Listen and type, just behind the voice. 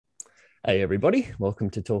Hey everybody,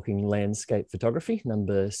 welcome to Talking Landscape Photography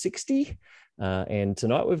number 60. And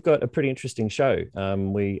tonight we've got a pretty interesting show.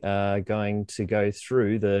 We are going to go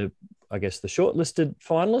through the shortlisted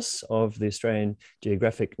finalists of the Australian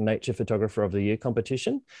Geographic Nature Photographer of the Year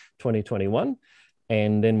competition 2021.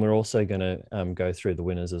 And then we're also going to go through the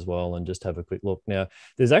winners as well and just have a quick look. Now,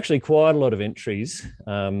 there's actually quite a lot of entries.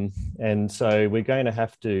 And so we're going to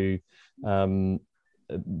have to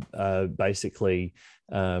basically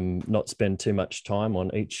not spend too much time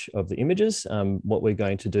on each of the images. What we're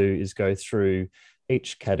going to do is go through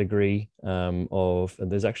each category and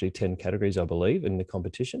there's actually 10 categories, I believe, in the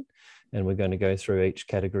competition. And we're going to go through each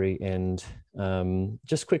category and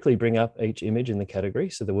just quickly bring up each image in the category.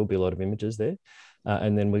 So there will be a lot of images there.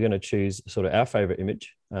 And then we're going to choose sort of our favorite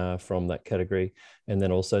image from that category, and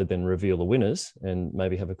then also then reveal the winners and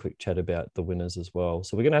maybe have a quick chat about the winners as well.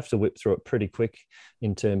 So we're going to have to whip through it pretty quick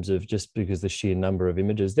in terms of just because the sheer number of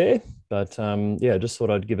images there. But yeah, just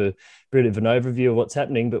thought I'd give a bit of an overview of what's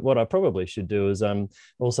happening. But what I probably should do is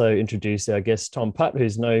also introduce our guest, Tom Putt,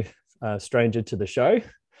 who's no stranger to the show.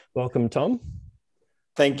 Welcome, Tom.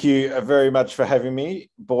 Thank you very much for having me,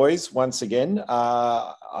 boys. Once again,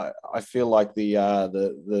 I feel like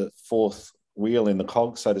the fourth wheel in the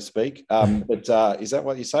cog, so to speak. But is that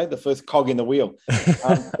what you say? The first cog in the wheel.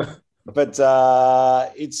 But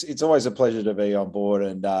it's always a pleasure to be on board,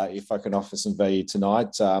 and if I can offer some value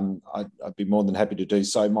tonight, I'd be more than happy to do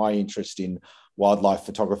so. My interest in wildlife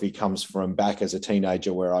photography comes from back as a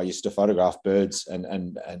teenager, where I used to photograph birds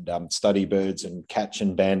and study birds and catch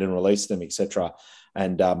and band and release them, etc.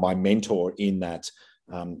 And my mentor in that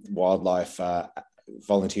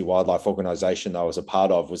volunteer wildlife organisation that I was a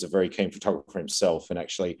part of was a very keen photographer himself, and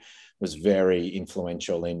actually was very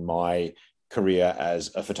influential in my career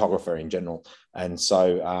as a photographer in general. And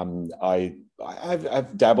so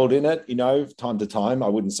I've dabbled in it, time to time. I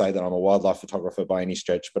wouldn't say that I'm a wildlife photographer by any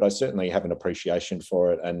stretch, but I certainly have an appreciation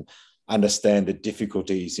for it and understand the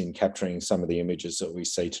difficulties in capturing some of the images that we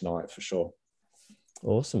see tonight, for sure.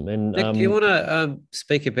 Awesome. And Nick, do you want to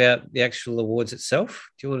speak about the actual awards itself?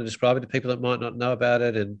 Do you want to describe it to people that might not know about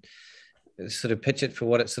it and sort of pitch it for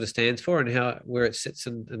what it sort of stands for and where it sits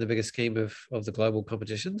in the bigger scheme of the global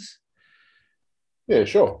competitions? Yeah,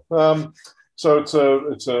 sure. So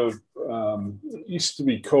it used to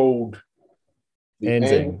be called the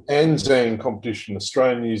ANZAN competition,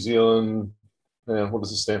 Australia, New Zealand. What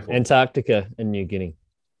does it stand for? Antarctica and New Guinea.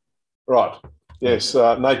 Right. Yes,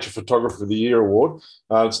 Nature Photographer of the Year Award.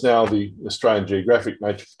 It's now the Australian Geographic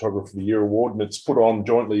Nature Photographer of the Year Award, and it's put on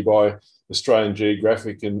jointly by Australian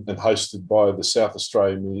Geographic and hosted by the South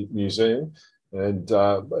Australian Museum. And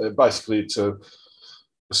basically it's a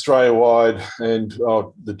Australia-wide and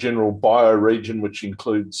the general bioregion, which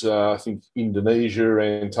includes, I think, Indonesia,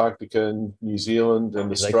 Antarctica, and New Zealand,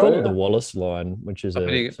 and Australia. They call it the Wallace Line, which is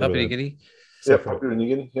Papua New Guinea. Yep, Papua New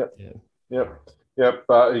Guinea. Yep.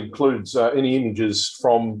 It includes any images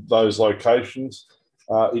from those locations.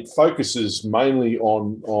 It focuses mainly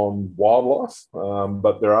on wildlife,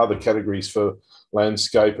 but there are other categories for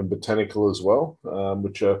landscape and botanical as well,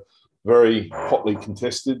 which are very hotly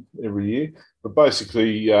contested every year. But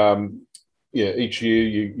basically, each year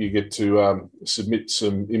you get to submit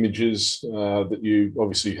some images that you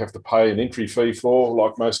obviously have to pay an entry fee for,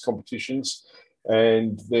 like most competitions.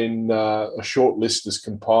 And then a short list is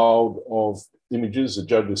compiled of images. The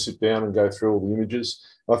judges sit down and go through all the images.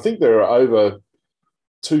 I think there are over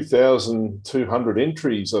 2,200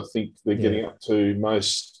 entries. I think they're getting up to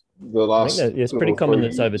the last. It's pretty common.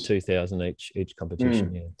 It's over 2,000 each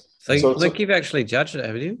competition. Yeah. So Luke, you've actually judged it,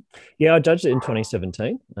 haven't you? Yeah, I judged it in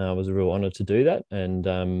 2017. It was a real honour to do that, and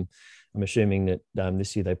I'm assuming that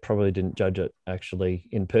this year they probably didn't judge it actually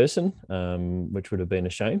in person, which would have been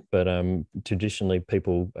a shame. But traditionally,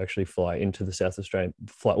 people actually fly into the South Australian,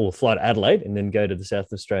 fly to Adelaide and then go to the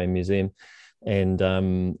South Australian Museum and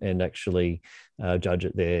actually judge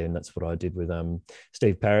it there. And that's what I did with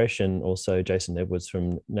Steve Parrish and also Jason Edwards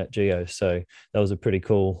from Nat Geo. So that was a pretty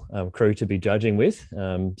cool crew to be judging with,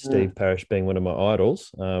 Steve Parrish being one of my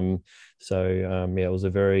idols. It was a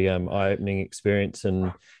very eye-opening experience,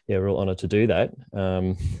 and real honor to do that.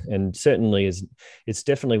 And certainly it's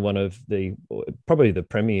definitely one of probably the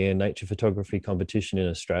premier nature photography competition in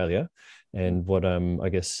Australia. And what I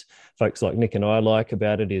guess folks like Nick and I like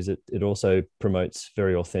about it is it also promotes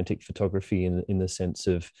very authentic photography in the sense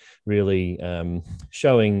of really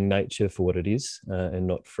showing nature for what it is and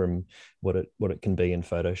not from what it can be in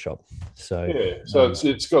Photoshop. So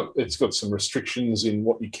it's got some restrictions in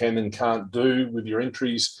what you can and can't do with your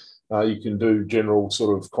entries. You can do general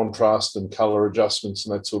sort of contrast and color adjustments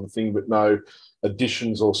and that sort of thing, but no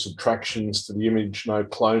additions or subtractions to the image, no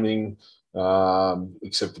cloning,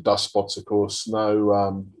 except for dust spots, of course,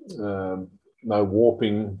 no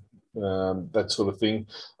warping, that sort of thing.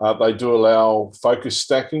 They do allow focus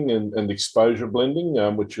stacking and exposure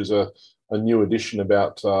blending, which is a new addition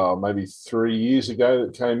about maybe 3 years ago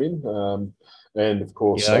that came in. And of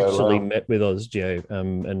course, I actually met with Ozgeo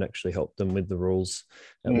and actually helped them with the rules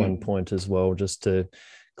at one point as well, just to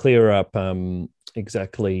clear up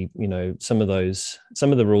exactly, some of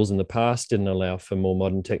the rules in the past didn't allow for more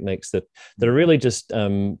modern techniques that are really just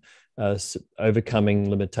overcoming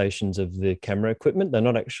limitations of the camera equipment. They're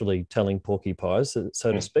not actually telling porcupines,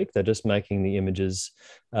 so to speak. They're just making the images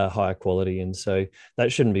higher quality, and so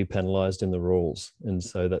that shouldn't be penalised in the rules. And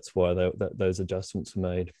so that's why those adjustments were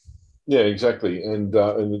made. Yeah, exactly, and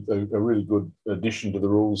a really good addition to the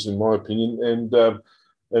rules, in my opinion.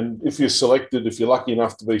 And if you're lucky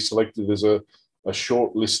enough to be selected as a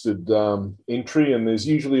shortlisted entry, and there's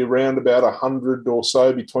usually around about 100 or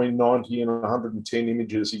so, between 90 and 110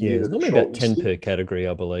 images a year. There's normally about 10 per category,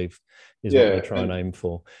 I believe, is what they try and aim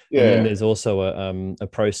for. Yeah. And then there's also a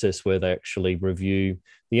process where they actually review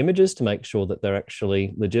the images to make sure that they're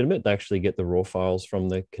actually legitimate. They actually get the raw files from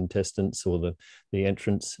the contestants or the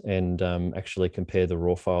entrants and actually compare the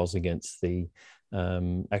raw files against the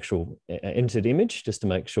actual entered image, just to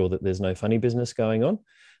make sure that there's no funny business going on.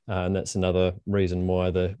 And that's another reason why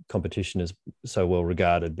the competition is so well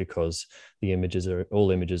regarded, because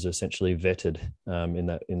all images are essentially vetted in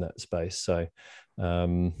that space. So,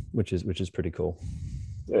 which is pretty cool.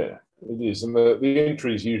 Yeah, it is. And the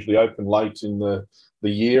entries usually open late in the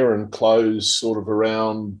year and close sort of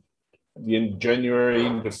around the end of January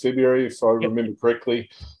into February, if I remember correctly.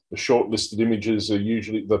 The shortlisted images the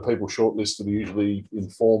people shortlisted are usually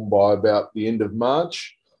informed by about the end of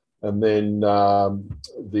March. And then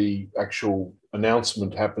the actual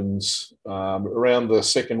announcement happens around the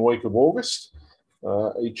second week of August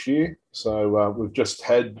each year. So we've just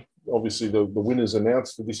had, obviously, the winners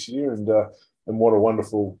announced for this year, and what a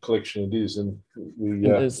wonderful collection it is. And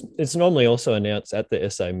it's normally also announced at the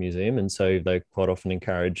SA Museum, and so they quite often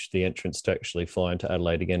encourage the entrants to actually fly into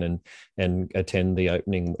Adelaide again and attend the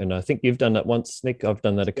opening. And I think you've done that once, Nick. I've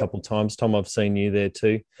done that a couple of times. Tom, I've seen you there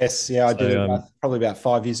too. Yes, yeah, I did it probably about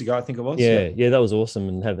 5 years ago, I think it was. Yeah, that was awesome,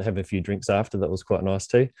 and have a few drinks after. That was quite nice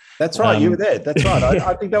too. That's right, you were there. That's right.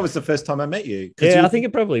 I think that was the first time I met you. Yeah, I think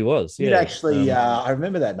it probably was. You'd actually, I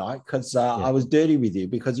remember that night because I was dirty with you,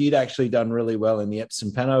 because you'd actually done really well in the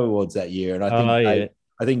Epsom Pano Awards that year, and I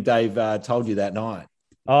think Dave told you that night.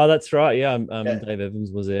 Oh, that's right. Yeah, Dave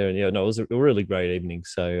Evans was there, and it was a really great evening.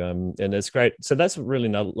 So, and it's great. So that's a really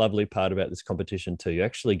lovely part about this competition too. You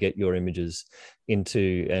actually get your images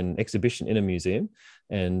into an exhibition in a museum,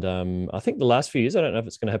 and I think the last few years, I don't know if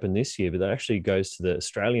it's going to happen this year, but that actually goes to the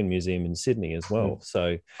Australian Museum in Sydney as well.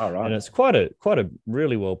 So, and it's quite a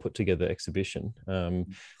really well put together exhibition.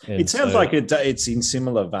 It sounds like it's in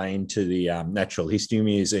similar vein to the Natural History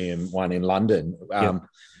Museum one in London.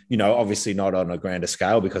 Obviously not on a grander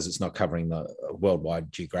scale because it's not covering the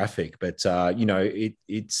worldwide geographic, but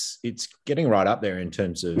it's getting right up there in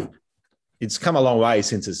terms of, it's come a long way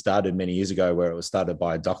since it started many years ago, where it was started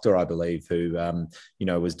by a doctor, I believe, who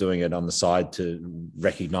was doing it on the side to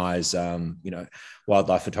recognise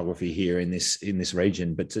wildlife photography here in this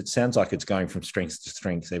region. But it sounds like it's going from strength to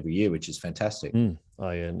strength every year, which is fantastic. Oh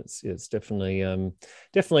yeah, and it's definitely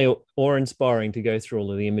awe-inspiring to go through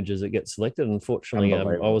all of the images that get selected. Unfortunately,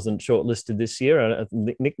 I wasn't shortlisted this year.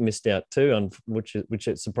 Nick missed out too, which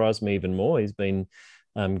it surprised me even more. He's been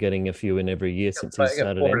getting a few in every year since he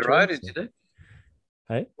started entering. Did you do?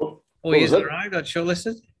 Hey, 4 years in a row got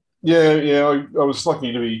shortlisted. Yeah. I was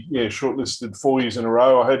lucky to be shortlisted 4 years in a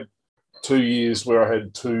row. I had 2 years where I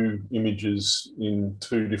had 2 images in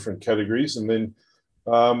 2 different categories, and then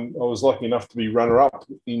I was lucky enough to be runner-up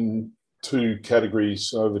in 2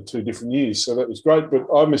 categories over 2 different years. So that was great. But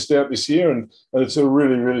I missed out this year, and it's a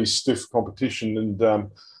really, really stiff competition. And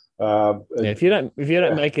if you don't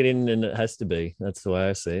make it in, then it has to be. That's the way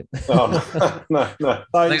I see it. Oh, no.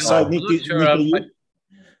 So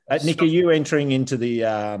Nick, are you entering into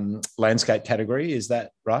the landscape category? Is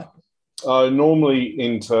that right? I normally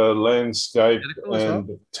enter landscape and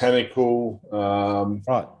botanical.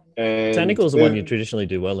 Right. And botanical is the one you traditionally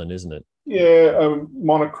do well in, isn't it? Yeah,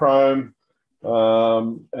 monochrome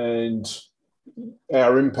and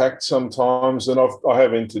our impact sometimes. And I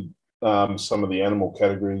have entered some of the animal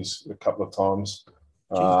categories a couple of times.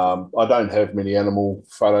 I don't have many animal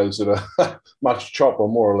photos that are much chop.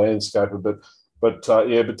 I'm more a landscaper, but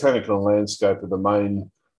botanical and landscape are the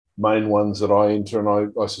main main ones that I enter,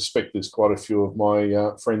 and I suspect there's quite a few of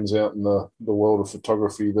my friends out in the world of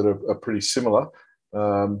photography that are pretty similar.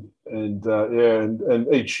 And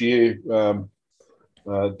each year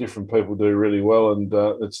different people do really well, and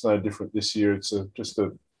it's no different this year. It's just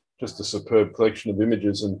a superb collection of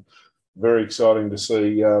images, and very exciting to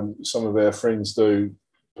see some of our friends do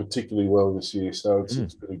particularly well this year. So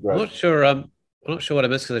it's pretty great. I'm not sure what I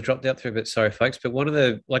missed because I dropped out through a bit. Sorry, folks. But one of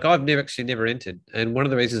the, like, I've never entered. And one of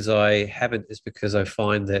the reasons I haven't is because I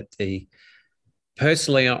find that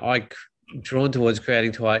personally, I'm drawn towards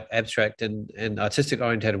creating quite abstract and artistic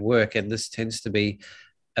oriented work. And this tends to be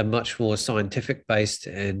a much more scientific based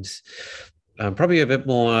and probably a bit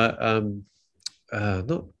more,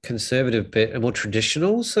 not conservative, but a more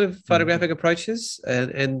traditional sort of photographic approaches.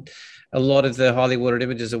 And a lot of the highly watered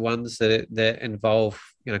images are ones that involve,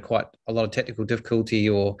 quite a lot of technical difficulty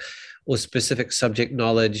or specific subject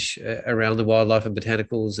knowledge around the wildlife and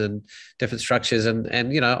botanicals and different structures. And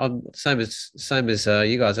I'm same as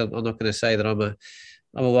you guys. I'm not going to say that I'm a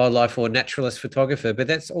wildlife or naturalist photographer, but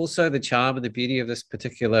that's also the charm and the beauty of this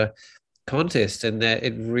particular contest, and that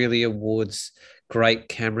it really awards great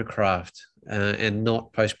camera craft and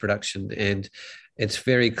not post-production. And it's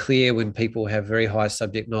very clear when people have very high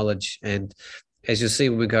subject knowledge. And as you'll see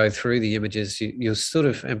when we go through the images, you'll sort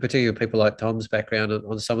of, and particularly people like Tom's background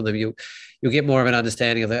on some of them, you'll get more of an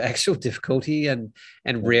understanding of the actual difficulty and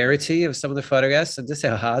rarity of some of the photographs, and just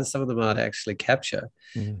how hard some of them are to actually capture,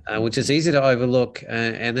 which is easy to overlook.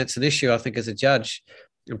 And that's an issue, I think, as a judge,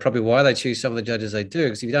 and probably why they choose some of the judges they do,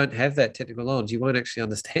 because if you don't have that technical knowledge, you won't actually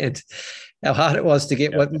understand how hard it was to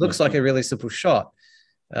get what looks like a really simple shot.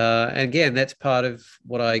 And again, that's part of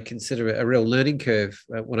what I consider a real learning curve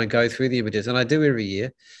when I go through the images, and I do every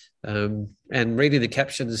year. And reading the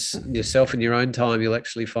captions yourself in your own time, you'll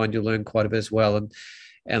actually find you'll learn quite a bit as well.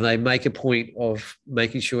 And they make a point of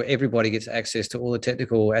making sure everybody gets access to all the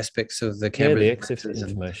technical aspects of the camera. The access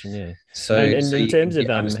information, yeah. So, in terms of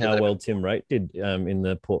how well Tim Rate did in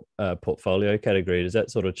the portfolio category, does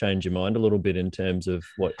that sort of change your mind a little bit in terms of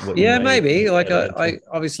what yeah, maybe. Like I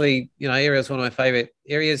obviously, area is one of my favorite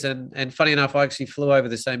areas, and funny enough, I actually flew over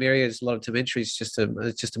the same area as a lot of Tim entries just a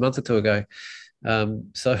month or two ago.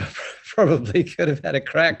 So probably could have had a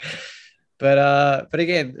crack. But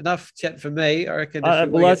again, enough chat for me. I reckon.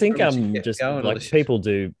 I think just like people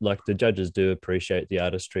do, like the judges do appreciate the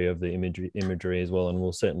artistry of the imagery as well, and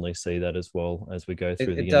we'll certainly see that as well as we go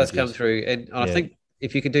through. It does come through, and I think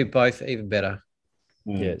if you could do both, even better.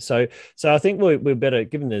 Yeah, so I think we're better,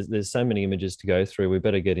 given there's so many images to go through, we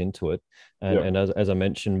better get into it. And as I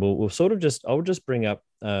mentioned, we'll sort of I'll just bring up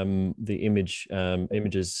the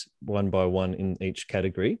images one by one in each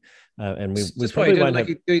category, and we probably won't have.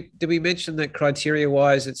 Did we mention that criteria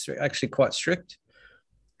wise, it's actually quite strict,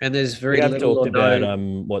 and there's very we have little talked about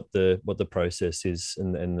what the process is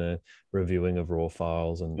and the reviewing of raw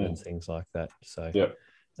files and things like that. So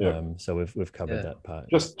so we've covered that part.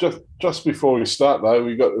 Just before we start, though,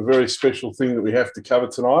 we've got a very special thing that we have to cover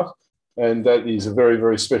tonight, and that is a very,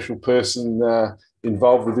 very special person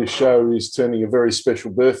involved with this show who's turning a very special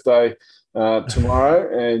birthday tomorrow.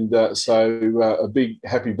 And so a big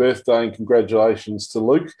happy birthday and congratulations to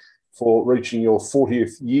Luke for reaching your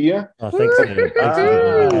 40th year. Oh, thanks, man.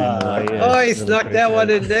 He snuck that one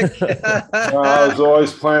in, Nick. I was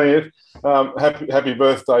always planning it. Happy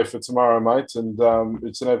birthday for tomorrow, mate. And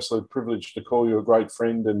it's an absolute privilege to call you a great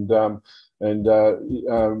friend. And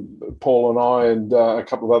Paul and I and a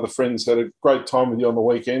couple of other friends had a great time with you on the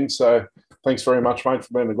weekend. So thanks very much, mate,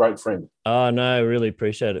 for being a great friend. Oh no, really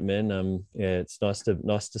appreciate it, man. It's nice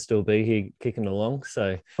to still be here kicking along.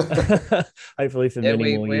 So hopefully for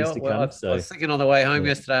many more years to come. I was thinking on the way home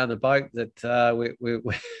yesterday on the boat that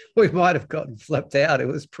we might have gotten flipped out. It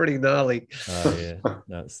was pretty gnarly. Oh yeah,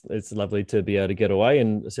 no, it's lovely to be able to get away,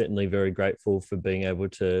 and certainly very grateful for being able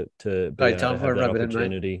to have that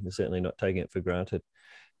opportunity. Certainly not taking it for granted.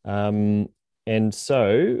 And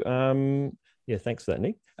so yeah, thanks for that,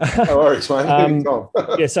 Nick. No worries,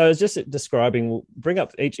 mate. So I was just describing, we'll bring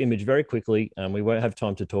up each image very quickly. We won't have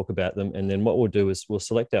time to talk about them. And then what we'll do is we'll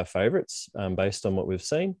select our favorites based on what we've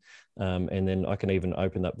seen. And then I can even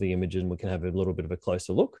open up the image and we can have a little bit of a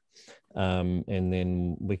closer look. And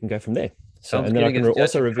then we can go from there. So, and then I can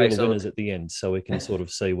also reveal the winners at the end, so we can sort of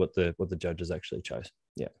see what the judges actually chose.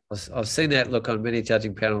 Yeah. I've seen that look on many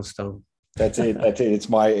judging panels, Tom. That's it. It's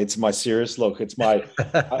my serious look. It's my.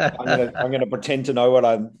 I'm gonna pretend to know what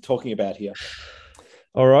I'm talking about here.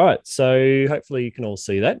 All right. So hopefully you can all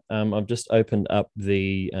see that. I've just opened up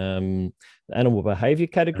the animal behavior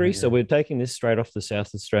category. So we're taking this straight off the South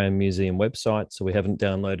Australian Museum website. So we haven't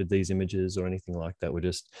downloaded these images or anything like that. We're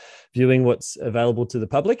just viewing what's available to the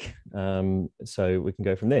public. So we can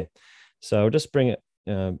go from there. So I'll just bring it,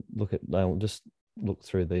 I'll just look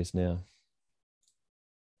through these now.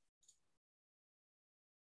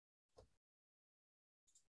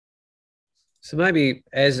 So maybe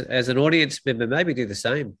as an audience member, maybe do the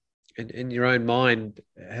same in your own mind,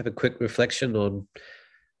 have a quick reflection on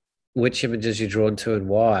which images you're drawn to and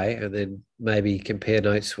why, and then maybe compare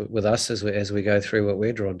notes with us as we go through what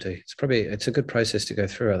we're drawn to. It's a good process to go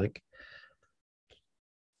through, I think.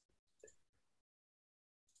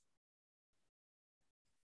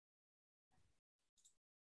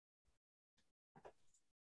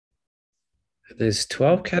 There's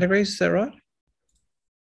 12 categories, is that right?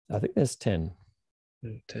 I think there's 10.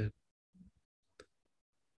 10.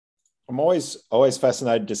 I'm always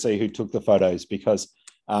fascinated to see who took the photos, because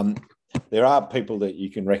there are people that you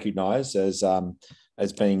can recognise as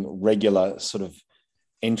being regular sort of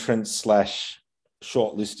entrants /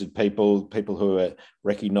 shortlisted people who are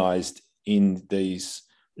recognised in these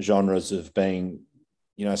genres of being,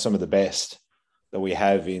 some of the best that we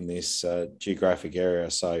have in this geographic area.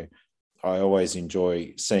 So I always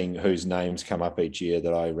enjoy seeing whose names come up each year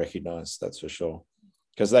that I recognise, that's for sure,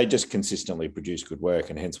 because they just consistently produce good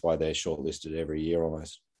work, and hence why they're shortlisted every year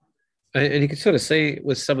almost. And you can sort of see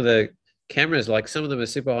with some of the cameras, like some of them are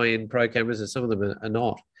super high-end pro cameras and some of them are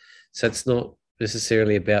not. So it's not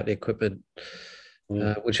necessarily about the equipment,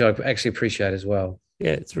 which I actually appreciate as well.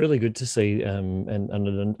 Yeah, it's really good to see and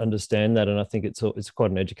understand that, and I think it's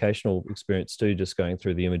quite an educational experience too, just going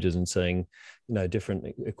through the images and seeing, different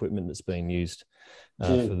equipment that's being used for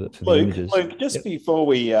the images. Luke, just before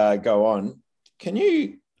we go on, can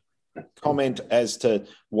you comment as to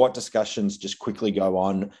what discussions just quickly go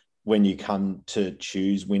on when you come to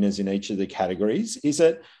choose winners in each of the categories? Is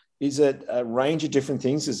it a range of different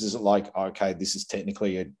things? Is it like, okay, this is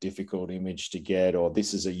technically a difficult image to get, or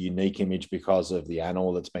this is a unique image because of the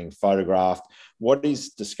animal that's being photographed? What is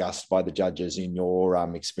discussed by the judges in your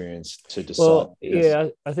experience to decide? Well, yeah,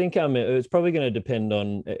 I think it's probably going to depend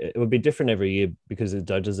on, it would be different every year because the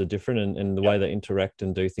judges are different and the way they interact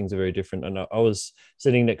and do things are very different. And I was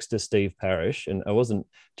sitting next to Steve Parrish, and I wasn't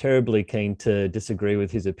terribly keen to disagree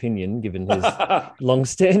with his opinion, given his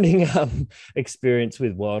long-standing experience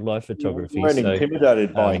with wildlife photography. You weren't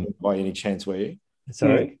intimidated by any chance, were you?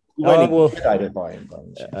 Sorry? You weren't intimidated by him.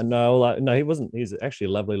 No, he wasn't. He's actually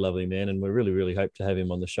a lovely, lovely man, and we really, really hope to have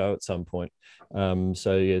him on the show at some point.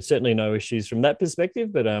 So yeah, certainly no issues from that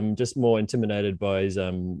perspective, but just more intimidated by his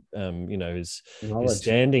his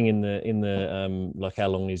standing in the like how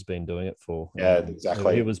long he's been doing it for. Yeah, exactly. So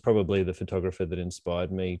he was probably the photographer that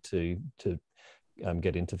inspired me to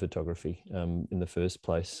get into photography in the first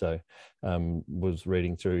place. So was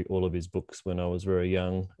reading through all of his books when I was very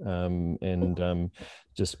young, and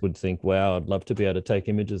just would think, wow, I'd love to be able to take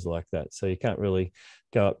images like that. So you can't really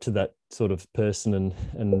go up to that sort of person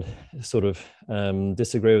and sort of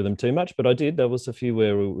disagree with them too much, but I did. There was a few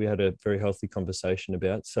where we had a very healthy conversation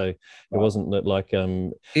about. So it wasn't like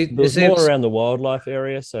it was more around the wildlife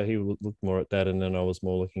area, so he looked more at that, and then I was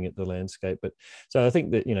more looking at the landscape. But so I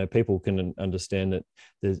think that people can understand that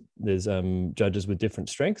there's judges with different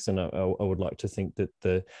strengths, and I would like to think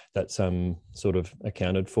that that's sort of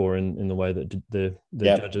accounted for in the way that the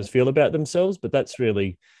judges feel about themselves. But that's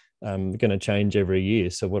really going to change every year.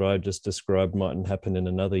 So what I just described mightn't happen in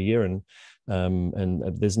another year, and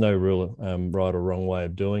there's no real right or wrong way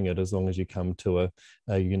of doing it, as long as you come to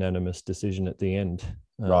a unanimous decision at the end.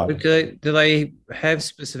 Right. Do they have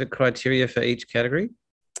specific criteria for each category?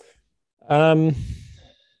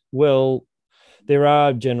 Well, there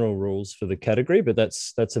are general rules for the category, but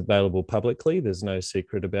that's available publicly. There's no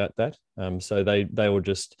secret about that. So they will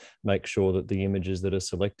just make sure that the images that are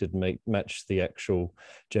selected match the actual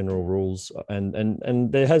general rules.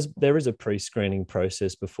 And there is a pre-screening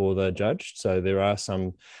process before they're judged. So there are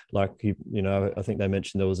some, like I think they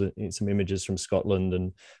mentioned there was some images from Scotland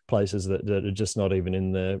and places that are just not even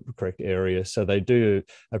in the correct area. So they do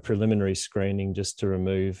a preliminary screening just to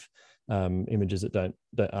remove images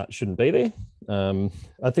that shouldn't be there.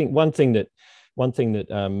 I think one thing that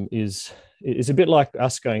is a bit like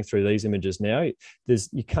us going through these images now.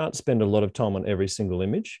 You can't spend a lot of time on every single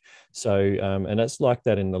image. So and that's like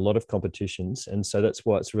that in a lot of competitions. And so that's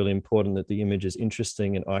why it's really important that the image is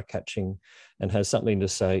interesting and eye-catching and has something to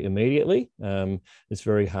say immediately. It's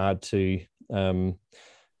very hard to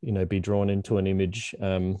be drawn into an image.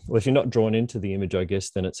 Well, if you're not drawn into the image, I guess,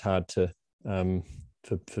 then it's hard to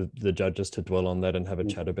for the judges to dwell on that and have a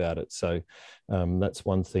chat about it. So that's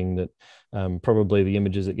one thing that probably the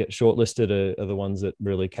images that get shortlisted are the ones that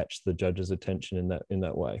really catch the judges' attention in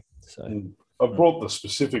that way. So I've brought the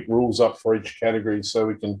specific rules up for each category so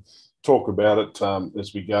we can talk about it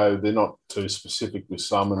as we go. They're not too specific with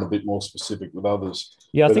some and a bit more specific with others.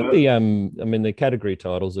 Yeah, I think the category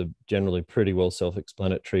titles are generally pretty well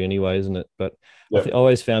self-explanatory anyway, isn't it? But I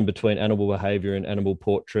always found between animal behavior and animal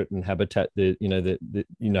portrait and habitat,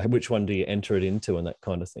 which one do you enter it into and that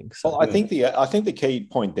kind of thing. So, well, I think the key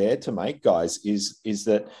point there to make, guys, is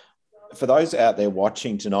that for those out there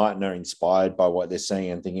watching tonight and are inspired by what they're seeing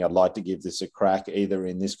and thinking, I'd like to give this a crack either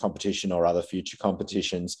in this competition or other future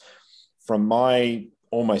competitions, from my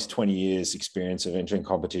almost 20 years experience of entering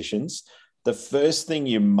competitions, the first thing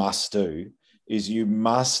you must do is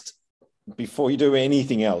before you do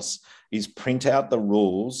anything else, is print out the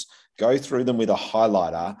rules, go through them with a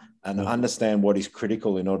highlighter and understand what is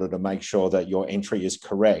critical in order to make sure that your entry is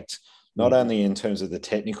correct. Not only in terms of the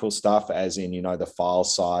technical stuff, as in, the file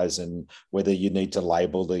size and whether you need to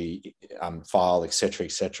label the file, et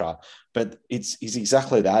cetera, but it's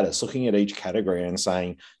exactly that. It's looking at each category and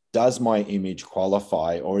saying, does my image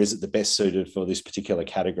qualify, or is it the best suited for this particular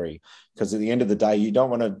category? Because at the end of the day, you don't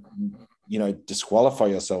want to, disqualify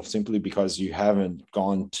yourself simply because you haven't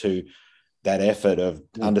gone to that effort of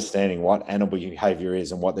understanding what animal behavior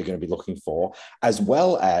is and what they're going to be looking for, as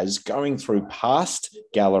well as going through past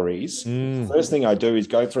galleries. First thing I do is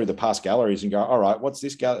go through the past galleries and go, all right, what's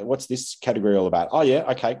this category all about? Oh yeah,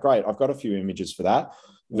 okay, great. I've got a few images for that.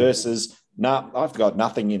 Versus, I've got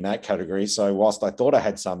nothing in that category. So whilst I thought I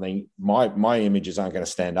had something, my images aren't going to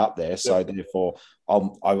stand up there. So therefore,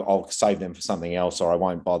 I'll save them for something else, or I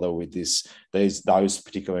won't bother with those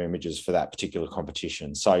particular images for that particular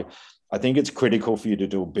competition. So I think it's critical for you to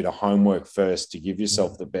do a bit of homework first to give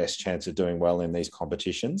yourself the best chance of doing well in these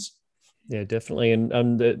competitions. Yeah, definitely.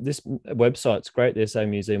 And this website's great, the SA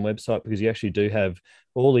Museum website, because you actually do have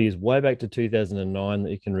all these way back to 2009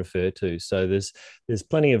 that you can refer to. So there's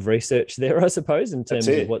plenty of research there, I suppose, in terms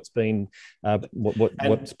of what's been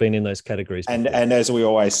what's been in those categories. And as we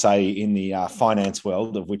always say in the finance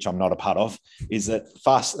world, of which I'm not a part of, is that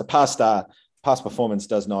past performance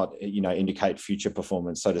does not, indicate future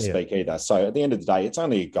performance, so to speak, either. So at the end of the day, it's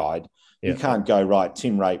only a guide. You can't go, right,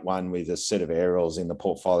 Tim rate one with a set of aerials in the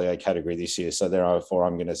portfolio category this year, so therefore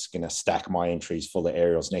I'm going to stack my entries full of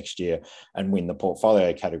aerials next year and win the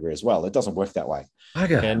portfolio category as well. It doesn't work that way.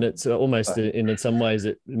 Okay. And it's almost, in some ways,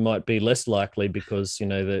 it might be less likely because,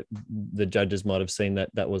 the judges might have seen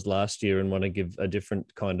that was last year and want to give a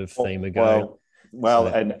different kind of theme a go. Well,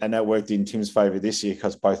 and that worked in Tim's favour this year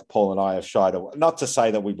because both Paul and I have shied away. Not to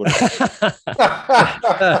say that we would have.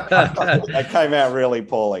 That came out really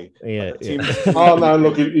poorly. Yeah. Oh no!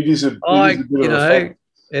 Look, it is a.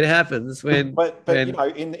 It happens when. But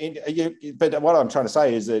what I'm trying to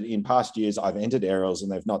say is that in past years I've entered aerials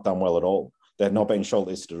and they've not done well at all. They've not been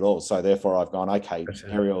shortlisted at all. So therefore I've gone, okay,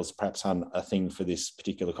 aerials perhaps aren't a thing for this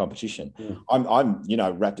particular competition. I'm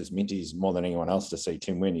Raptors Minties more than anyone else to see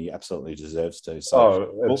Tim win. He absolutely deserves to.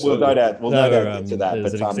 So we'll no doubt get to that.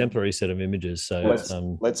 There's an exemplary set of images. So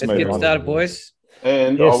let's move get on. Started, boys.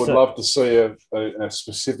 And yes, I would love to see a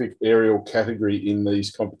specific aerial category in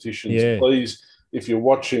these competitions. Yeah. Please, if you're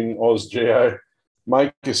watching OzGeo,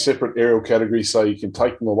 make a separate aerial category so you can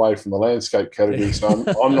take them away from the landscape category. So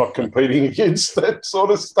I'm not competing against that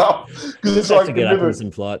sort of stuff. Because it's like to get up in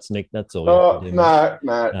some flights, Nick. That's all. No.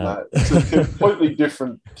 It's a completely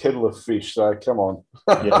different kettle of fish. So come on.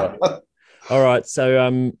 Yeah. All right.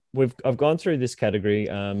 So I've gone through this category.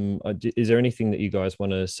 Is there anything that you guys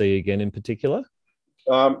want to see again in particular?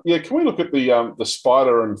 Can we look at the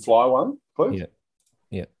spider and fly one, please?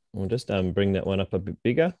 Yeah. We'll just bring that one up a bit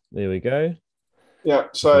bigger. There we go. Yeah,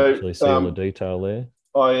 so actually see all the detail there.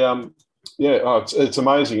 It's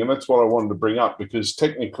amazing, and that's what I wanted to bring up because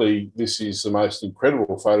technically this is the most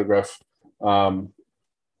incredible photograph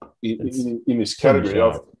in this category.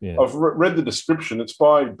 I've read the description. It's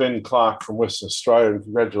by Ben Clark from Western Australia, and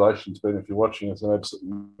congratulations, Ben, if you're watching. It's an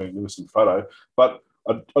absolutely magnificent photo. But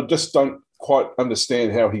I just don't quite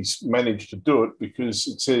understand how he's managed to do it because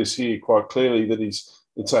it says here quite clearly that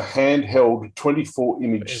it's a handheld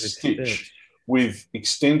 24-image stitch with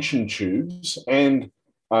extension tubes and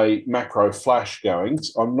a macro flash going.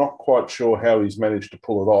 I'm not quite sure how he's managed to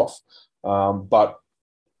pull it off, but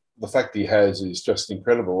the fact he has is just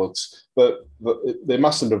incredible. There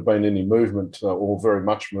mustn't have been any movement or very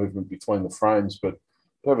much movement between the frames, but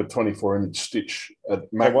to have a 24-image stitch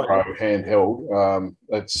at macro handheld,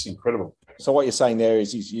 that's incredible. So what you're saying there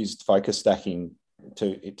is he's used focus stacking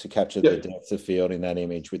to capture the depth of field in that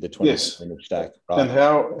image with the 20 image stack. Right? And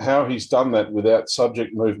how he's done that without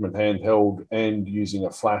subject movement handheld and using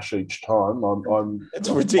a flash each time, it's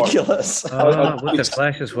ridiculous. With the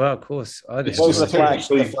flash as well, of course.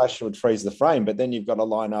 The flash would freeze the frame, but then you've got to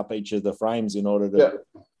line up each of the frames in order to.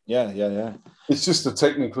 Yeah. It's just a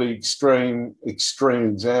technically extreme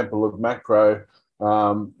example of macro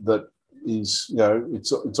that is,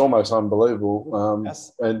 it's almost unbelievable.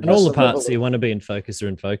 And all the parts you want to be in focus are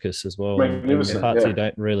in focus as well. And the parts you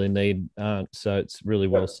don't really need aren't. So it's really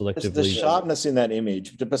well selectively. The sharpness in that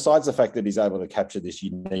image, besides the fact that he's able to capture this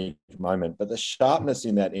unique moment, but the sharpness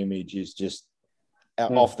in that image is just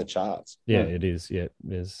off the charts. Yeah, it is. Yeah, it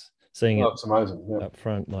is. Seeing it's amazing up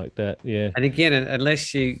front like that. Yeah. And again,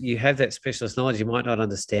 unless you have that specialist knowledge, you might not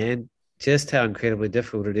understand just how incredibly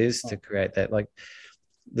difficult it is to create that. Like,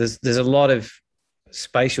 there's a lot of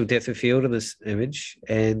spatial depth of field in this image,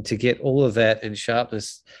 and to get all of that in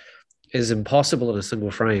sharpness is impossible in a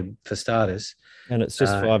single frame for starters. And it's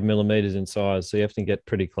just 5 millimeters in size, so you have to get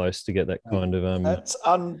pretty close to get that kind of. That's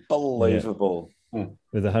unbelievable.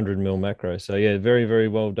 With 100 mil macro. So yeah, very, very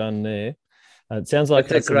well done there. It sounds like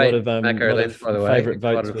that's a lot of favorite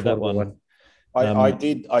votes with that one. I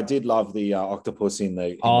did love the octopus in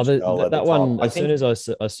the that one. As soon as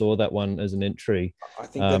I saw that one as an entry, I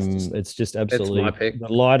think it's just absolutely the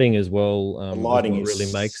lighting as well. The lighting really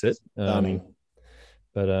makes it stunning.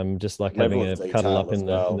 But just like having a cuddle up in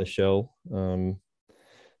the shell.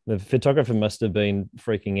 The photographer must have been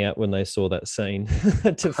freaking out when they saw that scene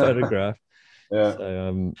to photograph. Yeah.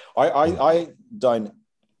 So, I don't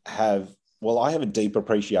have. Well, I have a deep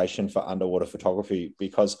appreciation for underwater photography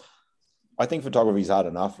because I think photography is hard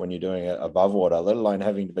enough when you're doing it above water, let alone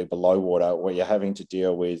having to be below water, where you're having to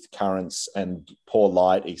deal with currents and poor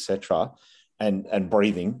light, etc., and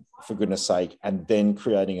breathing, for goodness sake, and then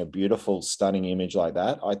creating a beautiful, stunning image like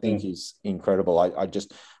that. I think is incredible.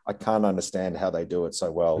 I can't understand how they do it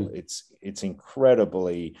so well. It's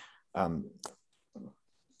incredibly,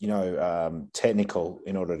 technical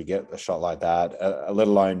in order to get a shot like that, let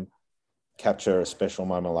alone capture a special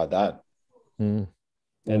moment like that. And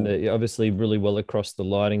obviously really well across the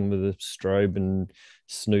lighting with the strobe and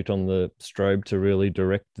snoot on the strobe to really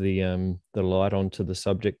direct the light onto the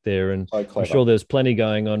subject there. And I'm sure there's plenty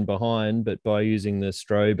going on behind, but by using the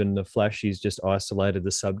strobe and the flash, he's just isolated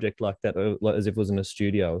the subject like that, as if it was in a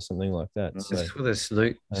studio or something like that. Just with a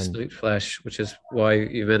snoot flash, which is why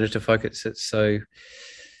you managed to focus it so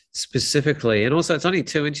specifically. And also it's only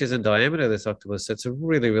 2 inches in diameter, this octopus. So it's a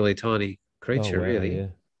really, really tiny creature, really.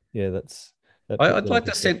 Yeah, that's... I'd like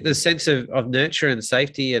the sense of nurture and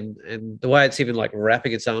safety and the way it's even like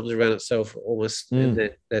wrapping its arms around itself almost in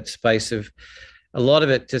that space of a lot of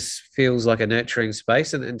it just feels like a nurturing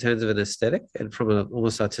space in terms of an aesthetic and from an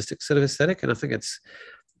almost artistic sort of aesthetic. And I think it's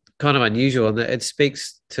kind of unusual and it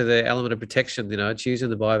speaks to the element of protection. It's using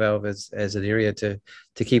the bivalve as an area to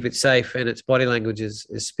keep it safe, and its body language is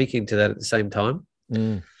speaking to that at the same time.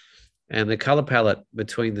 And the color palette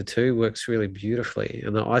between the two works really beautifully.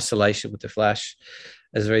 And the isolation with the flash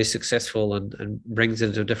is very successful and brings it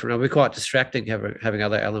into a different... It'll be quite distracting having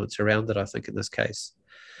other elements around it, I think, in this case.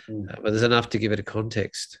 But there's enough to give it a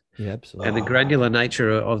context. Yeah, absolutely. And the granular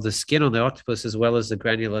nature of the skin on the octopus, as well as the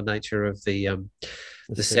granular nature of the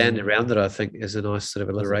sand around it, I think, is a nice sort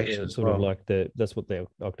of alliteration. Sort of like that's what the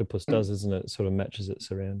octopus does, isn't it? It sort of matches its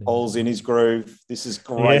surroundings. Holes in his groove. This is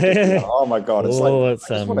great. Yeah. Oh my god! It's I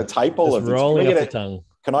just want to tape all of this. Rolling off the tongue.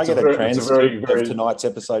 Can I get a transcript of tonight's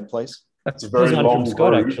episode, please? That's a very long from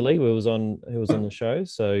Scott. Actually, he was on the show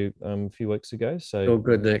a few weeks ago. So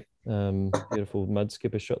good, Nick. Beautiful mud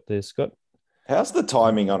skipper shot there, Scott. How's the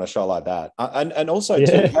timing on a shot like that? And also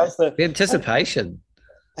too, how's the anticipation?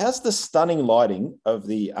 How's the stunning lighting of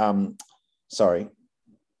the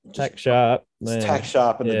tack sharp, it's tack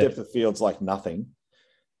sharp, and the depth of field's like nothing.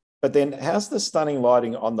 But then how's the stunning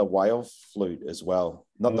lighting on the whale flute as well?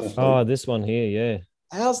 Not the flute. Oh, this one here, yeah.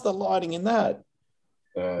 How's the lighting in that?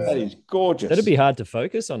 That is gorgeous. That'd be hard to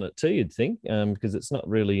focus on it too, you'd think, because it's not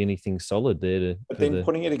really anything solid there. But then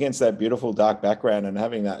putting it against that beautiful dark background and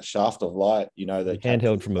having that shaft of light, that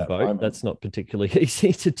handheld from a boat, moment. That's not particularly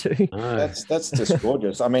easy to do. No. That's just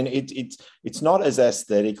gorgeous. I mean, it's not as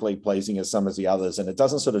aesthetically pleasing as some of the others, and it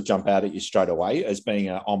doesn't sort of jump out at you straight away as being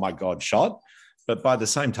a oh my god shot. But by the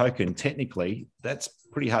same token, technically, that's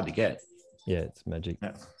pretty hard to get. Yeah, it's magic.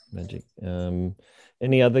 Yeah. Magic.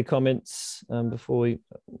 Any other comments before we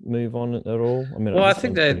move on at all? I mean, I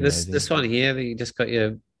think that this one here that you just got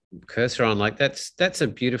your cursor on, like that's a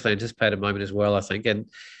beautifully anticipated moment as well, I think, and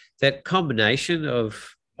that combination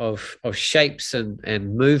of of shapes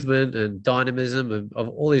and movement and dynamism of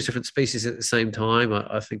all these different species at the same time,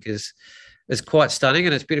 I think is quite stunning,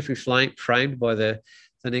 and it's beautifully framed by the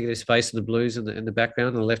negative space and the blues in the background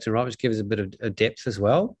on the left and right, which gives a bit of depth as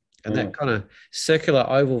well. And that kind of circular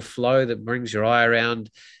oval flow that brings your eye around,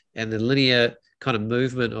 and the linear kind of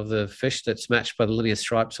movement of the fish that's matched by the linear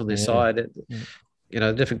stripes on their side. You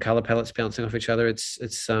know, different color palettes bouncing off each other. It's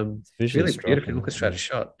really beautifully orchestrated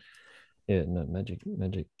shot. Yeah, no, magic.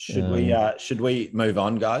 Should we move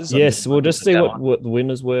on, guys? Yes, we'll just see what the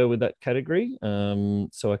winners were with that category.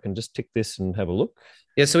 So I can just tick this and have a look.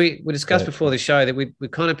 Yeah, so we discussed before the show that we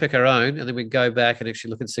kind of pick our own, and then we go back and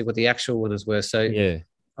actually look and see what the actual winners were. So yeah,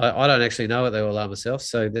 I don't actually know what they all are myself,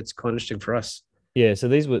 so that's quite interesting for us. Yeah, so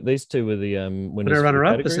these two were the winners. Winner, runner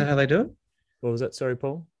up. Is that how they do it? What was that? Sorry,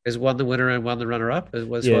 Paul. Is one the winner and one the runner up? So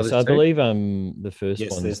I believe the first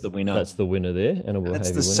one. There's the winner. That's the winner there, and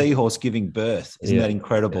that's the seahorse giving birth. Isn't that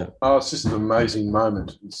incredible? Yeah. Oh, it's just an amazing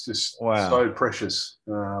moment. It's just so precious.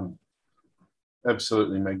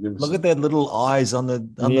 Absolutely magnificent. Look at their little eyes on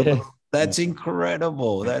the. That's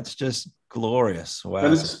incredible. That's just glorious. Wow.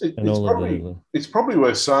 And it's probably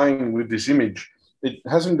worth saying with this image, it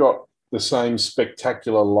hasn't got the same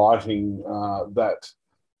spectacular lighting that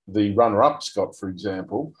the runner-up's got, for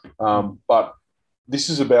example. But this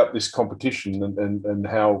is about this competition and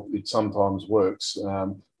how it sometimes works.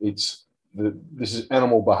 This is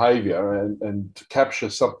animal behaviour, and to capture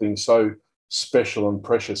something so special and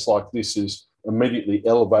precious like this is immediately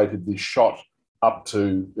elevated this shot up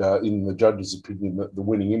to, in the judge's opinion, the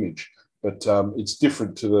winning image. But it's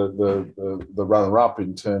different to the runner-up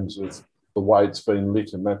in terms of the way it's been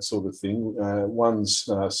lit and that sort of thing. One's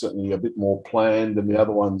certainly a bit more planned, and the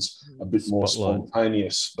other one's a bit more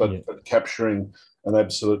spontaneous, but capturing an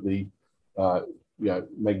absolutely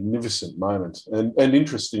magnificent moment. And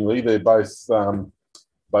interestingly, they're both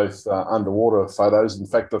underwater photos. In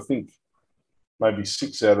fact, I think maybe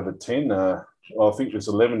 6 out of the 10. I think there's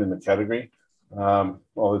 11 in the category.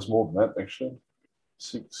 There's more than that actually.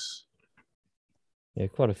 6. Yeah,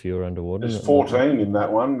 quite a few are underwater. There's 14 in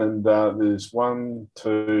that one, and there's 1,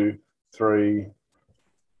 2, 3,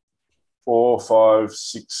 4, 5,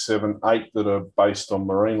 6, 7, 8 that are based on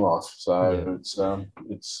marine life. So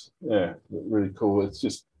it's really cool. It's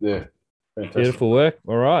just fantastic. Beautiful work.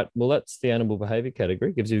 All right. Well, that's the animal behaviour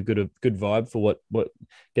category. Gives you a good vibe for what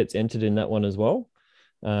gets entered in that one as well.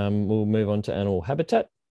 We'll move on to animal habitat,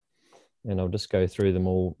 and I'll just go through them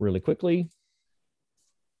all really quickly.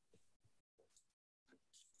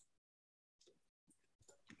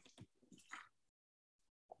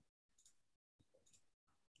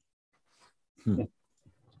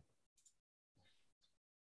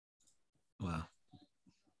 Wow.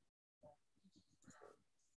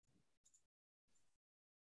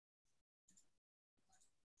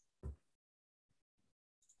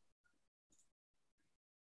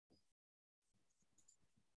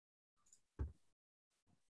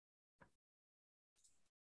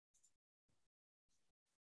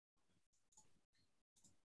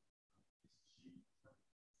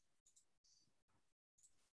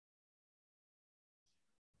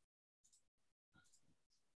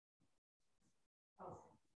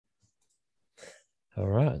 All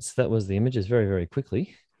right, so that was the images very, very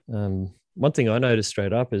quickly. One thing I noticed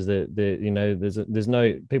straight up is that there's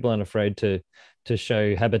no people aren't afraid to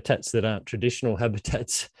show habitats that aren't traditional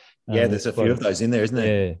habitats. There's a few of those in there, isn't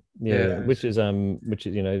there? Yeah. Which is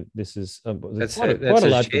this is quite a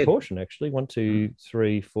large proportion actually. 1, 2,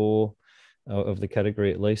 3, 4 of the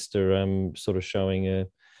category at least are sort of showing a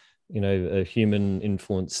human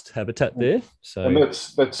influenced habitat there. So and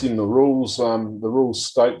that's in the rules. The rules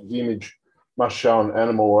state the image must show an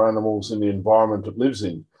animal or animals in the environment it lives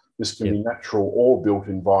in. This can be natural or built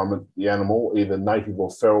environment the animal, either native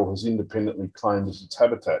or feral, has independently claimed as its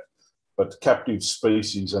habitat. But captive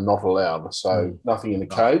species are not allowed. So nothing in a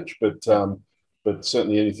cage, but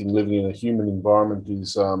certainly anything living in a human environment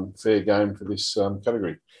is fair game for this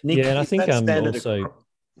category. Nick, and I think also...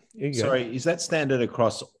 is that standard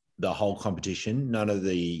across the whole competition? None of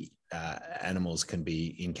the animals can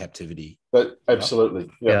be in captivity. But absolutely,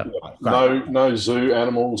 no zoo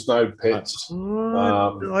animals, no pets. I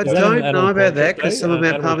don't know about that because some of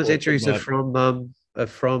our Palmer's entries are from the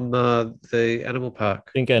animal park.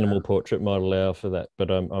 I think animal portrait might allow for that, but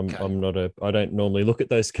I'm not I don't normally look at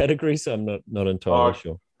those categories, so I'm not entirely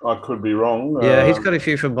sure. I could be wrong. Yeah, he's got a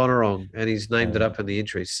few from Bonorong, and he's named it up in the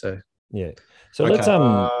entries. So so let's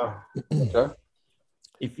okay.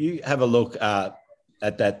 If you have a look at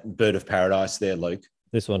that bird of paradise there, Luke.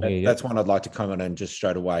 This one here. That's one I'd like to comment on just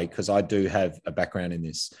straight away because I do have a background in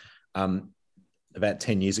this. about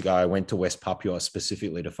 10 years ago, I went to West Papua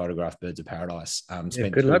specifically to photograph birds of paradise.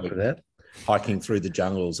 Spent good luck with that. Hiking through the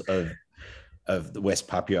jungles of the West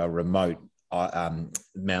Papua remote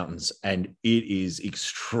mountains, and it is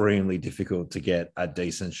extremely difficult to get a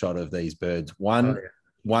decent shot of these birds. One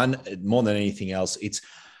more than anything else, it's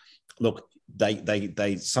look.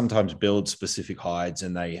 They sometimes build specific hides,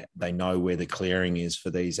 and they know where the clearing is for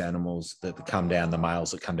these animals that come down, the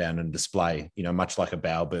males that come down and display, much like a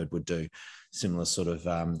bowerbird would do, similar sort of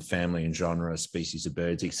family and genre, species of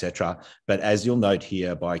birds, etc. But as you'll note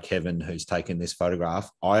here by Kevin, who's taken this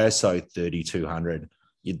photograph, ISO 3200,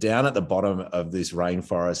 you're down at the bottom of this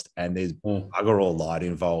rainforest and there's bugger all light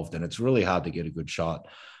involved, and it's really hard to get a good shot.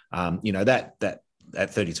 That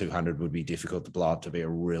 3200 would be difficult to blow up to be a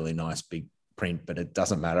really nice big print, but it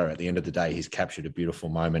doesn't matter. At the end of the day, he's captured a beautiful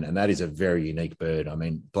moment, and that is a very unique bird. I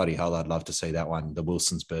mean, bloody hell, I'd love to see that one, the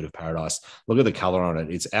Wilson's bird of paradise. Look at the color on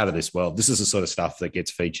it. It's out of this world. This is the sort of stuff that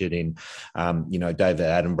gets featured in, David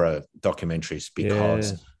Attenborough documentaries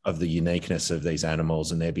because of the uniqueness of these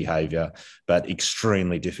animals and their behavior, but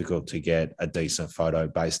extremely difficult to get a decent photo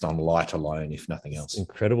based on light alone, if nothing else. It's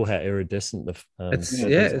incredible how iridescent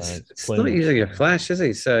it's not using a flash, is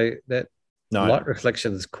he? So that light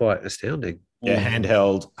reflection is quite astounding. Yeah,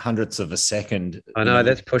 handheld, hundredths of a second. I know,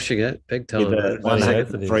 that's pushing it big time. With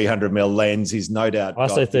a 300 mil lens, he's no doubt. I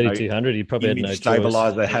say 3200. He probably had no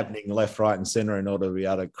stabilizer happening left, right, and center in order to be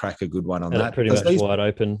able to crack a good one on that. Pretty much wide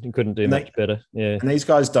open. You couldn't do much better. Yeah. And these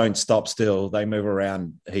guys don't stop still. They move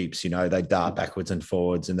around heaps. They dart backwards and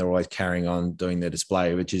forwards, and they're always carrying on doing their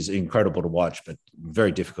display, which is incredible to watch, but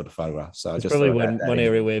very difficult to photograph. So it's probably one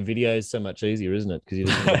area where video is so much easier, isn't it? Because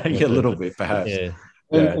you a little bit, perhaps. Yeah.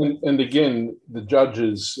 And again, the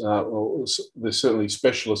judges, there's certainly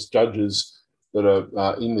specialist judges that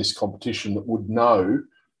are in this competition that would know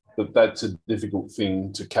that that's a difficult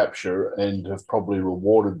thing to capture, and have probably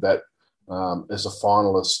rewarded that as a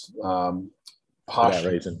finalist,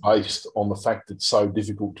 partially based on the fact it's so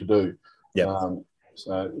difficult to do. Yeah.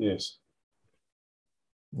 So yes.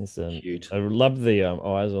 It's I love the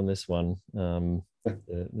eyes on this one.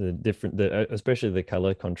 The different, especially the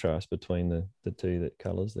color contrast between the two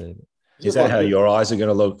colors there. Is that how your eyes are going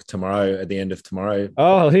to look tomorrow at the end of tomorrow?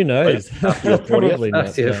 Oh, who knows? Probably not.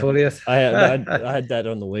 After your 40th. I had that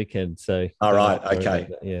on the weekend. So all right, okay,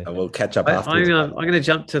 yeah, we'll catch up after. I'm going to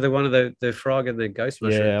jump to the one of the frog and the ghost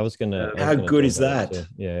mushroom. Yeah, I was going to. How good is that?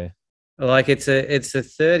 Yeah. Like it's a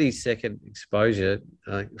 30-second exposure,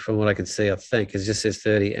 from what I can see. I think it just says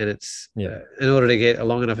 30, and it's in order to get a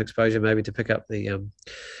long enough exposure, maybe to pick up the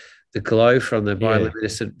glow from the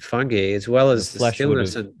bioluminescent fungi, as well as the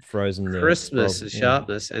stillness and frozen crispness and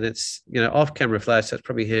sharpness. And it's off-camera flash. That's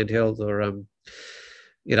probably handheld, or and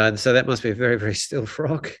so that must be a very, very still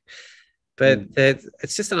frog. But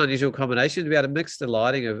it's just an unusual combination to be able to mix the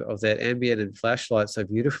lighting of that ambient and flashlight so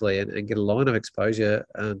beautifully, and get a long enough exposure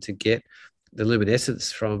to get the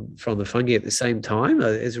luminescence from the fungi at the same time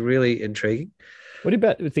is really intriguing. What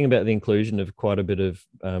about the thing about the inclusion of quite a bit of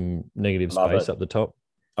negative space up the top?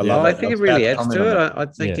 I think it really adds to it. I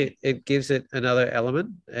think it gives it another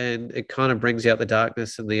element, and it kind of brings out the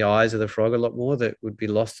darkness in the eyes of the frog a lot more, that would be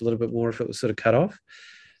lost a little bit more if it was sort of cut off.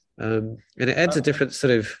 And it adds a different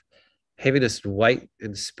sort of heaviness and weight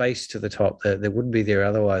and space to the top that wouldn't be there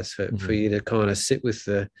otherwise, for you to kind of sit with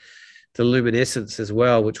the luminescence as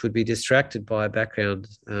well, which would be distracted by a background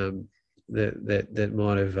that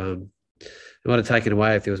might have taken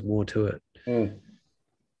away if there was more to it.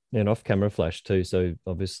 And off-camera flash too, so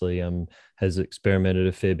obviously has experimented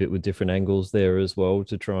a fair bit with different angles there as well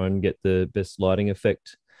to try and get the best lighting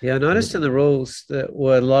effect. Yeah, I noticed in the rules that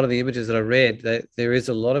were a lot of the images that I read that there is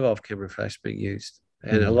a lot of off-camera flash being used.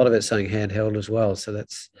 And a lot of it's saying handheld as well. So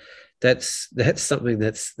that's something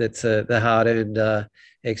that's the hard-earned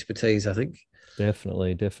expertise, I think.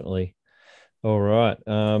 Definitely. All right.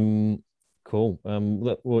 Cool.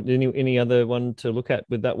 Any other one to look at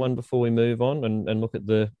with that one before we move on and look at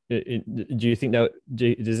do you think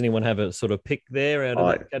does anyone have a sort of pick there out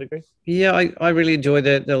of that category? Yeah, I really enjoyed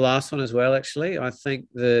the last one as well, actually. I think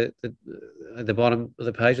the at the bottom of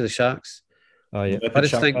the page of the sharks. Oh yeah, I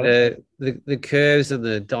just think the curves and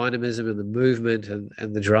the dynamism and the movement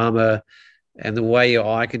and the drama and the way your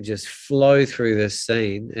eye can just flow through this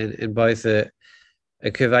scene in both a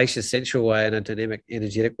curvaceous, sensual way and a dynamic,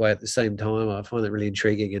 energetic way at the same time. I find that really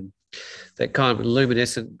intriguing, and that kind of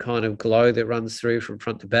luminescent kind of glow that runs through from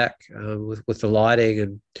front to back with the lighting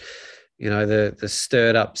and the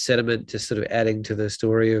stirred up sediment just sort of adding to the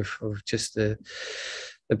story of just the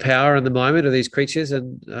power and the moment of these creatures.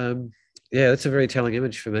 And that's a very telling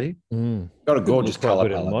image for me. Got a gorgeous colour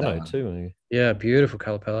palette. Mono too. Yeah, beautiful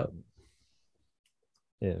colour palette.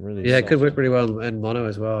 Yeah, really. Yeah, it soft. could work really well in mono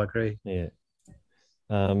as well. I agree. Yeah.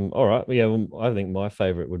 All right. Yeah. Well, I think my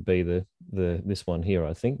favorite would be this one here.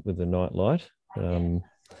 I think with the night light.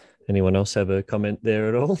 Anyone else have a comment there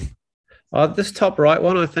at all? This top right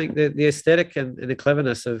one, I think that the aesthetic and the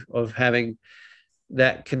cleverness of having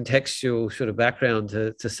that contextual sort of background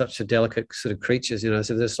to such a delicate sort of creatures,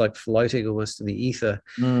 so just like floating almost in the ether.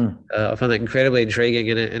 I find that incredibly intriguing,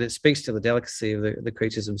 and it speaks to the delicacy of the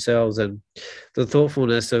creatures themselves and the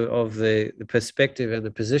thoughtfulness of the perspective and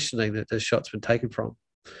the positioning that the shot's been taken from.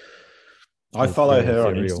 I follow her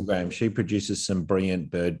on ethereal. Instagram. She produces some brilliant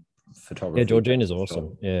bird photography. Yeah, Georgina's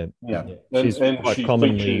awesome. Yeah. She's quite she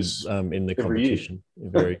commonly in the competition.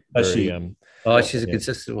 Very, She's a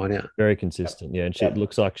consistent one, yeah. Very consistent, yeah. And she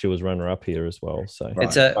looks like she was runner-up here as well. So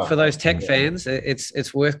it's for those tech fans,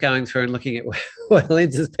 it's worth going through and looking at what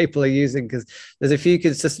lenses people are using, because there's a few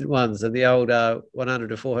consistent ones, and the old 100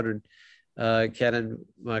 to 400 Canon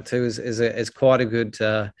Mark II is quite a good,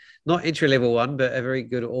 not entry-level one, but a very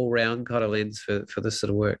good all-round kind of lens for this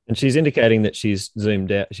sort of work. And she's indicating that she's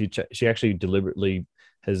zoomed out. She actually deliberately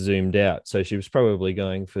has zoomed out. So she was probably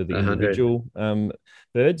going for the individual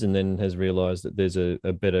birds, and then has realized that there's a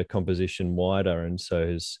better composition wider. And so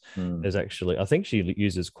has actually, I think she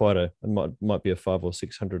uses quite it might be a 500 or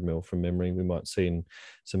 600 mil from memory. We might see in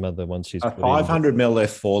some other ones she's a 500 mil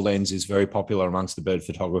f4 lens is very popular amongst the bird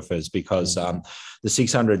photographers, because the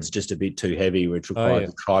 600 is just a bit too heavy, which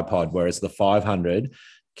requires a tripod, whereas the 500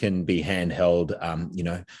 can be handheld,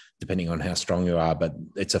 depending on how strong you are, but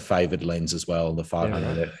it's a favored lens as well, the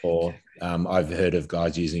 500 f4. I've heard of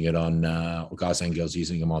guys using it on, guys and girls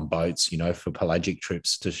using them on boats, for pelagic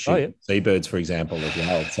trips to shoot seabirds, for example, as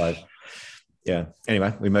well. So, yeah.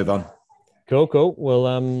 Anyway, we move on. Cool. Well,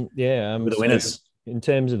 the winners. In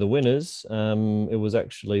terms of the winners, it was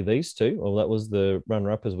actually these two. Well, that was the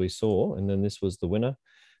runner-up as we saw, and then this was the winner.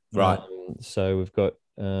 Right. So we've got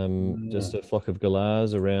just a flock of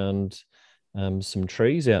galahs around some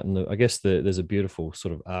trees out in I guess there's a beautiful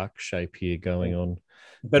sort of arc shape here going on.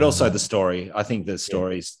 But also the story. I think the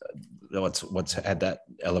story's what's had that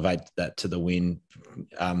elevate that to the win.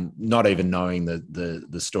 Not even knowing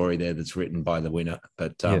the story there that's written by the winner,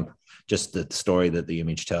 but just the story that the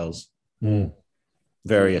image tells.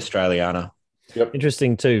 Very Australiana. Yep.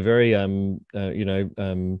 Interesting too. Very entry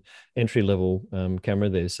level camera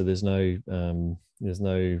there. So there's no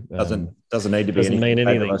doesn't need to be doesn't mean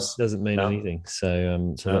anything. Doesn't mean anything.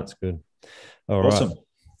 So that's good. Awesome. Right.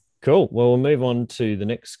 Cool. Well, we'll move on to the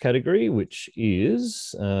next category, which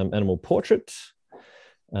is animal portrait.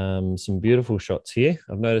 Some beautiful shots here.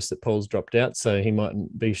 I've noticed that Paul's dropped out, so he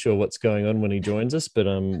mightn't be sure what's going on when he joins us, but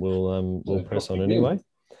we'll press on anyway.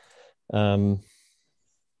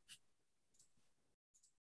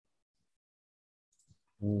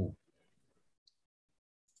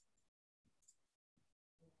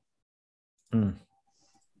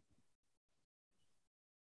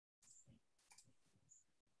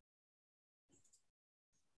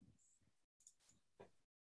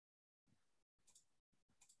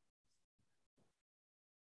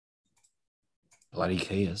 Bloody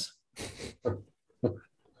Kias.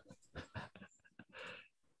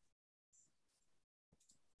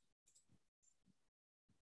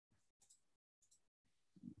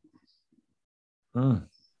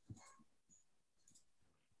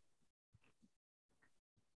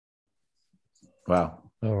 Wow.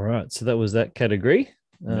 All right. So that was that category.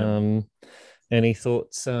 Any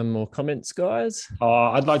thoughts or comments, guys?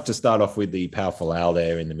 I'd like to start off with the powerful owl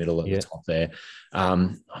there in the middle at the top there.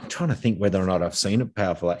 I'm trying to think whether or not I've seen a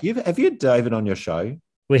powerful owl. Have you had David on your show?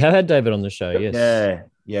 We have had David on the show, yes.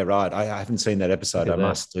 Yeah, right. I haven't seen that episode. I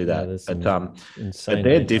must do that. But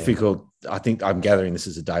they're difficult. I think I'm gathering this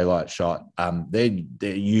is a daylight shot. They're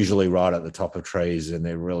usually right at the top of trees, and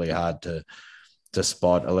they're really hard to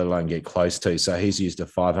spot, let alone get close to. So he's used a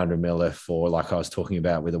 500 mil f4, like I was talking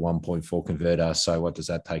about, with a 1.4 converter. So what does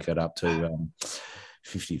that take it up to?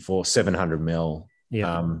 700 mil.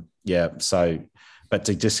 So, but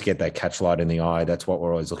to just get that catch light in the eye, that's what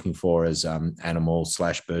we're always looking for as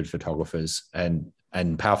animal/bird photographers. And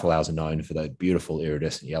powerful owls are known for those beautiful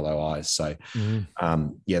iridescent yellow eyes. So,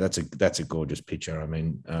 that's a gorgeous picture. I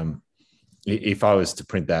mean, if I was to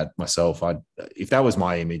print that myself, if that was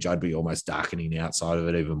my image, I'd be almost darkening the outside of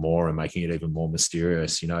it even more and making it even more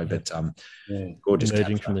mysterious, But gorgeous,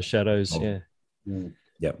 emerging from the shadows.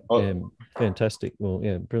 Fantastic. Well,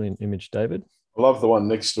 brilliant image, David. I love the one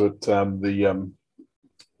next to it. The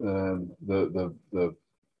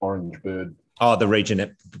orange bird. Oh, the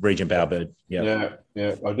region bowerbird. Yeah.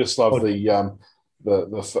 I just love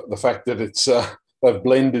the fact that it's they've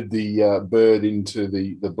blended the bird into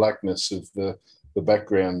the blackness of the the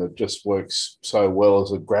background that just works so well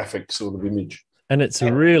as a graphic sort of image. And it's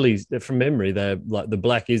really, from memory, they're like the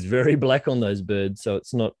black is very black on those birds, so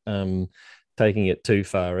it's not taking it too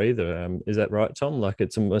far either. Is that right, Tom? Like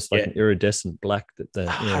it's almost like an iridescent black that the.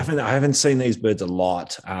 I haven't seen these birds a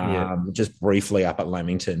lot. Just briefly up at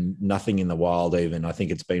Lamington, nothing in the wild even. I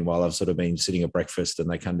think it's been while I've sort of been sitting at breakfast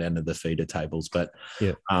and they come down to the feeder tables. But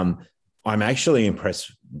I'm actually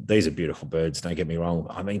impressed. These are beautiful birds, don't get me wrong.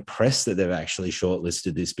 I'm impressed that they've actually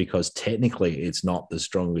shortlisted this because technically it's not the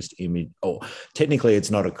strongest image, or technically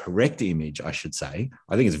it's not a correct image, I should say.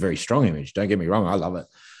 I think it's a very strong image. Don't get me wrong. I love it.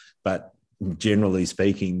 But generally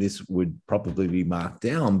speaking, this would probably be marked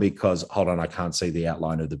down because, hold on, I can't see the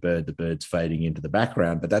outline of the bird. The bird's fading into the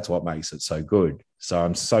background, but that's what makes it so good. So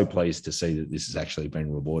I'm so pleased to see that this has actually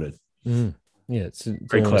been rewarded. Mm. Yeah, it's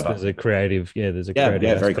very clever. There's a creative, there's a creative.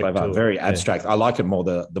 Yeah, very clever, very abstract. I like it more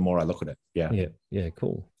the more I look at it. Yeah,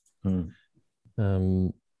 cool.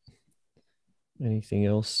 Anything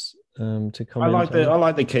else to comment? I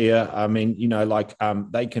like the Kia. I mean,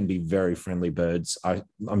 they can be very friendly birds.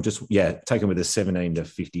 I'm just taken with a 17 to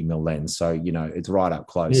 50 mil lens, so it's right up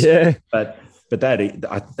close. Yeah, but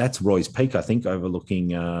that's Roy's Peak, I think, overlooking.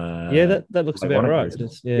 That looks about right.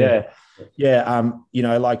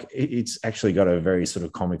 It's actually got a very sort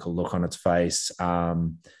of comical look on its face,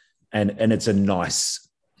 and it's a nice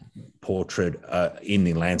portrait in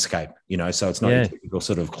the landscape. So it's not a typical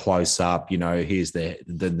sort of close up. Here's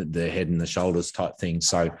the head and the shoulders type thing.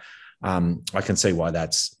 So I can see why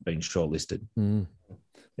that's been shortlisted. Mm.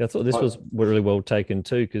 Yeah, I thought this was really well taken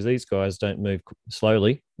too, because these guys don't move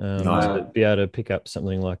slowly. To be able to pick up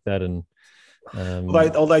something like that, and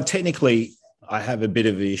although technically I have a bit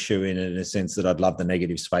of an issue in a sense that I'd love the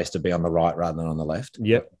negative space to be on the right rather than on the left.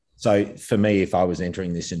 Yep. So for me, if I was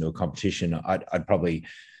entering this into a competition, I'd probably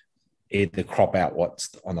either crop out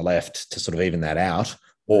what's on the left to sort of even that out,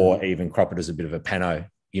 or even crop it as a bit of a pano,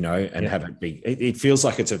 and have it big. It feels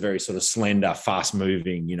like it's a very sort of slender, fast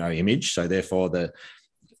moving, image. So therefore the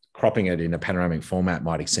cropping it in a panoramic format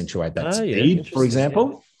might accentuate that speed, for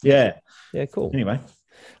example. Yeah, cool. Anyway,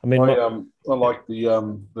 I mean, I like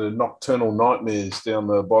the nocturnal nightmares down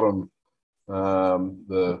the bottom.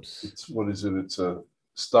 It's a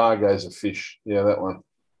stargazer fish. Yeah, that one.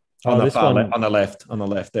 On the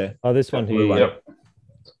left there. Oh, this one here. Yep.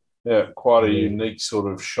 Yeah, quite a unique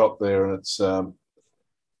sort of shot there, and it's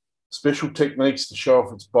special techniques to show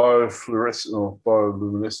off its biofluorescence or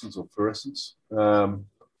bioluminescence or fluorescence.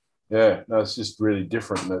 It's just really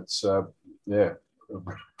different. That's a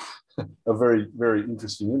very, very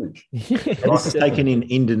interesting image. This is taken in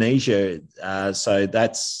Indonesia, so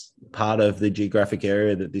that's part of the geographic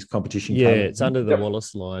area that this competition came in. It's under the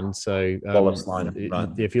Wallace line. So Wallace line, right.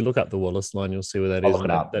 If you look up the Wallace line, you'll see where that is.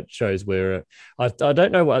 That shows where I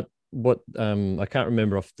don't know what I can't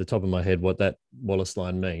remember off the top of my head what that Wallace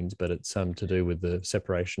line means, but it's to do with the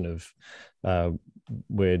separation of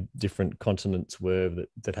where different continents were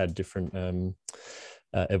that had different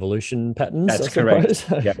evolution patterns. That's correct.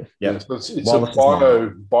 Yeah. So it's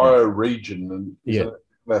a bio region, and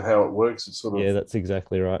that how it works? It's sort of that's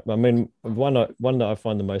exactly right. I mean, one that I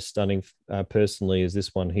find the most stunning personally is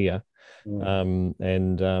this one here.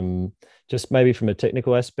 Just maybe from a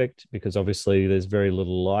technical aspect, because obviously there's very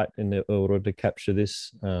little light in order to capture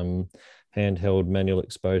this. Handheld, manual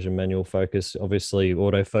exposure, manual focus. Obviously,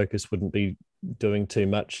 autofocus wouldn't be doing too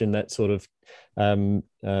much in that sort of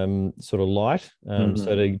light.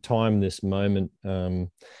 So to time this moment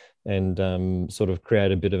and sort of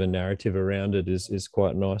create a bit of a narrative around it is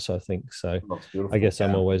quite nice, I think. So I guess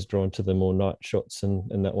I'm always drawn to the more night shots,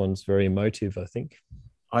 and that one's very emotive, I think.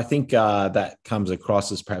 I think that comes across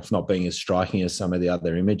as perhaps not being as striking as some of the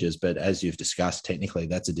other images, but as you've discussed, technically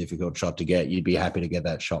that's a difficult shot to get. You'd be happy to get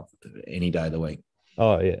that shot any day of the week.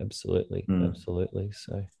 Oh yeah, absolutely. Absolutely.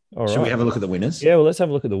 So Should we have a look at the winners? Yeah, well, let's have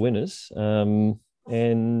a look at the winners. There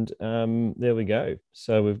we go.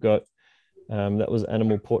 So we've got that was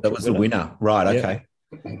Animal Portrait. That was the winner. Right, okay.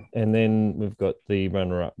 And then we've got the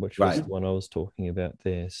runner-up, which was the one I was talking about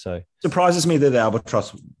there. So surprises me that the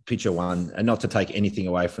albatross picture won, and not to take anything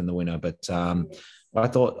away from the winner, but I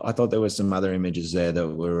thought there were some other images there that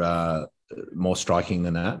were more striking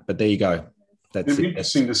than that. But there you go. It'd be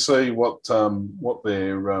interesting to see what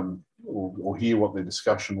their or hear what their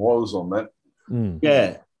discussion was on that.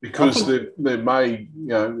 Yeah, because there may,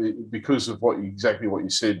 because of exactly what you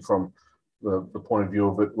said from the point of view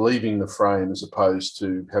of it leaving the frame as opposed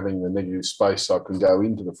to having the negative space so I can go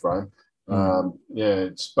into the frame. But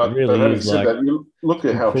having said that, you look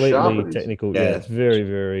at how sharp it is. Technical. Yeah, it's very,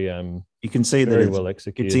 very. You can see very well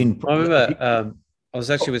executed. It's in. I remember I was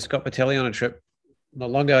actually with Scott Portelli on a trip not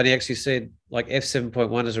long ago, and he actually said like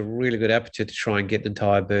f7.1 is a really good aperture to try and get an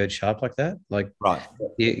entire bird sharp like that. Like Right.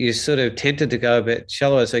 you're sort of tempted to go a bit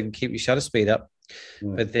shallower so you can keep your shutter speed up,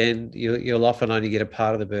 but then you'll often only get a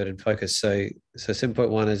part of the bird in focus. So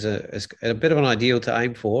 7.1 is a bit of an ideal to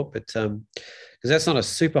aim for, but because that's not a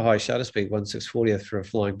super high shutter speed, 1/640th for a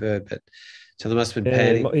flying bird, but. So there must have been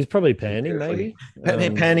panning. He's probably panning, maybe.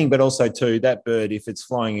 Panning, but also too that bird, if it's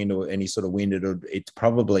flying into any sort of wind, it's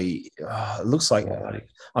probably it looks like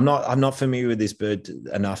I'm not familiar with this bird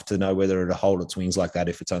enough to know whether it'll hold its wings like that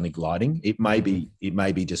if it's only gliding. It may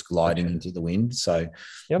be just gliding into the wind. So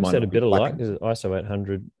yeah, I've said a bit of light because ISO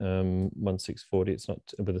 800 1/640. It's not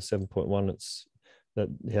with a 7.1. It's that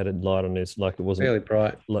had a light on this, like it wasn't really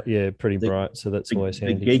bright. Pretty bright. So that's always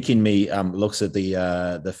handy. The geek in me looks at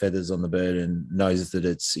the feathers on the bird and knows that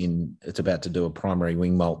it's about to do a primary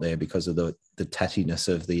wing molt there because of the tattiness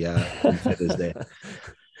of the feathers there.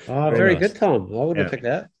 Oh, very nice. Good, Tom. I would have picked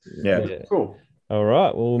that. Yeah, cool. All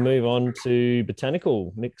right, well, we'll move on to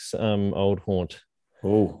botanical. Nick's old haunt.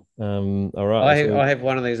 Oh, all right. I have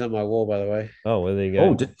one of these on my wall, by the way. Oh, well, there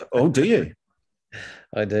you go. Do you?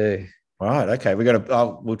 I do. Right. Okay.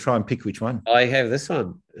 We'll try and pick which one. I have this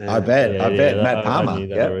one. I bet. Matt Palmer. I knew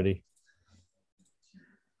that already.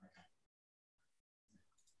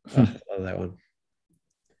 I love that one.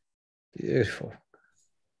 Beautiful.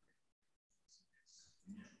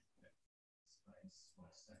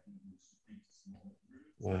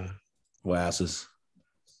 Wow. Wowzers.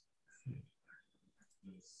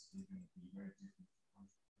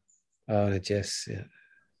 Oh, and Jess, yeah.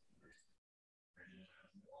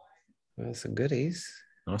 Well, some goodies.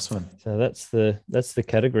 Nice one. So that's the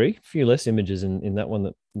category. A few less images in that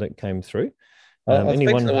one that came through. I'll speak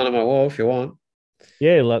to the one on my wall if you want.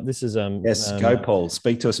 Yeah, like this is yes. Go, Paul.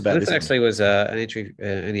 Speak to us about this. This actually was an entry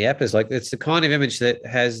in the app. Is like it's the kind of image that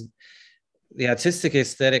has the artistic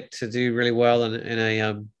aesthetic to do really well in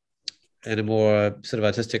a more sort of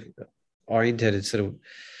artistic oriented sort of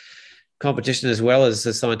competition as well as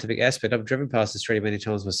the scientific aspect. I've driven past this tree many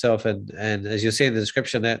times myself, and as you'll see in the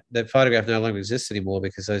description, that photograph no longer exists anymore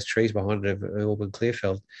because those trees behind it have all been clear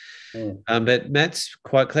felled. But Matt's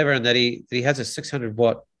quite clever in that he has a 600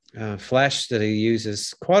 watt flash that he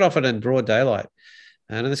uses quite often in broad daylight.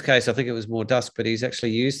 And in this case, I think it was more dusk, but he's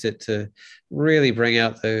actually used it to really bring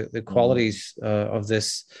out the qualities of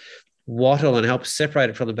this wattle and help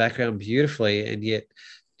separate it from the background beautifully, and yet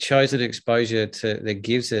chose an exposure that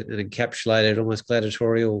gives it an encapsulated, almost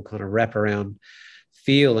gladiatorial kind of wraparound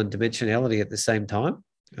feel and dimensionality at the same time.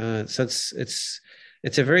 So it's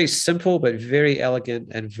a very simple but very elegant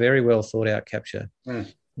and very well thought out capture.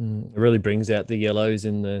 It really brings out the yellows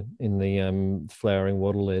in the flowering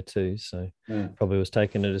wattle there too. So probably was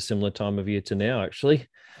taken at a similar time of year to now, actually,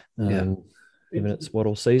 given it's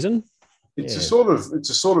wattle season. It's a sort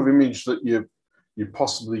of image that you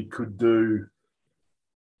possibly could do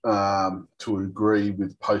to a degree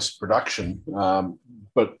with post-production,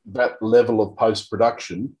 but that level of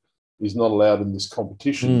post-production is not allowed in this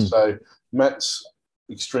competition. So Matt's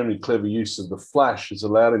extremely clever use of the flash has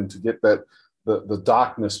allowed him to get that the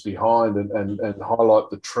darkness behind and highlight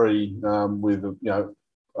the tree with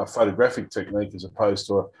a photographic technique as opposed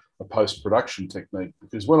to a post-production technique.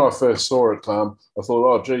 Because when I first saw it, I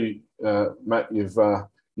thought, oh gee, Matt,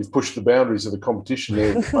 you've pushed the boundaries of the competition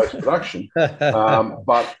there with post-production.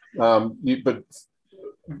 But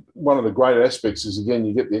one of the great aspects is, again,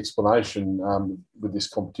 you get the explanation with this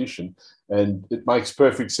competition, and it makes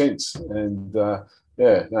perfect sense. And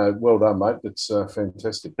well done, mate. That's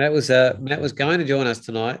fantastic. Matt was going to join us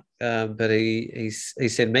tonight, but he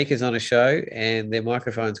said Mika's on a show and their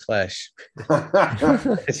microphones clash.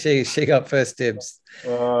 she got first dibs.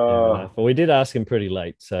 Well, we did ask him pretty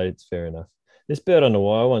late, so it's fair enough. This bird on the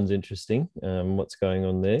wire one's interesting. What's going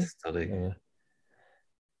on there? Stunning.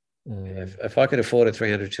 If I could afford a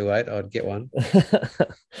 300-2.8, I'd get one.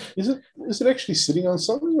 Is it actually sitting on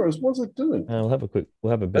something, or what's it doing? We'll have a bit.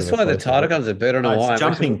 That's why the title comes a bird on a wire. It's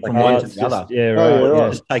jumping from one to the other. Yeah,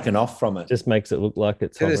 right. Just taken off from it. Just makes it look like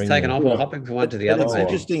it's hovering. It's taken off or hopping from one to the other. It's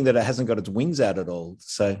interesting that it hasn't got its wings out at all.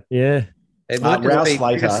 So yeah, it might be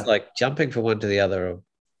just like jumping from one to the other.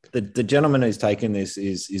 The gentleman who's taken this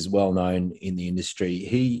is well known in the industry.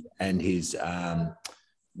 He and his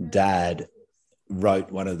dad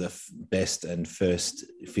wrote one of the best and first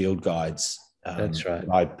field guides. That's right.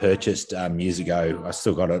 I purchased years ago. I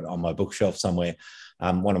still got it on my bookshelf somewhere.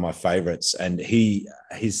 One of my favourites, and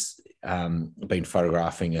he's been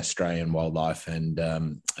photographing Australian wildlife and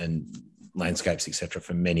landscapes, etc.,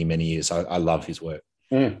 for many years. I love his work.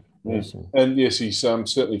 Awesome. And yes, he's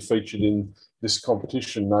certainly featured in this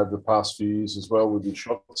competition over the past few years as well with his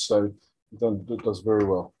shots. So It does very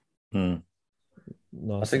well.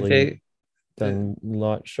 Nicely done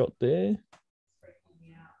light shot there.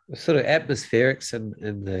 The sort of atmospherics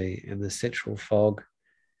in the central fog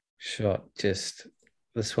shot, just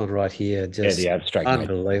this one right here, just the abstract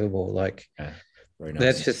unbelievable. Like very nice.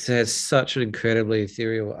 that just has such an incredibly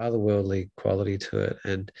ethereal, otherworldly quality to it.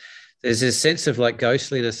 And there's this sense of like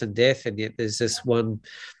ghostliness and death, and yet there's this one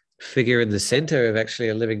figure in the center of actually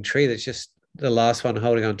a living tree that's just the last one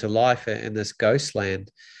holding on to life in this ghost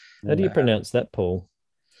land. How do you pronounce that, Paul?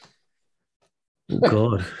 Oh,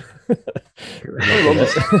 God.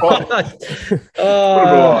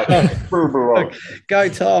 Go,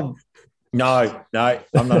 Tom. No,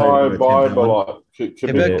 I'm not.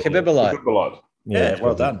 Kibibolite. Yeah,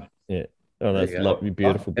 well done. Yeah. Oh, that's lovely,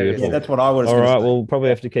 beautiful. Yeah, that's what I was. All right, we'll probably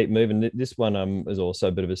have to keep moving. This one is also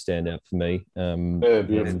a bit of a standout for me. And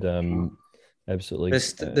absolutely,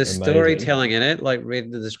 the storytelling in it, like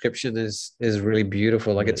read the description, is really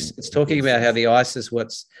beautiful. Like it's talking about how the ice is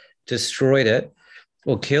what's destroyed it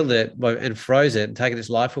or killed it and froze it and taken its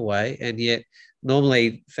life away, and yet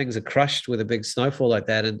normally things are crushed with a big snowfall like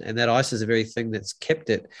that, and that ice is the very thing that's kept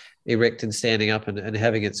it erect and standing up and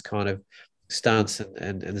having its kind of stance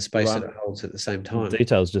and the space that it holds at the same time. The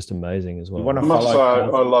detail's just amazing as well. I must say,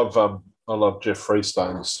 I love Jeff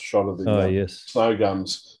Freestone's shot of the snow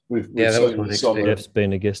guns. We've seen this Jeff's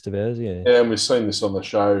been a guest of ours, yeah, and we've seen this on the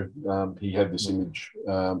show. He had this image.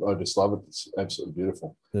 I just love it. It's absolutely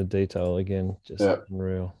beautiful. The detail again, just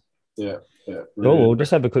unreal. Yeah. Cool. We'll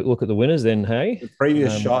just have a quick look at the winners then. Hey, the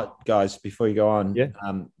previous shot, guys, before you go on. Yeah.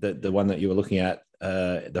 The one that you were looking at,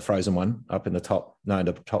 the frozen one up in the top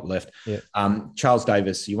left. Yeah. Charles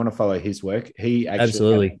Davis. You want to follow his work? He actually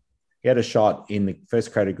absolutely. He had a shot in the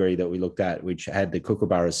first category that we looked at, which had the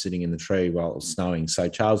kookaburras sitting in the tree while it was snowing. So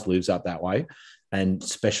Charles lives up that way and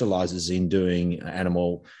specializes in doing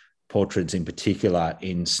animal portraits, in particular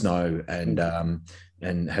in snow, and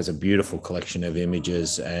has a beautiful collection of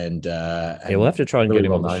images. And we'll have to try and really get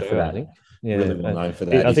him on the show, I think. Yeah, really well known for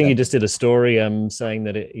that. I think he just did a story saying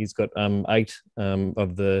that he's got 8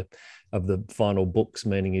 of the final books,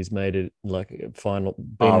 meaning he's made it like a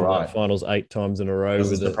finals 8 times in a row.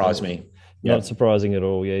 Doesn't surprise me. Not surprising at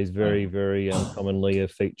all. Yeah, he's very, very commonly a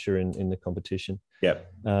feature in the competition.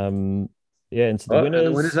 Yep. And so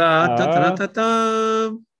the winners are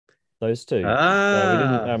those two. So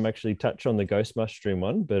we didn't actually touch on the ghost mushroom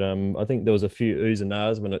one, but I think there was a few oohs and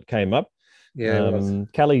ahs when it came up. Yeah,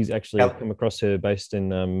 Callie's actually come across her based in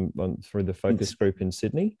through the focus group in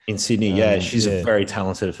Sydney. She's a very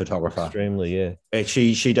talented photographer. Extremely, yeah.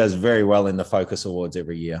 She does very well in the Focus Awards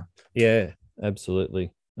every year. Yeah,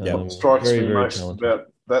 absolutely. What strikes me most about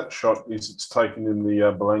that shot is it's taken in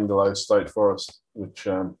the Belangolo State Forest, which,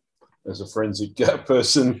 as a forensic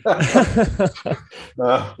person,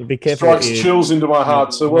 be careful strikes chills into my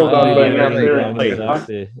heart. So well done being out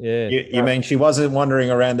there. Yeah. You mean she wasn't wandering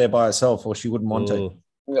around there by herself, or she wouldn't want to?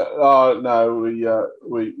 No, we I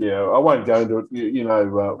won't go into it. We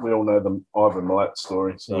all know the Ivan Milat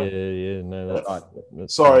story. So.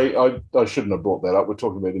 Sorry, I shouldn't have brought that up. We're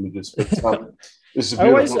talking about images, but this is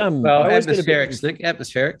beautiful. Atmospherics,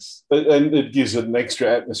 and it gives it an extra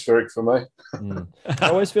atmospheric for me. I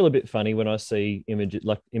always feel a bit funny when I see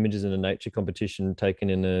images in a nature competition taken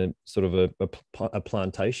in a sort of a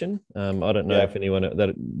plantation. I don't know if anyone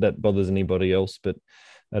that bothers anybody else, but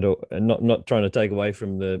at all, and not trying to take away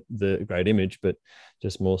from the great image, but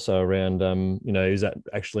just more so around is that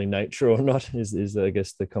actually nature or not is I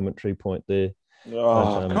guess the commentary point there.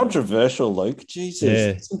 Controversial, Luke.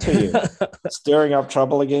 Jesus, listen to you. Stirring up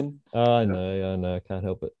trouble again. I know. I can't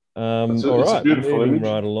help it. It's all right, a beautiful image.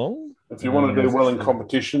 Right along. If you want to do well in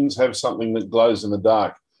competitions, have something that glows in the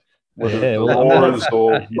dark. It's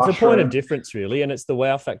a point of difference, really, and it's the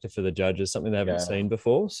wow factor for the judges, something they haven't seen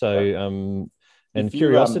before. So, and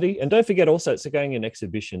curiosity, and don't forget also it's going in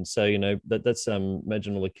exhibition. So that's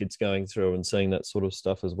imagine all the kids going through and seeing that sort of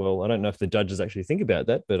stuff as well. I don't know if the judges actually think about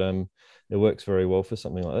that, but it works very well for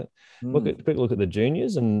something like that. Quick look at the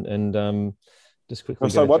juniors and just quickly.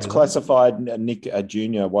 So what's classified, Nick, a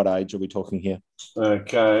junior? What age are we talking here?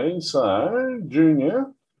 Okay, so junior.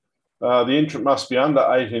 The entrant must be under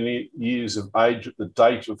 18 years of age at the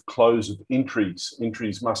date of close of entries.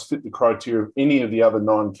 Entries must fit the criteria of any of the other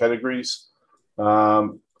 9 categories.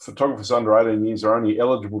 Photographers under 18 years are only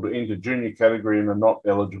eligible to enter junior category and are not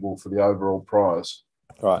eligible for the overall prize.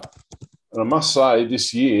 Right. And I must say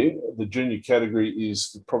this year, the junior category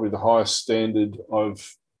is probably the highest standard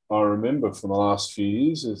I've I remember from the last few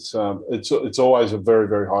years. It's always a very,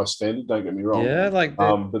 very high standard. Don't get me wrong. Yeah, like but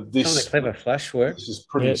some of the clever flash work. This is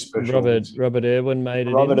pretty special. Robert Irwin made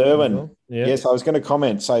it. Robert Irwin. Well. Yeah. Yes, I was going to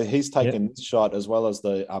comment. So he's taken this shot as well as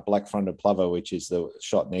the black-fronted plover, which is the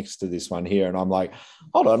shot next to this one here. And I'm like,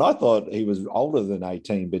 hold on, I thought he was older than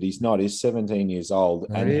 18, but he's not. He's 17 years old.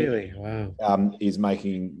 And really? Wow. He's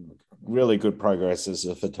making really good progress as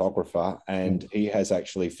a photographer, and he has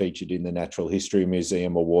actually featured in the Natural History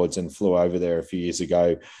Museum Awards and flew over there a few years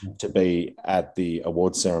ago to be at the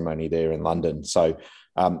awards ceremony there in London. So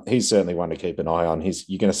he's certainly one to keep an eye on.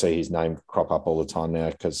 You're going to see his name crop up all the time now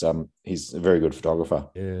because he's a very good photographer.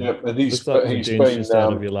 Yeah, and he's been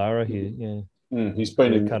out of Ulara here. Yeah, he's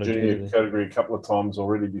been in the junior category a couple of times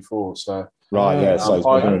already before. So right, yeah. So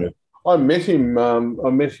I met him.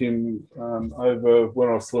 Over when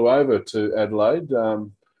I flew over to Adelaide.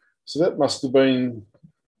 So that must have been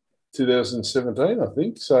 2017, I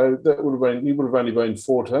think. So that would have been. He would have only been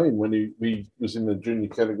 14 when he was in the junior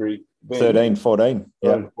category. 13, 14.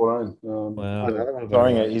 Yeah, 14.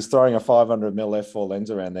 Wow. He's throwing a 500 mm f4 lens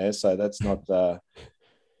around there, so that's not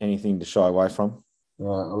anything to shy away from. I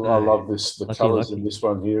love this. The colours in this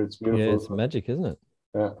one here. It's beautiful. Yeah, it's magic, isn't it?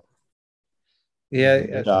 Yeah. Yeah,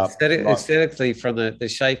 aesthetically, from the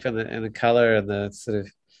shape and the color and the sort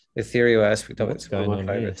of ethereal aspect of it's one of my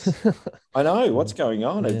favorites. I know what's going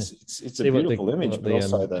on. Yeah. It's a beautiful image, but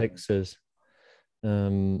also the text says.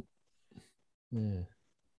 Didn't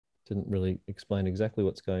really explain exactly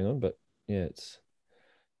what's going on, but it's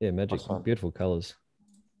magic, beautiful colors.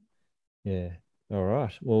 Yeah. All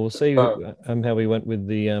right. Well, we'll see how we went with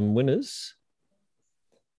the winners,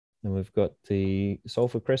 and we've got the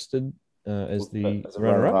sulfur crested. As the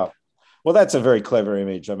runner-up. Well, that's a very clever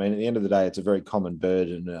image. I mean, at the end of the day, it's a very common bird,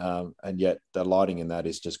 and yet the lighting in that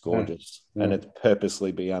is just gorgeous. Yeah. And it's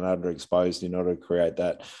purposely being underexposed in order to create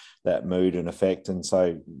that mood and effect. And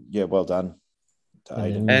so, yeah, well done to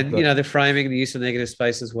Aidan. And the framing, the use of negative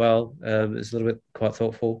space as well is a little bit quite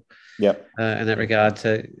thoughtful. Yep. In that regard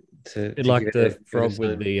to like the frog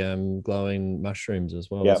with the glowing mushrooms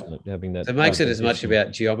as well, isn't it? Having that. So it makes it as much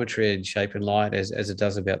about geometry and shape and light as it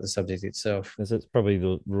does about the subject itself. It's probably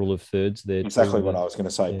the rule of thirds there. Exactly what I was going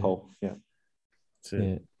to say, Paul. Yeah.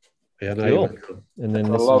 Yeah. Cool. And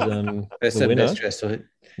then this is the winner. Dress, right?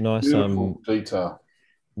 Nice detail.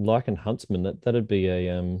 Lichen huntsman. That'd be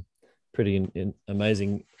a pretty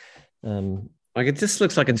amazing. Like it just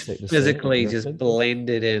looks like it's physically just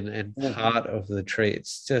blended in and part of the tree.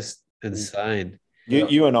 It's just insane.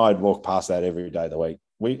 You and I'd walk past that every day of the week.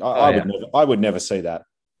 I would never see that.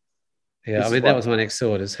 Yeah, that was my next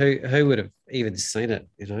thought. Is who would have even seen it?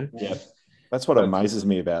 Yeah, that's what amazes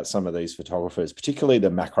me about some of these photographers, particularly the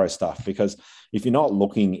macro stuff. Because if you're not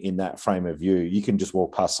looking in that frame of view, you can just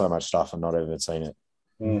walk past so much stuff and not even seen it.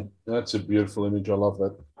 That's a beautiful image. I love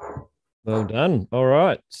that. Well done. All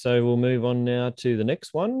right. So we'll move on now to the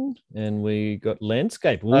next one. And we got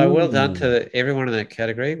landscape. Well done to everyone in that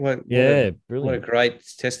category. Brilliant. What a great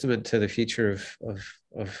testament to the future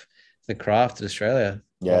of the craft in Australia.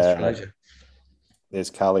 Yeah. Australasia.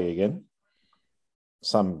 There's Carly again.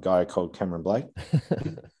 Some guy called Cameron Blake.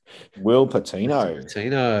 Will Patino.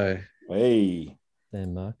 Hey.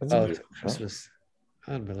 Dan Markin. Christmas.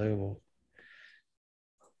 Unbelievable.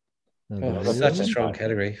 Such a strong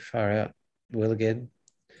category. Far out. Will again.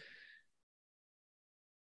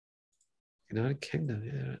 United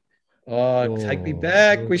Kingdom. Yeah. Take me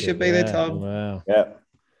back. We should be there, Tom. Wow. Yeah.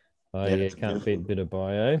 Can't beat a bit of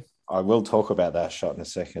bio. I will talk about that shot in a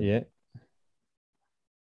second. Yeah.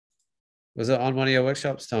 Was it on one of your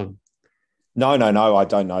workshops, Tom? No. I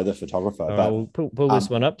don't know the photographer. But pull this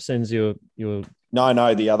one up. Sends your.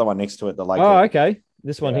 No, the other one next to it. The lake. Oh, okay.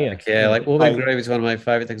 This one here. Auburn Grove is one of my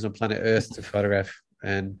favorite things on planet Earth to photograph,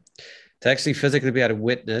 and to actually physically be able to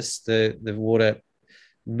witness the water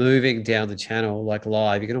moving down the channel like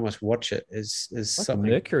live. You can almost watch it. Is like something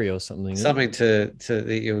Mercury or something. Something to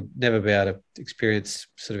that you'll never be able to experience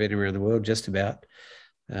sort of anywhere in the world. Just about.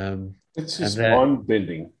 It's just mind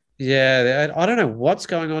bending. Yeah, I don't know what's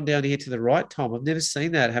going on down here to the right, Tom. I've never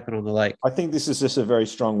seen that happen on the lake. I think this is just a very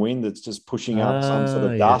strong wind that's just pushing up some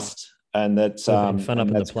sort of dust. And that's fun up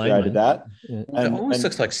in the plane. Created that. Yeah. It almost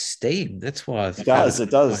looks like steam. That's why it does,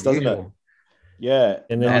 doesn't it? Yeah.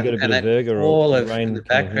 And then you got a bit of Virgo all of rain in the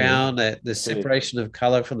background, the separation of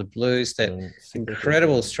color from the blues, that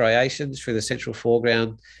incredible striations through the central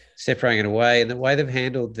foreground, separating it away, and the way they've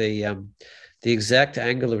handled the exact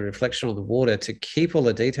angle of reflection on the water to keep all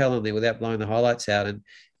the detail in there without blowing the highlights out and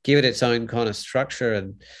give it its own kind of structure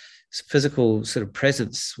and physical sort of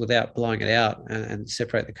presence without blowing it out and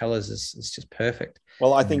separate the colors is just perfect.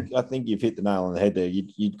 Well, I think you've hit the nail on the head there.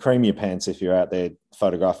 You'd cream your pants if you're out there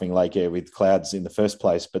photographing Lake Eyre with clouds in the first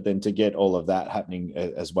place, but then to get all of that happening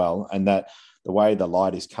as well, and that the way the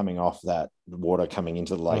light is coming off that water coming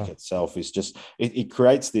into the lake itself is just it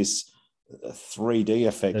creates this 3D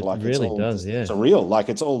effect. It like really it's all does, yeah. surreal. Like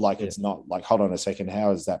it's all like it's not like, hold on a second,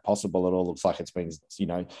 how is that possible? It all looks like it's been,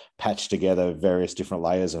 patched together, various different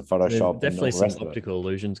layers of Photoshop. There's definitely some optical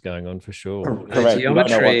illusions going on for sure. The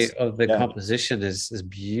geometry of the composition is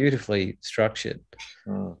beautifully structured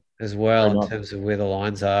as well in terms of where the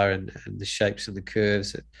lines are and the shapes and the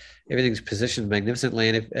curves. Everything's positioned magnificently,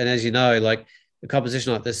 and as you know, like a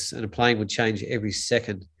composition like this in a plane would change every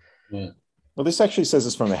second. Yeah. Well, this actually says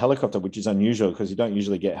it's from a helicopter, which is unusual because you don't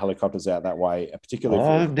usually get helicopters out that way, particularly.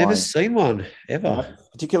 I've never seen one ever.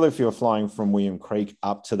 Particularly if you're flying from William Creek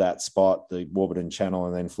up to that spot, the Warburton Channel,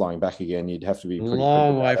 and then flying back again, you'd have to be pretty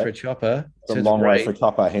long way for a chopper. It's a long way for a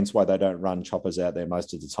chopper, hence why they don't run choppers out there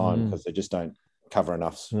most of the time, because they just don't cover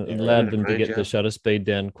enough. It allowed them to get the shutter speed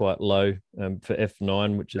down quite low for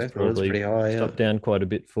F9, which is probably pretty high, dropped down quite a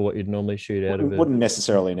bit for what you'd normally shoot out of it. Wouldn't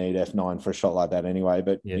necessarily need F9 for a shot like that anyway,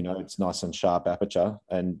 but it's nice and sharp aperture,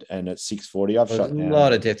 and at 640, I've shot down. A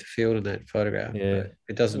lot of depth of field in that photograph. Yeah,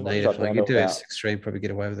 it doesn't need it. Like you do S6 probably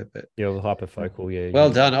get away with it, but with hyperfocal,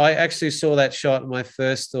 Well done. I actually saw that shot. My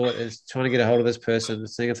first thought is trying to get a hold of this person and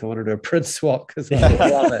seeing if I wanted to do a print swap because I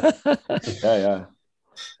love it. Yeah.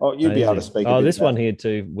 Oh, you'd be able to speak. This one here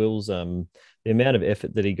too, Will's the amount of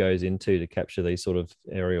effort that he goes into to capture these sort of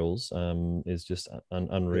aerials is just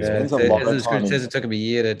unreal. Yeah, it says it took him a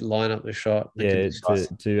year to line up the shot. Yeah,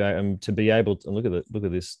 to be able to look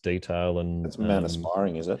at this detail, and it's Mount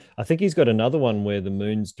Aspiring, is it? I think he's got another one where the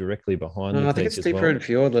moon's directly behind. I think it's deeper in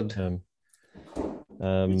Fiordland.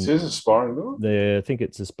 It says Aspiring, doesn't it? Yeah, I think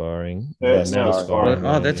it's Aspiring. Yeah, it's Aspiring.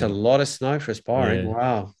 Oh, that's a lot of snow for Aspiring. Yeah.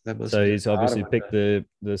 Wow. That must so he's obviously picked the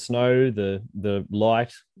snow, the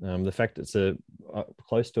light, the fact it's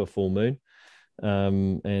close to a full moon.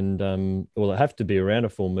 It'll have to be around a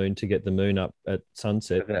full moon to get the moon up at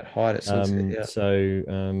sunset. At that height at sunset, So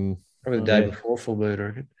probably the day before full moon, I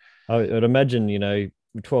reckon. I would imagine,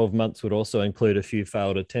 12 months would also include a few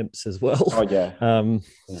failed attempts as well. Oh, yeah.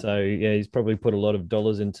 So, he's probably put a lot of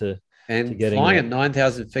dollars into getting flying at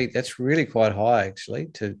 9,000 feet. That's really quite high, actually,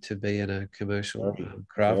 to be in a commercial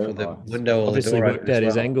craft with a window. Obviously, worked out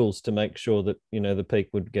his angles to make sure that, the peak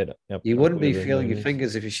would get up. You wouldn't be feeling your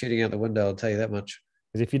fingers if you're shooting out the window, I'll tell you that much.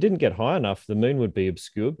 Because if you didn't get high enough, the moon would be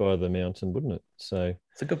obscured by the mountain, wouldn't it? So I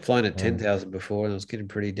think I've flown at 10,000 before, and it was getting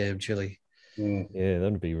pretty damn chilly. Yeah, that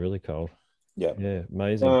would be really cold. Yeah,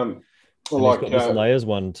 amazing. He's got this layers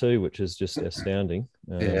one too, which is just astounding.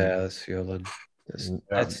 That's Fiordland.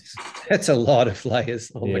 That's a lot of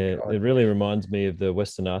layers. Oh my God. It really reminds me of the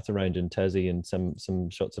Western Arthur Range in Tassie and some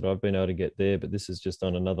shots that I've been able to get there, but this is just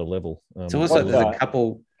on another level. It's almost like there's a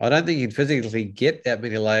couple. I don't think you'd physically get that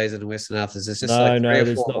many layers in Western Arthurs. It's just three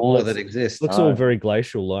or four more that exist. Looks all very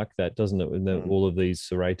glacial like that, doesn't it? With all of these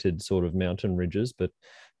serrated sort of mountain ridges, but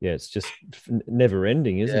it's just never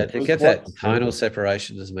ending, isn't it? To get that tonal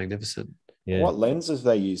separation is magnificent. Yeah. What lens has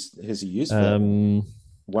he used for?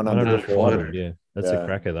 100 400. Yeah, that's a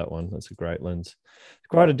cracker. That one. That's a great lens.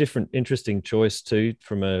 Quite a different, interesting choice too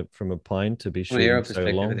from a plane to be shooting so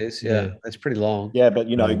long. It is, that's pretty long. Yeah, but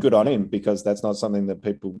good on him, because that's not something that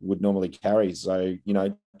people would normally carry. So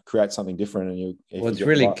create something different, and it's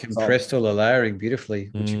really compressed all the layering beautifully,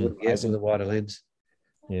 which you wouldn't get with a wider lens.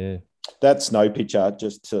 Yeah. That snow picture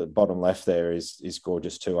just to bottom left there is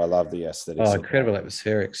gorgeous too. I love the aesthetics. Oh, incredible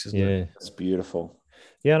atmospherics, isn't it? It's beautiful.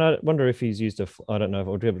 Yeah, and I wonder if he's used I don't know if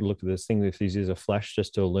I'll be able to look at this thing, if he's used a flash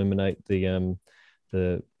just to illuminate the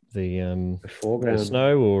foreground, the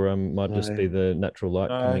snow, or might just be the natural light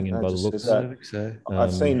coming in by the looks. I think so.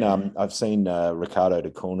 I've seen Ricardo de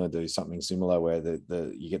Corna do something similar where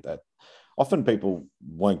you get that. Often people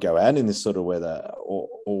won't go out in this sort of weather, or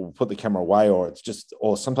put the camera away, or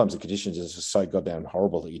sometimes the conditions are just so goddamn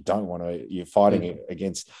horrible that you don't want to. You're fighting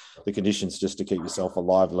against the conditions just to keep yourself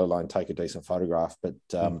alive, let alone take a decent photograph. But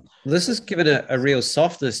this has given a real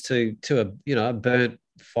softness to a burnt,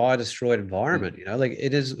 fire destroyed environment. Like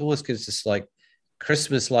it is almost gives this like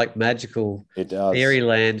Christmas like magical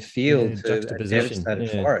fairyland feel to a devastated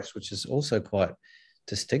forest, which is also quite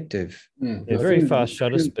distinctive. Very fast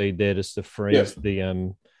shutter speed there just to freeze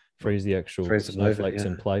the actual snowflakes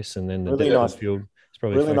in place, and then the really depth of field. It's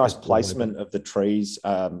probably really nice placement of the trees.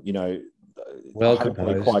 Well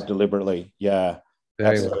composed, quite deliberately. Yeah,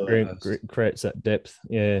 creates that depth.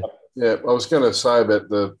 Yeah. I was going to say about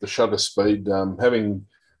the shutter speed. Having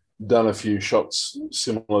done a few shots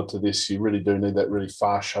similar to this, you really do need that really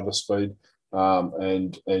fast shutter speed,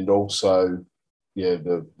 and also, yeah,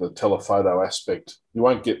 the telephoto aspect. You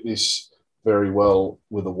won't get this very well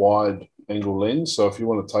with a wide angle lens. So if you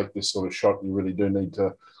want to take this sort of shot, you really do need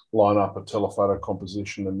to line up a telephoto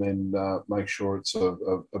composition and then make sure it's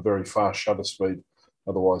a very fast shutter speed.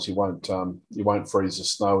 Otherwise, you won't freeze the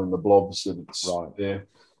snow in the blobs that it's there.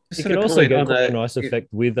 You can also get quite a nice effect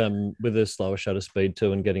with a slower shutter speed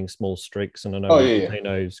too, and getting small streaks. And I know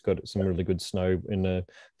Tino's got some really good snow in the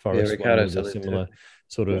forest. Ricardo's a similar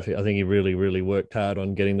sort of. I think he really worked hard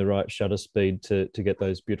on getting the right shutter speed to get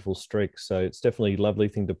those beautiful streaks. So it's definitely a lovely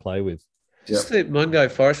thing to play with. Just the Mungo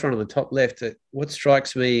Forest one on the top left. What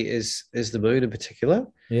strikes me is the moon in particular.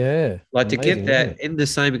 Yeah, like to get that in the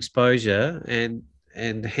same exposure and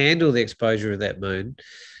handle the exposure of that moon.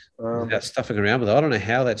 Without stuffing around with it. I don't know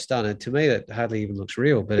how that's done. And to me, that hardly even looks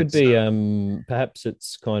real. But it could be perhaps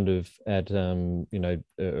it's kind of at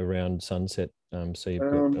around sunset. So you've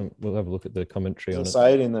got, we'll have a look at the commentary on it.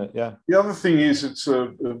 Say it in the The other thing is it's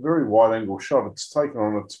a very wide angle shot. It's taken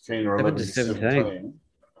on a Takina 11-17.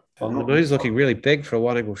 The moon's looking really big for a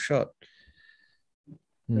wide angle shot.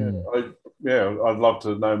 I'd love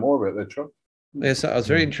to know more about that shot. Yeah, so I was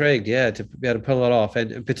very intrigued, to be able to pull it off,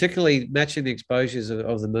 and particularly matching the exposures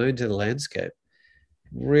of the moon to the landscape.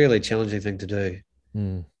 Really challenging thing to do.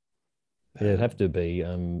 Yeah, it'd have to be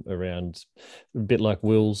around a bit like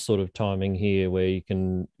Will's sort of timing here, where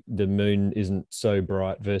the moon isn't so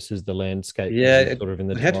bright versus the landscape. Yeah, sort of in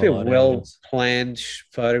the it had to be a well-planned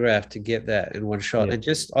photograph to get that in one shot. Yeah. And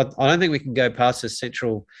just, I don't think we can go past the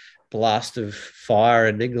central blast of fire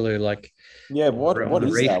and Ningaloo like. Yeah, what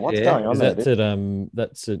is that? What's going on there?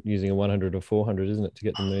 That's it using a 100 or 400, isn't it, to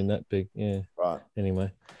get the moon that big? Yeah. Right.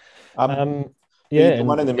 Anyway. The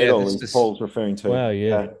one in the middle is Paul's referring to. Wow,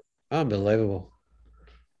 yeah. Unbelievable.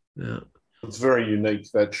 Yeah. It's very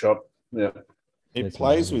unique, that shot. Yeah. It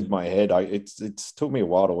plays with my head. It's took me a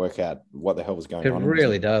while to work out what the hell was going on. It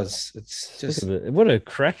really does. It's just what a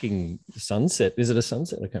cracking sunset. Is it a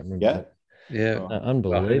sunset? I can't remember. Yeah.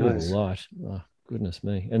 Unbelievable light. Oh, goodness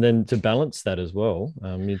me. And then to balance that as well,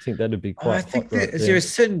 you'd think that'd be quite. I think is there a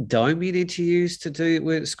certain dome you need to use to do?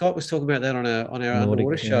 Where Scott was talking about that on our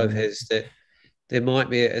underwater show of his, that there might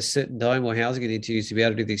be a certain dome or housing you need to use to be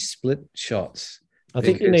able to do these split shots. I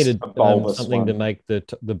think you needed something to make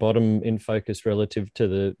the bottom in focus relative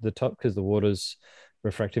to the top, because the water's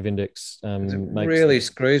refractive index really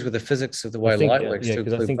screws with the physics of the way light works. Yeah,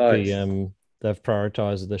 because I think they've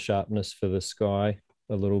prioritized the sharpness for the sky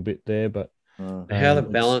a little bit there, but how to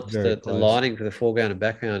balance the lighting for the foreground and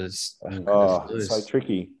background is so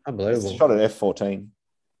tricky. Unbelievable. It's shot at f/14.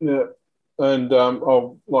 Yeah, and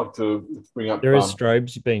I'd like to bring up. There is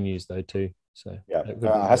strobes being used though too. So it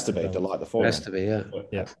has to be to light the foreground. Has to be,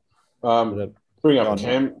 yeah. Bring up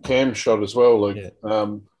Cam shot as well, Luke. Yeah.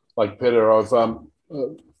 Like Peter,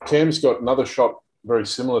 Cam's got another shot very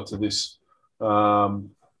similar to this.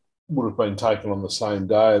 Would have been taken on the same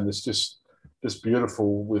day, and it's just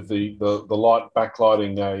beautiful with the light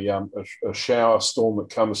backlighting a shower storm that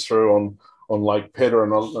comes through on Lake Pedder,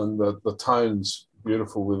 and the tones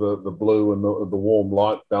beautiful with the blue and the warm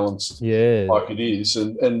light balanced like it is,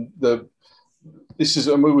 and this is,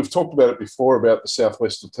 I mean, we've talked about it before about the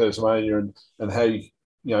southwest of Tasmania and how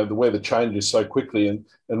the weather changes so quickly, and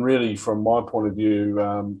really from my point of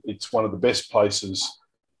view, it's one of the best places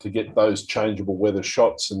to get those changeable weather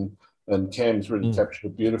shots, and Cam's really captured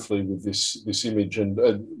it beautifully with this image. And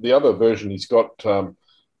the other version he's got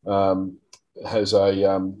has I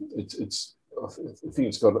think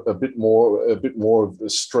it's got a bit more of the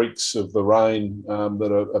streaks of the rain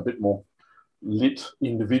that are a bit more lit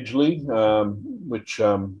individually, which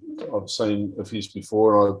I've seen of his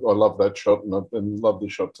before. I love that shot, and love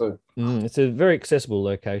this shot too. It's a very accessible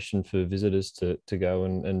location for visitors to go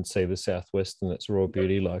and see the southwest and its raw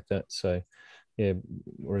beauty like that. So yeah,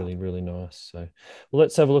 really, really nice. So, well,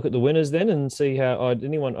 let's have a look at the winners then and see how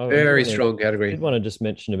very strong category. I did want to just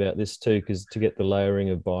mention about this too, because to get the layering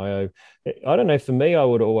of bio, I don't know, for me, I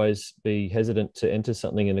would always be hesitant to enter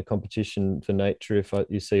something in a competition for nature if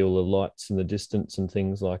you see all the lights in the distance and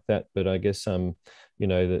things like that. But I guess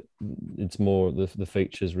that it's more the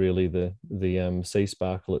features, really the sea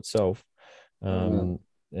sparkle itself, but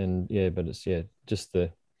it's just the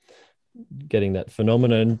getting that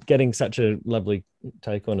phenomenon, getting such a lovely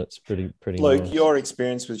take on it's pretty Luke, nice. Your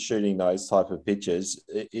experience with shooting those type of pictures,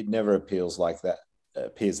 it never appears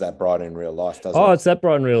that bright in real life, does it? Oh, it's that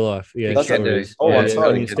bright in real life. Yeah, it sure is.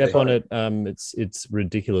 When you step on it, it's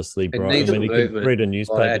ridiculously bright. I mean, you could read a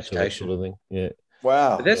newspaper to that sort of thing. Yeah.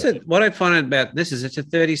 Wow. But what I find out about this is it's a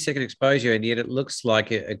 30-second exposure, and yet it looks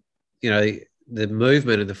like a the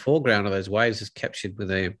movement in the foreground of those waves is captured with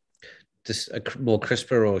just a more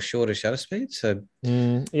crisper or shorter shutter speed. So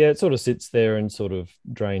yeah, it sort of sits there and sort of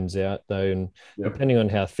drains out though, and depending on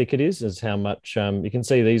how thick it is how much you can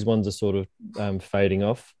see these ones are sort of fading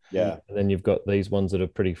off. Yeah, and then you've got these ones that are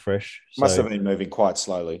pretty fresh. Must have been moving quite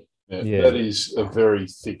slowly. Yeah, that is a very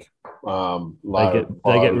thick layer.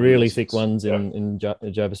 They get really thick ones in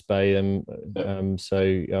Jervis Bay. So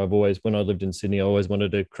I've always, when I lived in Sydney, I always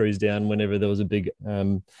wanted to cruise down whenever there was a big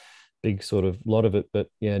sort of lot of it, but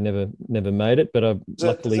never made it. But I've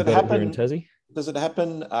luckily got it here in Tassie. Does it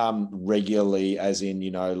happen regularly, as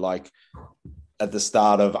in, like at the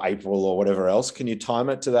start of April or whatever else? Can you time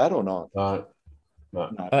it to that or not? No.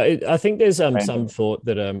 I think there's some thought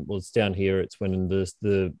that it's down here. It's when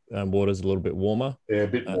the water's a little bit warmer. Yeah, a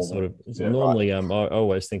bit warmer. Normally, I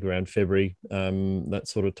always think around February, that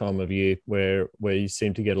sort of time of year where you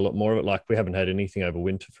seem to get a lot more of it. Like we haven't had anything over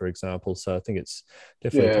winter, for example. So I think it's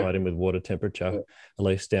definitely tied in with water temperature, at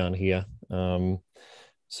least down here.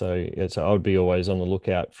 So I would be always on the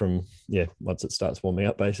lookout from once it starts warming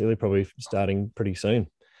up, basically, probably starting pretty soon.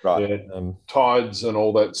 Right. Yeah. Tides and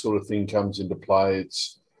all that sort of thing comes into play.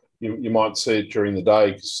 It's you might see it during the day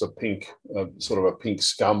because it's a pink, sort of a pink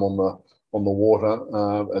scum on the water,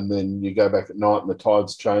 and then you go back at night and the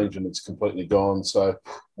tides change and it's completely gone. So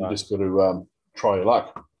you just got to try your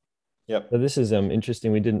luck. Yep. So this is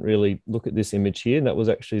interesting. We didn't really look at this image here, and that was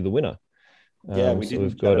actually the winner. We did.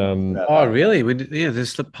 We've got really? They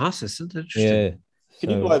slipped past us. Isn't it interesting? Yeah. Can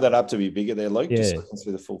you blow that up to be bigger there, Luke? Just so I can see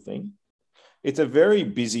the full thing. It's a very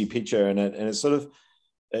busy picture, and it's sort of.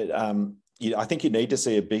 I think you need to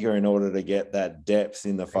see it bigger in order to get that depth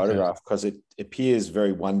in the photograph, because it appears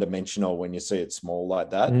very one-dimensional when you see it small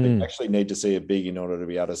like that. But you actually need to see it big in order to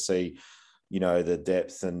be able to see, the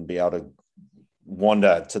depth and be able to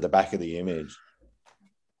wander to the back of the image.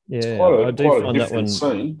 Yeah, I do find that one.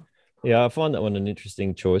 Scene. Yeah, I find that one an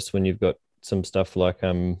interesting choice when you've got some stuff like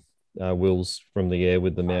wills from the air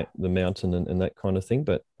with the mountain and that kind of thing.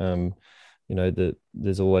 But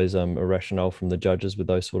there's always a rationale from the judges with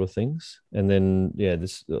those sort of things. And then I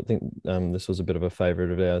think this was a bit of a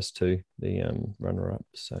favourite of ours too, the runner-up.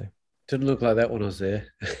 So didn't look like that when I was there.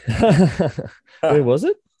 Where was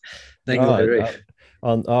it? Right,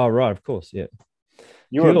 of course, yeah.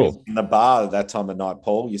 You were in the bar at that time of night,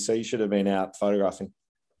 Paul. You see, you should have been out photographing.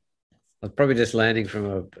 I was probably just landing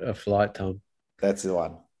from a flight, Tom. That's the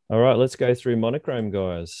one. All right, let's go through monochrome,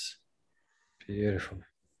 guys. Beautiful.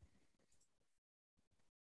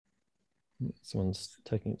 This one's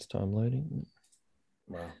taking its time loading.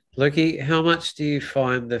 Wow. Loki, how much do you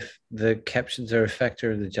find the captions are a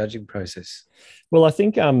factor in the judging process? Well, I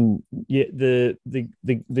think the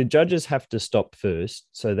judges have to stop first,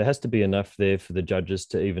 so there has to be enough there for the judges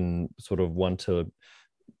to even sort of want to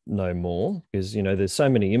know more, because there's so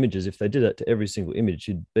many images. If they did that to every single image,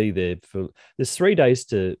 you'd be there for. There's 3 days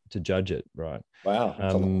to judge it, right? Wow,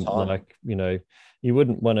 that's a long time. Like you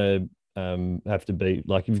wouldn't want to have to be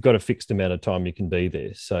like, you've got a fixed amount of time you can be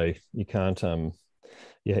there, so you can't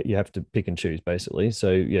you have to pick and choose, basically.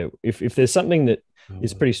 So if there's something that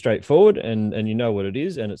is pretty straightforward and you know what it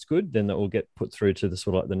is and it's good, then that will get put through to the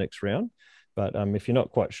sort of like the next round. But if you're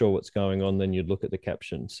not quite sure what's going on, then you'd look at the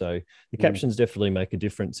caption. So the captions definitely make a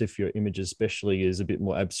difference if your image especially is a bit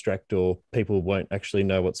more abstract or people won't actually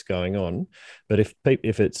know what's going on. But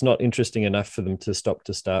if it's not interesting enough for them to stop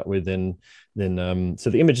to start with, then so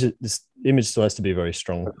the image still has to be very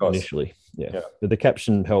strong initially. Yeah. But the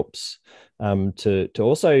caption helps to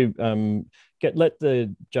also let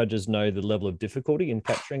the judges know the level of difficulty in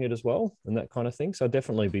capturing it as well, and that kind of thing. So I'd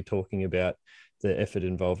definitely be talking about the effort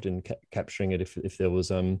involved in capturing it if there was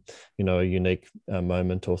a unique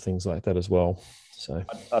moment or things like that as well. So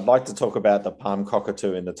I'd like to talk about the palm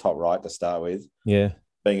cockatoo in the top right to start with. Yeah,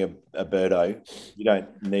 being a birdo, you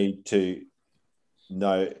don't need to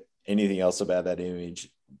know anything else about that image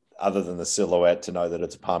other than the silhouette to know that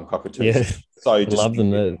it's a palm cockatoo. Yeah, so I love them.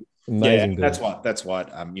 They're amazing. Yeah, that's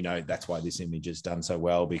why this image is done so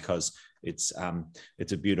well, because it's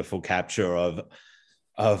a beautiful capture of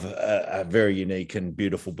a very unique and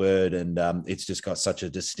beautiful bird, and it's just got such a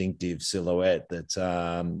distinctive silhouette that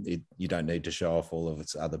you don't need to show off all of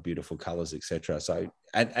its other beautiful colors, etc. So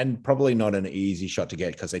and probably not an easy shot to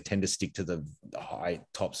get, because they tend to stick to the high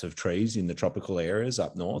tops of trees in the tropical areas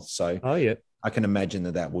up north. So I can imagine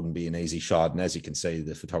that wouldn't be an easy shot. And as you can see,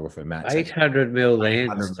 the photographer Matt, 800 mil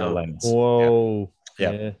lens. Whoa.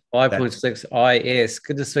 Yeah. 5.6 IS.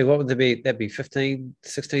 Goodness me, what would there be? That'd be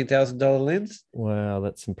 $16,000 lens. Wow,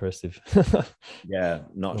 that's impressive. Yeah,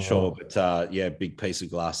 not sure, but big piece of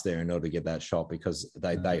glass there in order to get that shot, because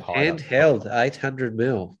they hide. Handheld 800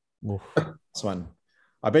 mil. Oof. This one.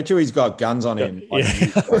 I bet you he's got guns on him.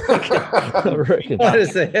 Yeah. I reckon. What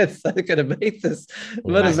is it? So going to meet this?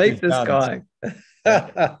 I'm going to meet this guy.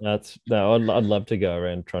 I'd love to go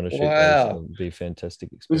around trying to shoot Wow. those. It'd be a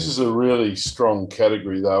fantastic experience. This is a really strong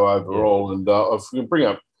category, though, overall. Yeah. And if we can bring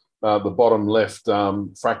up the bottom left,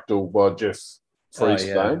 Fractal by Jeff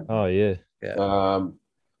Freestone. Oh, yeah.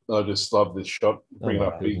 I just love this shot. Bring it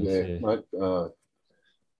up big there, mate.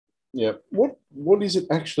 What is it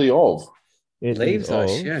actually of? It leaves, I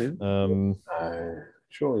assume. No,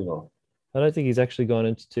 surely not. I don't think he's actually gone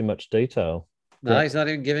into too much detail. No, he's not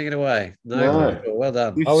even giving it away. No. Well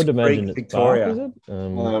done. I would imagine it's Victoria.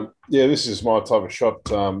 Bark, is it? This is my type of shot.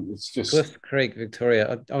 It's just Cliff Creek,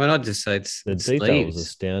 Victoria. I mean, I'd just say it's the detail is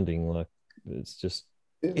astounding. Like it's just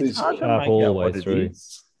it's hard to sharp make all the out way what through. it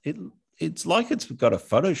is. It's like it's got a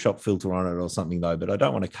Photoshop filter on it or something, though. But I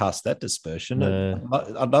don't want to cast that dispersion. No.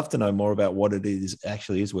 I'd love to know more about what it is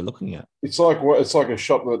we're looking at. It's like a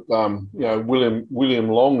shot that William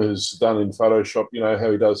Long has done in Photoshop. You know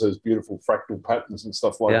how he does those beautiful fractal patterns and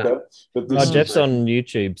stuff like that. But Jeff's on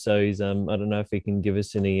YouTube, so he's I don't know if he can give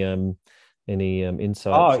us any insights.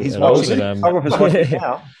 Oh, he's watching. Watching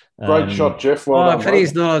now. Great shot, Jeff. Well done, but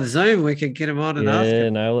he's not on Zoom. We could get him on and ask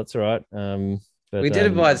him. No, that's all right. But, we did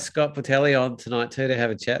invite Scott Portelli on tonight too to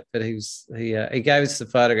have a chat, but he gave us the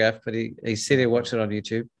photograph, but he said he'd watch it on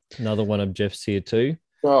YouTube. Another one of Jeff's here too.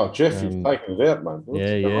 Oh, Jeff, you've taken it out, man.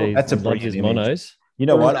 Yeah. That's a brilliant image. Monos. You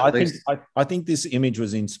know what? I think this image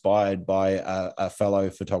was inspired by a fellow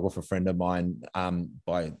photographer friend of mine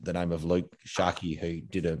by the name of Luke Sharkey, who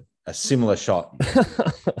did a similar shot.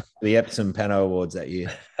 The Epsom Pano Awards that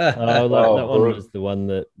year. That one was the one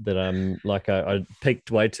that I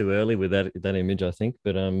peaked way too early with that image, I think.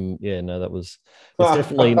 But that was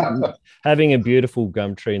definitely having a beautiful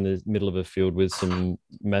gum tree in the middle of a field with some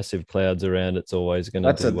massive clouds around. It's always going to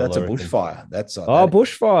that's a bushfire. That's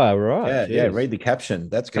bushfire, right? Yeah. Read the caption.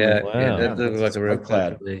 That's coming. Wow. Yeah, that looks like a real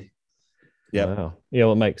cloud. Yeah. Wow. Yeah,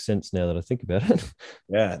 well, it makes sense now that I think about it.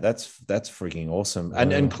 Yeah, that's freaking awesome.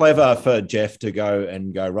 And clever for Jeff to go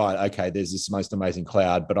right, okay, there's this most amazing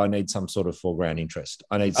cloud, but I need some sort of foreground interest.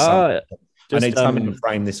 I need something to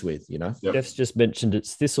frame this with, you know. Yep. Jeff's just mentioned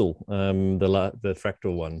it's Thistle, the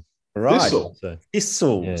fractal one. Right.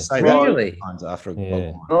 Thistle. Yeah. Say really? After Right,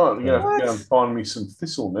 you're going to go and find me some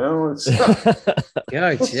thistle now. It's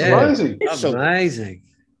amazing. Amazing.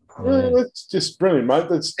 Yeah, that's just brilliant, mate.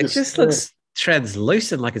 It just looks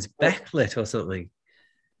translucent, like it's backlit or something.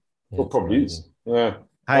 Well, probably is. Yeah.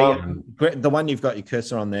 Hey, the one you've got your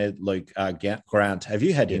cursor on there, Luke Grant. Have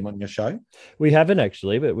you had him on your show? We haven't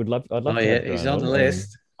actually, but I'd love to. He's on the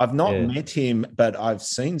list. I've not met him, but I've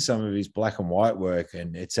seen some of his black and white work,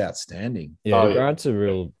 and it's outstanding. Yeah, Grant's a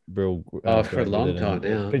real for a long time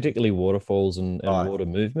now. Particularly waterfalls and water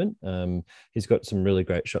movement. He's got some really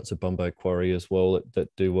great shots of Bumbo Quarry as well that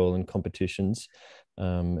do well in competitions.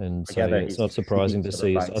 And so it's not surprising to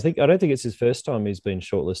see. I don't think it's his first time he's been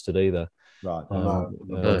shortlisted either. Right.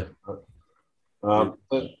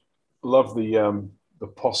 Love the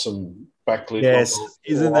possum backlit. Yes,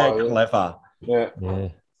 isn't that clever? Yeah.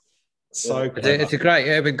 So it's a great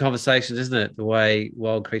urban conversation, isn't it? The way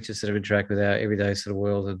wild creatures sort of interact with our everyday sort of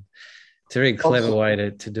world, and it's a very clever way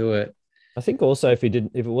to do it. I think also if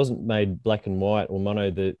it wasn't made black and white or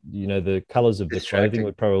mono, the colours of the clothing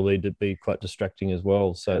would probably be quite distracting as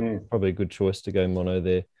well. So probably a good choice to go mono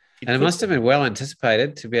there. And it must have been well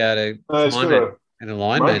anticipated to be able to find an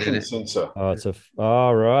alignment in it. Sensor.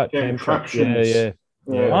 Oh, right. Yeah.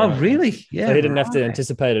 Oh, really? Yeah. So he didn't have to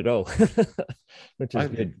anticipate it all, which is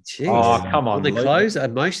good. Geez. Oh, come on. On the clothes, a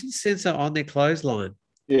motion sensor on their clothesline.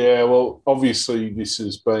 Yeah, well, obviously this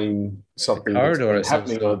has been something that's been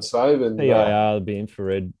happening, I'd say. PIR, the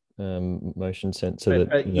infrared motion sensor.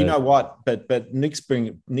 But you know what? But Nick's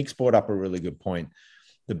brought up a really good point.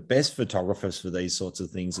 The best photographers for these sorts of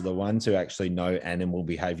things are the ones who actually know animal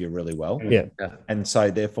behavior really well. Yeah. And so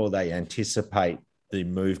therefore they anticipate the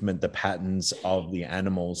movement, the patterns of the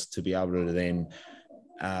animals to be able to then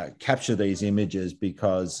capture these images,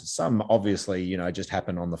 because some obviously, just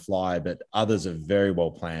happen on the fly, but others are very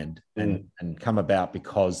well planned and come about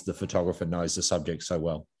because the photographer knows the subject so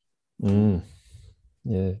well.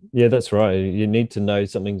 Yeah, that's right. You need to know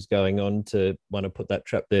something's going on to want to put that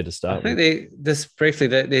trap there to start with. I think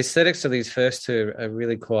the aesthetics of these first two are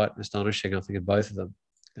really quite astonishing, I think, in both of them.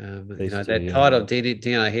 That title,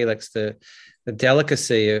 DNA Helix, the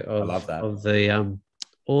delicacy of the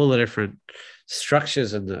all the different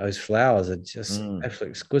structures and those flowers are just absolutely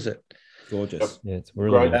exquisite. Gorgeous. Yeah, it's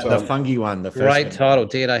really great. The fungi one, great title,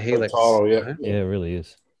 DNA Helix. Title, yeah. Yeah, it really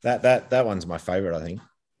is. That one's my favorite, I think.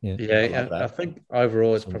 Yeah, Yeah, I think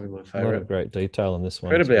overall it's probably my a lot of favorite. great detail in this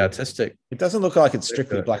one. Incredibly too. artistic. It doesn't look like it's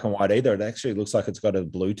strictly black and white either. It actually looks like it's got a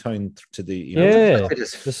blue tone to the Yeah,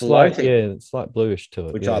 Just it's like floating. it's like bluish to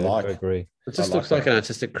it, which yeah, I like. I agree. It just I looks like like an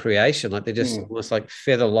artistic creation. Like they're just almost like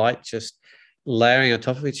feather light, just layering on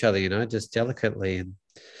top of each other, just delicately, and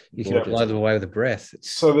you can blow them away with a breath.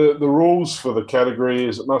 So the rules for the category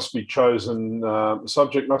is it must be chosen, the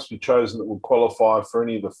subject must be chosen that will qualify for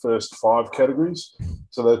any of the first 5 categories.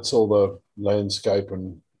 So that's all the landscape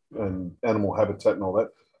and animal habitat and all that.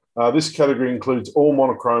 This category includes all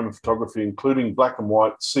monochrome photography, including black and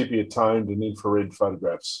white, sepia toned and infrared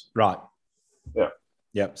photographs. Right. Yeah.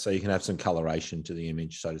 Yep. So you can have some coloration to the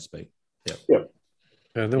image, so to speak. Yep. Yep.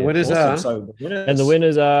 And the winners are. So And the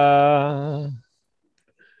winners are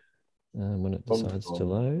when it decides to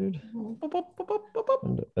load.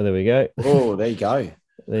 Oh, there we go. Oh, there you go.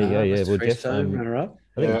 There you go. Yeah. Well, Jeff, runner up.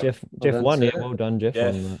 I think Jeff done, won. sir. Yeah, well done, Jeff,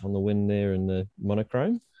 Jeff. on the win there in the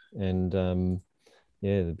monochrome, and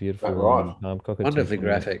the beautiful palm cockatoo. Wonderfully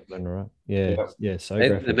graphic. Runner up. Yeah, so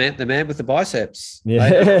And graphic. the man with the biceps. Yeah.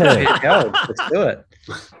 Let's do it.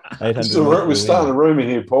 We're starting a rumour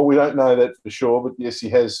here, Paul. We don't know that for sure, but yes, he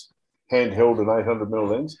has handheld an 800mm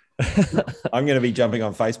lens. I'm going to be jumping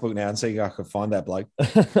on Facebook now and see if I can find that bloke.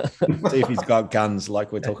 See if he's got guns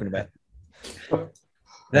like we're talking about.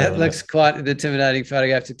 That looks quite an intimidating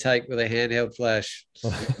photograph to take with a handheld flash.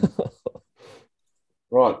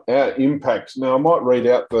 Right, our impacts. Now, I might read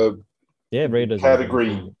out the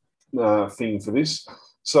category thing for this.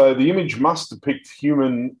 So the image must depict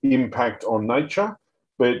human impact on nature,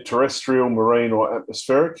 be it terrestrial, marine, or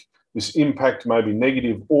atmospheric. This impact may be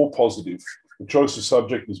negative or positive. The choice of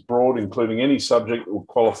subject is broad, including any subject that will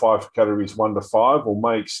qualify for categories 1 to 5 or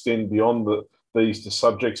may extend beyond these to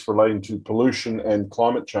subjects relating to pollution and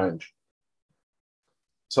climate change.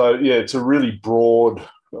 So, yeah, it's a really broad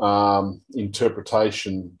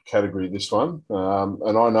interpretation category, this one.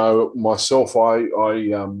 And I know myself, I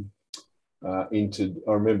entered,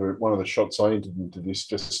 I remember one of the shots I entered into this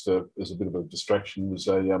just as a bit of a distraction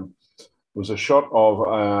was a shot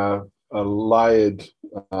of a layered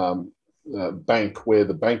bank where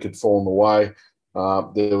the bank had fallen away.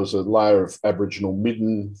 There was a layer of Aboriginal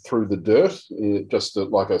midden through the dirt, just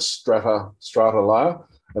like a strata layer.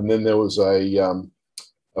 And then there was a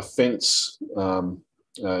fence,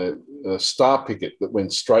 a star picket that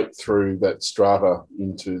went straight through that strata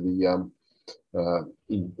into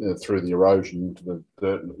through the erosion into the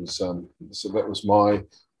dirt. And it was, so that was my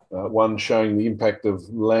one showing the impact of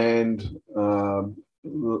land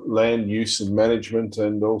use and management,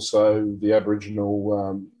 and also the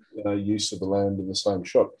Aboriginal use of the land in the same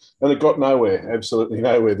shot. And it got nowhere, absolutely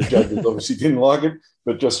nowhere. The judges obviously didn't like it,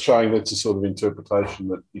 but just showing that's a sort of interpretation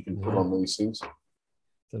that you can put on these things.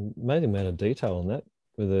 The amazing amount of detail on that.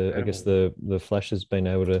 With I guess the flash has been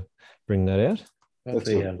able to bring that out. That's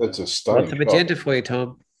a stunning. Lots of magenta for you,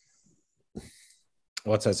 Tom.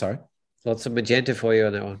 What's that? Sorry. Lots of magenta for you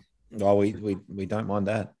on that one. Oh, we don't mind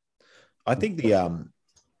that. I think the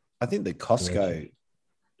Costco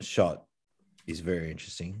shot is very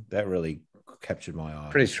interesting. That really captured my eye.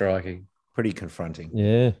 Pretty striking. Pretty confronting.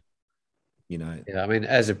 Yeah. Yeah, I mean,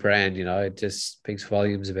 as a brand, it just speaks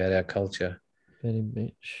volumes about our culture.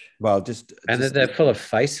 Well, they're full of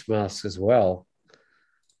face masks as well.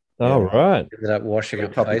 Oh, right. Ended up washing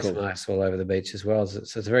up face masks all over the beach as well. So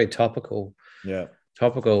it's a very topical. Yeah.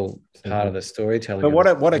 Topical part of the storytelling. But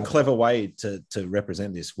what a clever way to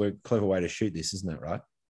represent this. What a clever way to shoot this, isn't it? Right?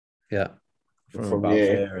 Yeah. From above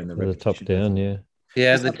there and the top down, yeah.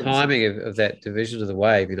 Yeah, and the timing of that division of the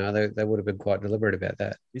wave, they would have been quite deliberate about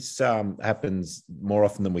that. This happens more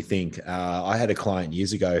often than we think. I had a client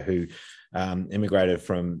years ago who immigrated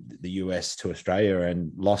from the US to Australia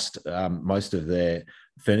and lost most of their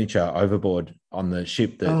furniture overboard on the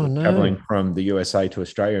ship that was traveling from the USA to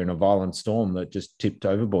Australia in a violent storm that just tipped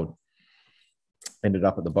overboard. Ended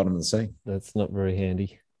up at the bottom of the sea. That's not very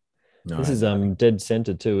handy. No, this is dead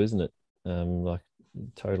center too, isn't it? Like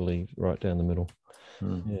totally right down the middle.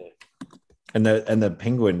 Yeah. And the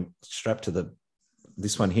penguin strapped to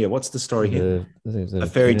this one here. What's the story here? A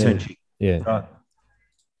fairy turn chick. Yeah. Right.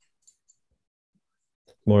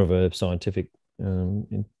 More of a scientific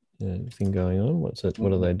thing going on. What are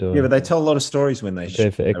they doing? Yeah, but they tell a lot of stories when they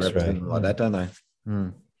shoot for X-ray like that, don't they?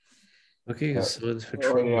 Looking at signs for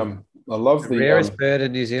trouble. I love the rarest bird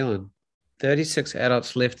in New Zealand. 36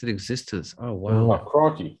 adults left in existence. Oh wow! Oh,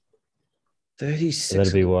 crikey! 36. So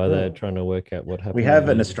that'd be why they're trying to work out what happened. We have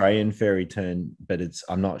an Australian fairy tern, but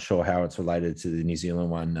I'm not sure how it's related to the New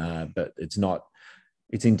Zealand one. But it's not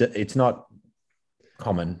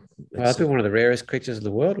common. Well, that's been one of the rarest creatures in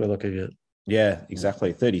the world we're looking at. Yeah,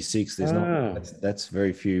 exactly. 36. There's Oh. not. That's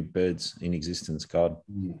very few birds in existence. God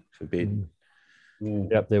forbid.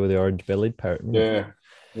 Yeah, up there with the orange-bellied parrot. Yeah,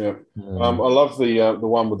 yeah. I love the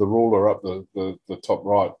one with the ruler up the top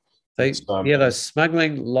right. Those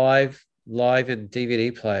smuggling live and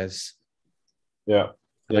DVD players. Yeah,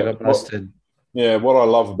 and they got busted. What I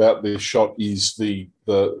love about this shot is the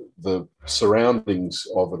surroundings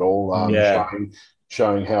of it all,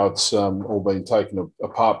 showing how it's all been taken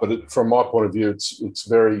apart. But from my point of view, it's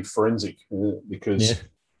very forensic because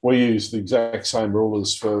we use the exact same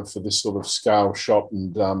rulers for this sort of scale shot,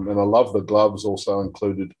 and I love the gloves also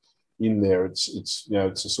included in there. It's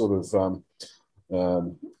a sort of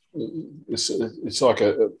it's like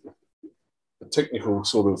a technical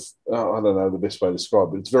sort of I don't know the best way to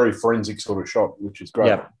describe it. It's very forensic sort of shot, which is great.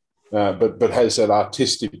 Yep. But has that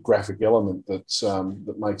artistic graphic element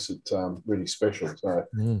that makes it really special. So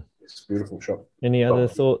it's a beautiful shot. Any other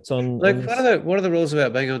thoughts on? Luke, what are the rules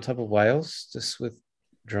about being on top of whales, just with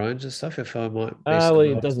drones and stuff? If I might. Well,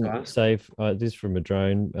 it doesn't say. It is from a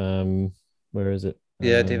drone. Where is it?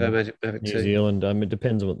 Yeah, Devo Mavic 2. New Zealand. It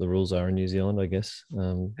depends on what the rules are in New Zealand, I guess.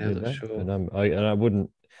 I'm not sure. And I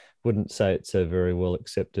wouldn't say it's a very well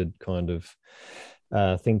accepted kind of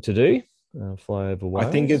thing to do. Fly over whales. I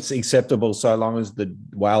think it's acceptable so long as the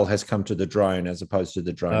whale has come to the drone as opposed to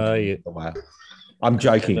the drone to the whale. I'm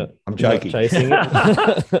joking. I'm joking. Chasing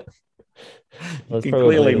it. You can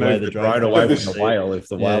clearly move the drone away from the whale if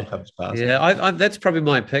the whale comes past. Yeah, that's probably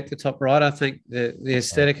my pick, the top right. I think the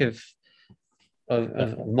aesthetic of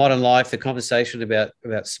modern life, the conversation about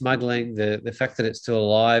smuggling, the fact that it's still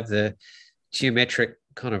alive, the geometric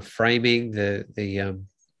kind of framing, the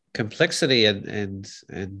complexity and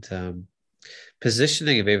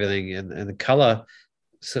positioning of everything, and the color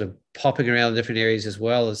sort of popping around in different areas as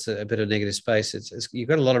well as a bit of negative space. It's you've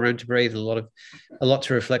got a lot of room to breathe and a lot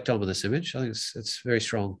to reflect on with this image. I think it's very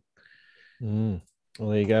strong. Well,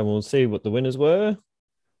 there you go. We'll see what the winners were.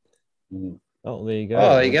 Oh, there you go.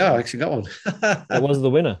 Oh, there you go. I actually got one. That was the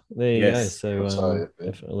winner. There you go. So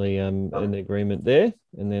definitely in agreement there.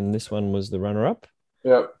 And then this one was the runner-up.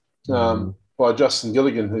 Yeah. By Justin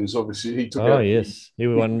Gilligan, who's obviously he took. Oh yes, he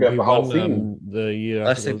won the whole thing. The year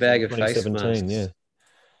plastic bag of face 2017.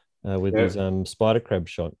 With his spider crab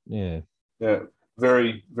shot. Yeah.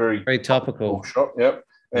 Very, very, very topical shot. Yep.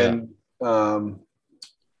 And what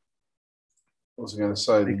was I going to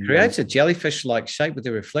say? It creates a jellyfish-like shape with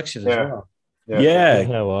the reflection as well. Yeah.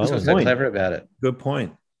 That's what's so clever about it. Good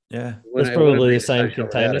point. Yeah. It's probably the same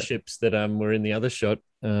container ships that were in the other shot.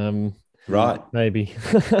 Right. Maybe.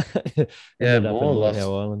 more lost.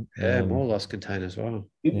 Island. More lost containers. Wow.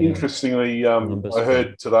 Interestingly, I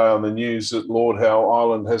heard today on the news that Lord Howe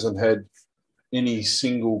Island hasn't had any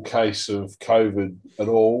single case of COVID at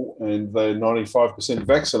all, and they're 95%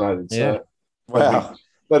 vaccinated. So wow.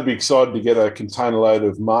 They'd be excited to get a container load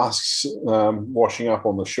of masks washing up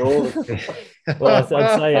on the shore. Well, I'd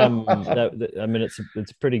say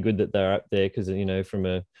it's pretty good that they're up there because from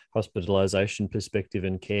a hospitalisation perspective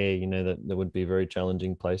and care, that would be a very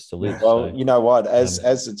challenging place to live. Well, so, you know what? As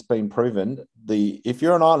it's been proven, if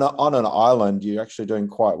you're on an island, you're actually doing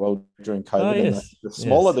quite well during COVID. Oh, yes. The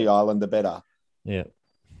smaller the island, the better. Yeah.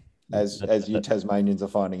 As you Tasmanians are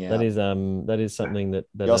finding out. That is something that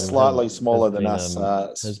you're slightly smaller than us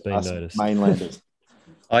noticed. Mainlanders.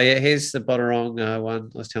 Oh yeah, here's the Botarong one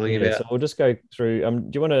I was telling you about. So we'll just go through.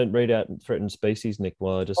 Do you want to read out threatened species, Nick?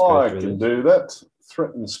 While I just I can do that.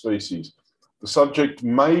 Threatened species. The subject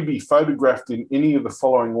may be photographed in any of the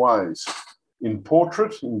following ways: in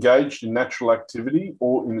portrait, engaged in natural activity,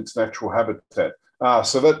 or in its natural habitat.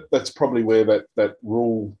 So that's probably where that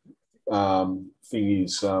rule thing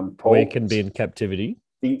is. Where it can be in captivity.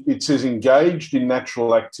 It says engaged in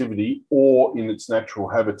natural activity or in its natural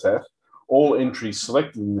habitat. All entries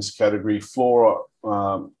selected in this category, flora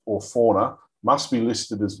or fauna, must be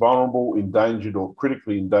listed as vulnerable, endangered, or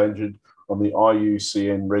critically endangered on the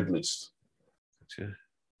IUCN Red List. Gotcha.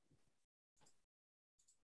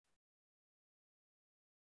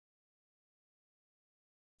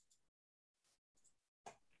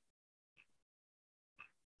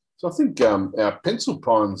 So I think our pencil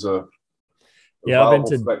pines are. Yeah, I've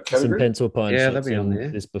been to some pencil pine shots be on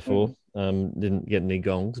this before. Didn't get any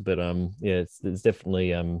gongs, but it's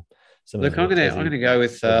definitely some. Look, I'm gonna go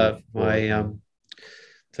with the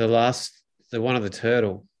one of the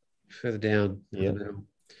turtle further down in the middle.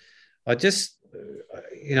 I just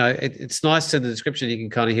it's nice in the description you can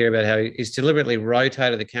kind of hear about how he's deliberately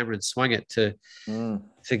rotated the camera and swung it to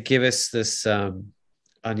give us this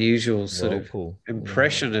unusual sort of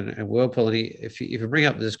impression and whirlpool. And if you bring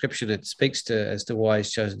up the description, it speaks as to why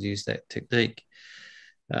he's chosen to use that technique.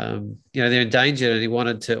 they're endangered, and he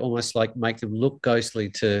wanted to almost like make them look ghostly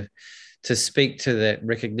to speak to that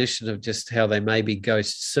recognition of just how they may be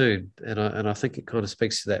ghosts soon. And I think it kind of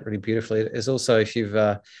speaks to that really beautifully. It's also, if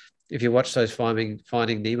you watch those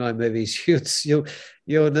Finding Nemo movies, you'll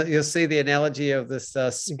see the analogy of this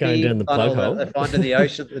going down the plug hole that they find in the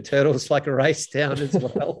ocean. The turtles like a race down as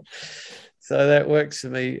well. So that works for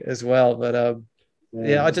me as well. But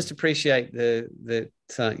I just appreciate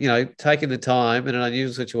taking the time in an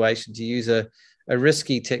unusual situation to use a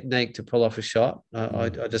risky technique to pull off a shot. I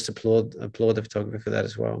just applaud the photographer for that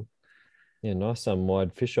as well. Yeah, nice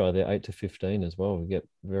wide fisheye there, 8 to 15 as well. We get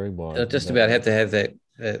very wide. I just about have to have that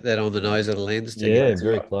on the nose of the lens.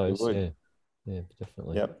 Very close. Yeah,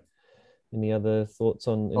 definitely. Yep. Any other thoughts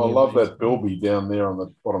on? I love that bilby down there on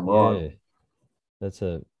the bottom right. Yeah, that's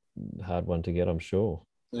a hard one to get, I'm sure.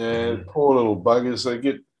 Yeah, poor little buggers. They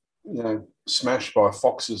get smashed by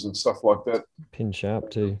foxes and stuff like that. Pin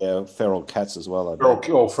sharp too. Yeah, feral cats as well.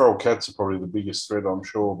 Feral cats are probably the biggest threat, I'm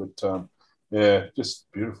sure. But just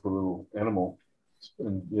beautiful little animal,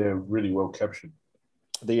 and really well captured.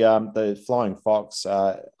 The flying fox,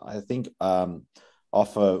 I think,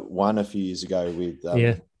 offer one a few years ago with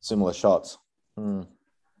similar shots. Yeah,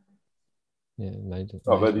 amazing.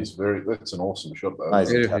 That's an awesome shot though.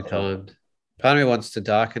 Beautifully timed. Part of me wants to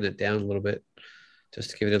darken it down a little bit,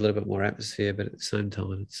 just to give it a little bit more atmosphere, but at the same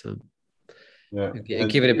time, it's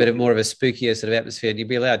give it a bit more of a spookier sort of atmosphere, and you'd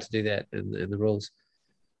be allowed to do that in the rules.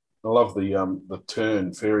 I love the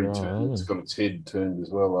turn, fairy turn. It's got its head turned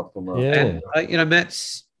as well up on the. Yeah, and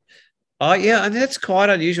Matt's. And that's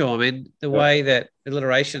quite unusual. I mean, the way that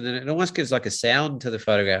alliteration, and it almost gives like a sound to the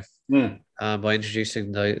photograph by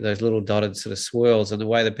introducing those little dotted sort of swirls, and the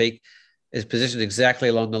way the peak is positioned exactly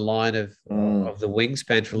along the line of the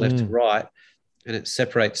wingspan from left to right, and it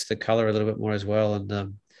separates the color a little bit more as well.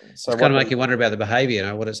 And so it's kind of make you wonder about the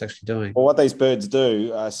behavior, what it's actually doing. Well, what these birds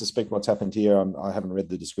do, I suspect what's happened here, I haven't read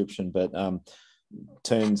the description, but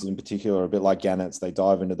terns in particular are a bit like gannets. They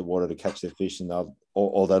dive into the water to catch their fish, and they'll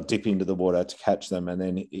dip into the water to catch them, and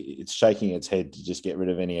then it's shaking its head to just get rid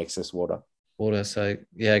of any excess water. So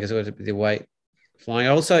because it was the weight flying.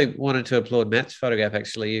 I also wanted to applaud Matt's photograph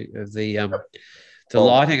actually of the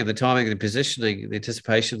lighting and the timing and the positioning, the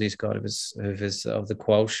anticipation he's got of the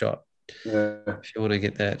quail shot. Yeah. If you want to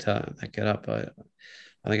get that get up, I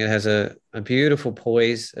think it has a beautiful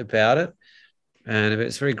poise about it, and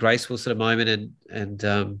it's a very graceful sort of moment, and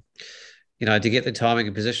to get the timing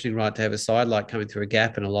and positioning right, to have a side light coming through a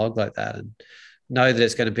gap in a log like that, and know that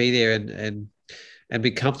it's going to be there, and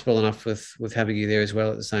be comfortable enough with having you there as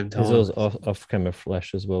well at the same time. There's also off-camera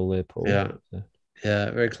flash as well there, Paul. Yeah,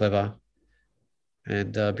 very clever.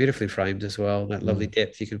 And beautifully framed as well. That lovely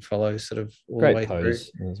depth you can follow sort of all great the way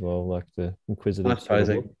pose through. As well, like the inquisitive. Nice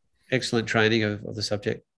posing. Excellent training of the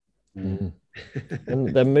subject. And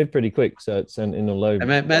they move pretty quick, so it's in a low. And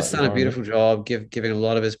Matt's done a beautiful job giving a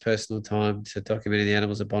lot of his personal time to documenting the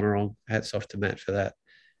animals of Bonorong. Hats off to Matt for that.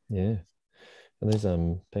 Yeah. And there's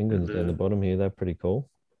penguins down the bottom here. They're pretty cool.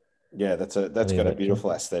 Yeah, that's got a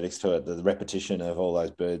beautiful aesthetics to it. The repetition of all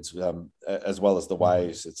those birds, as well as the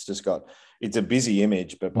waves. It's a busy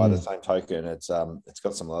image, but by the same token, it's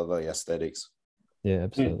got some lovely aesthetics. Yeah,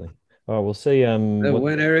 absolutely. All right, we'll see. The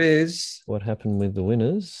winner is what happened with the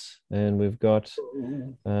winners, and we've got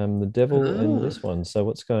the Devil and this one. So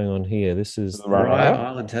what's going on here? This is the Maria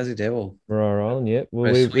Island Tassie Devil. Maria Island, yeah.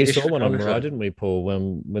 Well, we saw one on Maria, didn't we, Paul?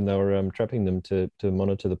 When they were trapping them to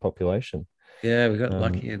monitor the population. Yeah, we got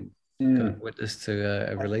lucky and got witness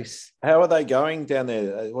to a release. How are they going down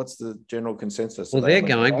there? What's the general consensus? Well, they're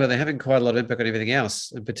going, but they're having quite a lot of impact on everything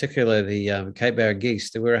else, in particular the Cape Barren geese.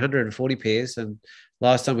 There were 140 pairs, and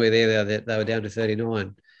last time we were there, they were down to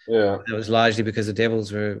 39. Yeah, it was largely because the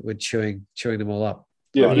devils were chewing them all up.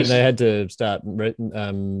 Yeah, they had to start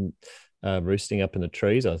roosting up in the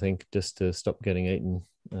trees, I think, just to stop getting eaten.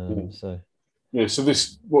 So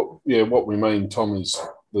what we mean, Tom, is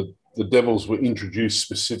the devils were introduced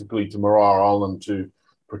specifically to Maria Island to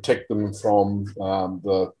protect them from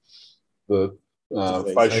the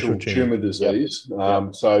facial tumor disease.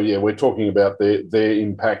 Yep. So we're talking about their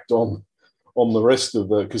impact on the rest of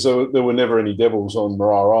because there were never any devils on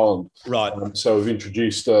Maria Island, right? So we've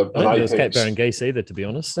introduced I don't think there's Cape Barren geese either, to be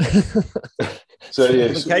honest. So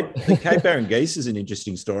the Cape Barren geese is an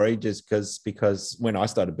interesting story, just because when I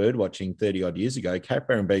started bird watching 30 odd years ago, Cape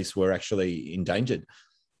Barren geese were actually endangered.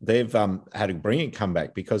 They've had a brilliant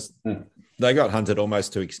comeback because they got hunted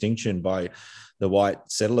almost to extinction by the white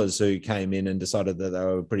settlers who came in and decided that they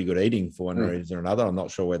were pretty good eating for one reason or another. I'm not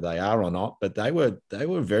sure whether they are or not, but they were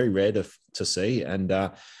very rare to see. And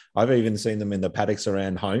I've even seen them in the paddocks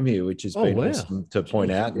around home here, which has been awesome to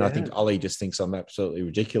point out. And I think Ollie just thinks I'm absolutely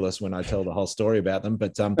ridiculous when I tell the whole story about them.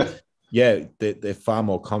 But yeah, they're far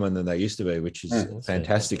more common than they used to be, which is a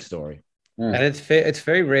fantastic story. And it's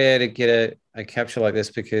very rare to get a capture like this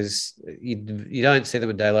because you don't see them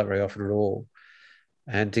in daylight very often at all.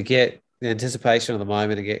 And to get the anticipation of the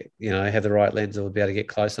moment and get, have the right lens or be able to get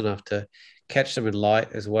close enough to catch them in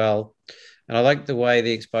light as well. And I like the way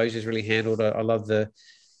the exposure is really handled. I love the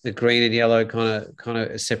green and yellow kind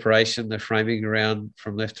of separation, the framing around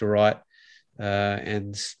from left to right,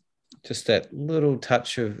 and just that little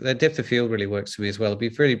touch of that depth of field really works for me as well. It'd be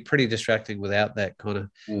pretty distracting without that kind of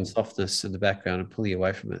softness in the background and pulling you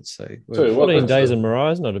away from it. So 14 days in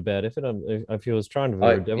Mariah is not a bad effort. If he was trying to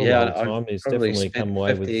avoid a devil all the time, he's definitely come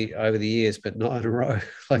away with over the years, but not in a row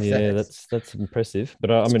like that. Yeah, that's impressive. But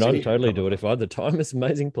I'd totally do it if I had the time. It's an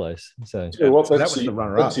amazing place. So that's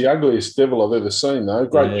the ugliest devil I've ever seen, though.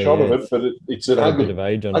 Great shot of it, but it's an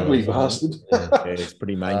ugly bastard. Yeah, it's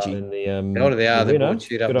pretty mangy. And the winner,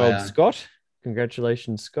 shoot up good old Scott.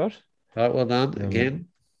 Congratulations, Scott. All right, well done again,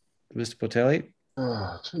 Mr. Portelli.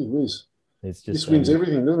 Oh, gee whiz. This wins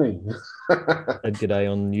everything, doesn't he? Had good day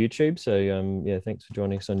on YouTube. So thanks for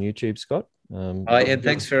joining us on YouTube, Scott.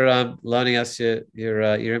 Thanks for loaning us your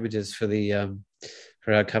images for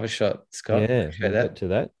our cover shot, Scott. Yeah, we'll get to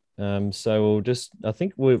that. So I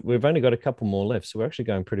think we've only got a couple more left, so we're actually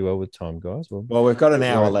going pretty well with time, guys. Well, we've got an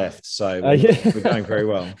hour left, so we're going very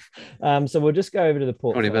well. So we'll just go over to the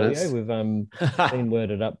portfolio. We've been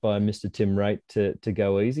worded up by Mr. Tim Rate to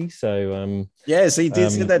go easy. So yes, he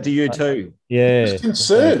did say that to you too. Yeah, he was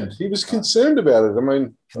concerned. He was concerned about it. I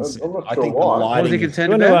mean, I'm not sure why. What was he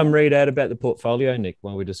concerned about? You want to read out about the portfolio, Nick,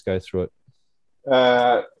 while we just go through it?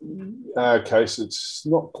 Okay, so it's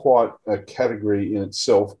not quite a category in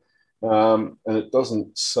itself. And it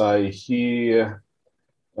doesn't say here,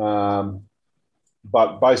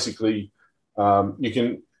 but basically, you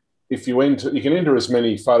can enter as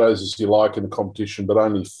many photos as you like in the competition, but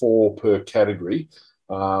only 4 per category.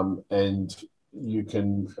 And you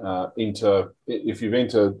can enter, if you've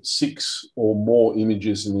entered 6 or more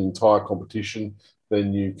images in the entire competition,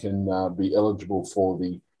 then you can be eligible for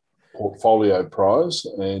the portfolio prize,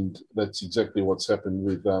 and that's exactly what's happened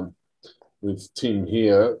with Tim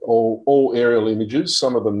here. All aerial images,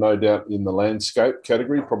 some of them no doubt in the landscape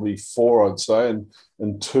category, probably 4 I'd say,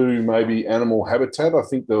 and 2 maybe animal habitat. I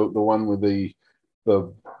think the one with the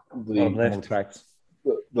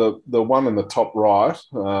one in the top right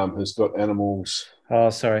has got animals. Oh,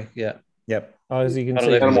 sorry. Yeah. Yep. Oh, as you can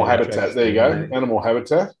see, animal habitat. There you go. Animal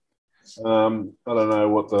habitat. I don't know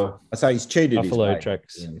what the. So he's cheated. Buffalo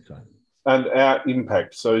tracks. And our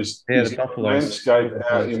impact. So he's landscape,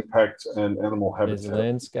 our impact, and animal habitat.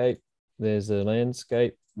 There's a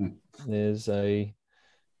landscape. There's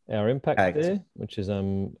our impact there, which is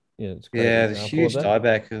it's great. The huge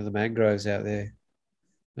dieback of the mangroves out there.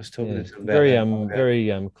 I was talking to them about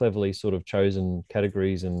very cleverly sort of chosen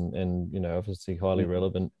categories and obviously highly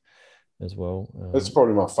relevant as well. That's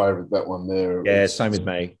probably my favourite. That one there. Yeah, same with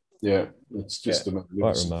me. Yeah, it's just a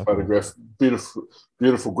magnificent photograph.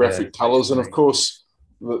 Beautiful graphic colours, and of course,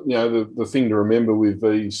 the thing to remember with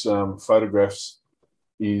these photographs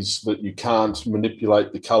is that you can't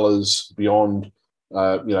manipulate the colours beyond,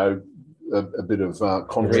 a bit of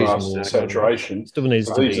contrast and saturation. Still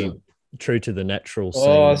needs to be true to the natural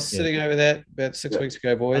scene. I was sitting over that about 6 weeks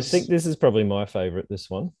ago, boys. I think this is probably my favourite.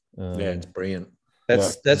 This one. It's brilliant.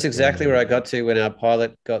 That's exactly where I got to when our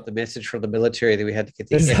pilot got the message from the military that we had to get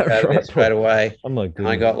the air out of there straight away. Oh my goodness.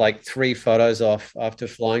 I got like 3 photos off after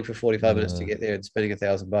flying for 45 minutes to get there and spending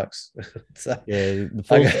 $1,000. So the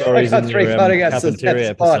full story is in your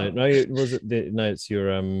cafeteria episode. No, was it? It's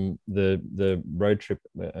your the road trip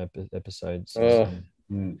episodes.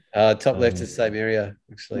 Top left is the same area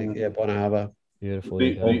actually. Yeah, Bono Harbour. Beautiful.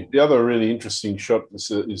 The other really interesting shot is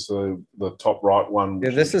the top right one. Yeah,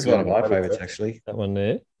 this is one of my favourites, actually. That one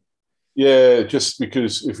there. Yeah, just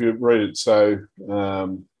because if you read it, so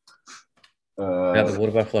the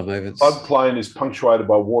water buffalo movements. Floodplain is punctuated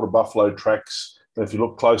by water buffalo tracks. And if you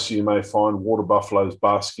look closer, you may find water buffaloes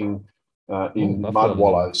basking in mud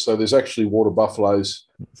wallows. So there's actually water buffaloes.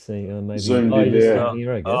 Let's see, maybe zoomed in there.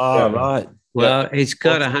 Here, I guess. Oh, right. Well, he's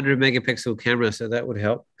got a 100 megapixel camera, so that would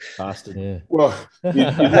help. Bastard. Yeah. Well,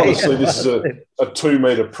 you'd want to see this is a 2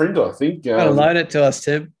 meter print, I think. Loan it to us,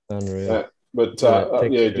 Tim. Unreal.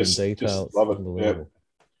 Just love it.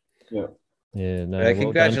 Yeah. No.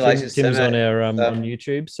 Congratulations, Tim's on our on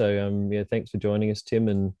YouTube. So thanks for joining us, Tim,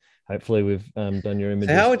 and hopefully we've done your images.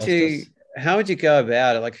 So how would you go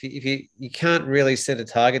about it? Like if you can't really set a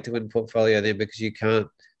target to win portfolio then because you can't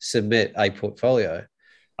submit a portfolio.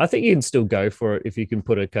 I think you can still go for it if you can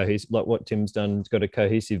put a cohesive, like what Tim's done. He's got a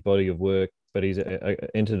cohesive body of work, but he's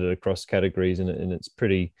entered it across categories, and it's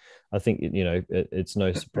pretty. I think it's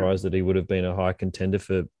no surprise that he would have been a high contender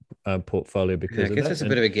for portfolio because I guess it's a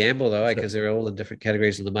bit of a gamble though, because they're all in different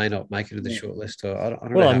categories and they may not make it to the shortlist. Or I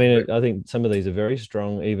don't know. I mean, I think some of these are very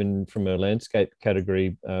strong, even from a landscape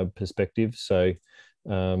category perspective. So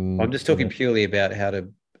I'm just talking purely about how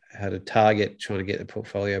to target trying to get the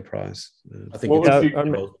portfolio prize. I think you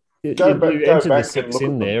enter the 6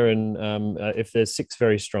 in there, and if there's 6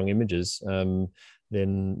 very strong images,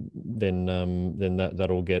 then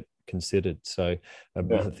that'll get considered. So I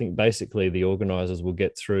think basically the organisers will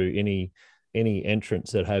get through any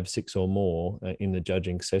entrants that have 6 or more in the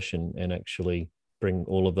judging session and actually bring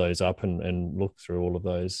all of those up and look through all of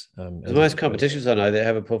those. Most competitions I know that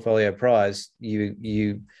have a portfolio prize,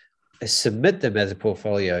 you submit them as a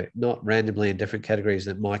portfolio, not randomly in different categories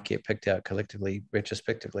that might get picked out collectively,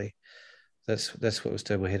 retrospectively. That's what was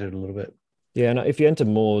turning my head in a little bit. Yeah, and if you enter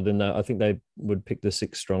more than that, I think they would pick the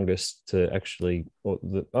 6 strongest to actually.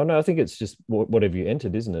 I think it's just whatever you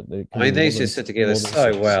entered, isn't it? I mean, these just sit together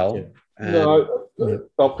so well. Yeah.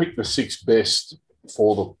 They'll pick the 6 best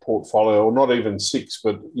for the portfolio, or not even 6,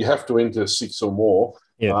 but you have to enter 6 or more.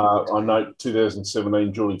 Yeah. I know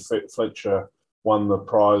 2017, Julie Fletcher won the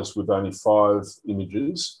prize with only 5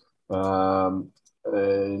 images. And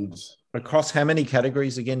across how many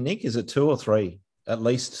categories again, Nick? Is it 2 or 3? At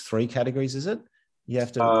least 3 categories, is it? You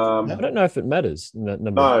have to. I don't know if it matters in that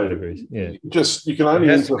number of categories. Yeah, you can only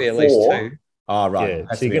enter 4. At least 2. Oh, right.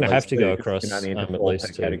 Yeah. So you're going to have to go across at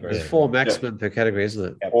least 2. There's 4 maximum per category,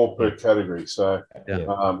 isn't it? 4 per category. So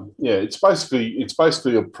it's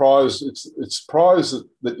basically a prize. It's a prize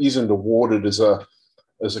that isn't awarded as a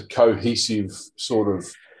cohesive sort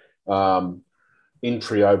of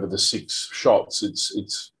entry over the 6 shots.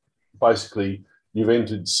 It's basically you've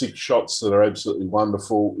entered 6 shots that are absolutely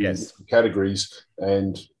wonderful in categories,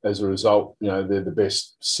 and as a result, they're the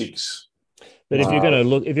best 6. But if you're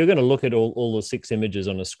going to look at all the 6 images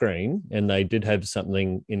on a screen, and they did have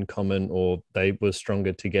something in common, or they were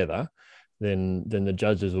stronger together, then the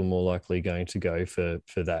judges were more likely going to go for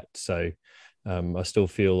that. So I still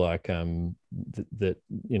feel like that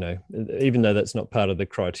even though that's not part of the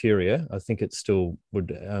criteria, I think it still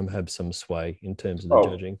would have some sway in terms of the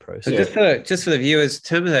judging process. So just for the viewers,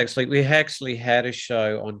 we actually had a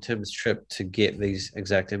show on Tim's trip to get these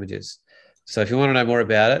exact images. So if you want to know more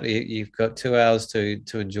about it, you've got 2 hours to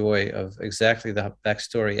enjoy of exactly the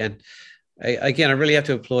backstory. And again, I really have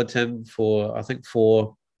to applaud Tim for, I think,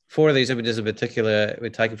 4 of these images in particular were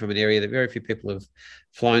taken from an area that very few people have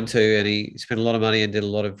flown to, and he spent a lot of money and did a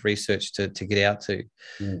lot of research to get out to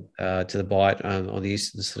the Bight on the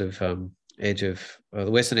eastern sort of edge of, or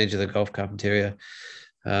the western edge of the Gulf Carpentaria.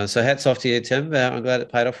 So hats off to you, Tim. I'm glad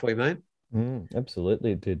it paid off for you, mate.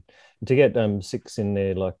 Absolutely, it did. To get 6 in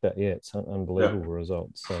there like that, it's an unbelievable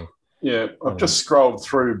result. So I've just scrolled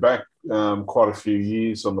through back quite a few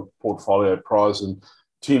years on the portfolio prize, and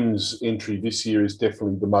Tim's entry this year is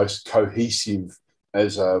definitely the most cohesive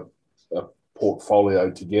as a portfolio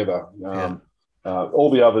together. All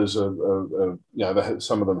the others are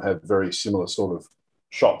some of them have very similar sort of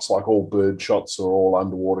shots, like all bird shots or all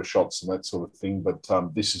underwater shots and that sort of thing. But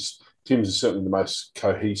Tim's is certainly the most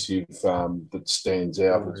cohesive that stands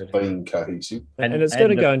out as being cohesive. And it's going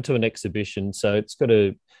to go into an exhibition, so it's got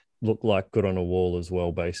to look like good on a wall as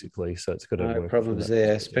well, basically. So it's got to no work problems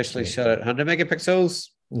there, especially shot at 100 megapixels.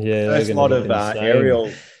 Yeah, first lot of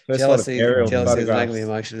aerial. Jealousy is photographs. the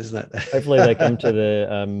emotion, isn't it? Hopefully they come to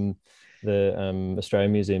the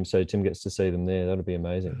Australian Museum, so Tim gets to see them there. That'll be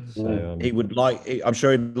amazing. So I'm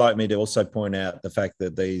sure he'd like me to also point out the fact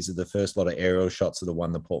that these are the first lot of aerial shots that have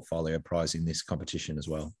won the portfolio prize in this competition as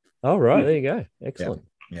well. Oh, right. There you go. Excellent.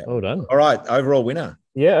 Yeah. Well done. All right. Overall winner.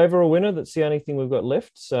 Yeah, overall winner. That's the only thing we've got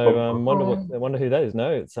left. So wonder who that is.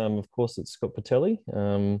 No, it's of course it's Scott Portelli.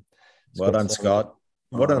 Well done, Scott.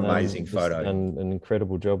 What an amazing photo. An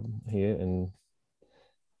incredible job here,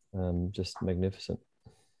 and just magnificent.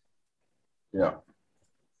 Yeah.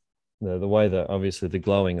 The way that obviously the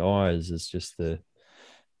glowing eyes is just the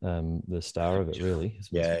star of it, really.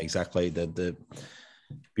 Yeah, exactly. The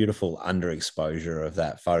beautiful underexposure of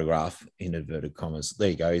that photograph, in inverted commas. There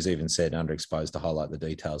you go. He's even said underexposed to highlight the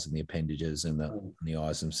details in the appendages and the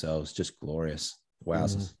eyes themselves. Just glorious.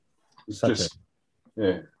 Wowzers. Such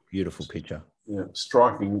a beautiful picture. Yeah,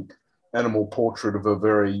 striking animal portrait of a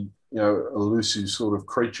very elusive sort of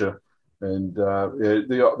creature. And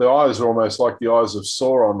the eyes are almost like the eyes of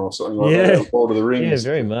Sauron or something like that. Lord of the Rings.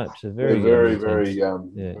 Yeah, very much. Very,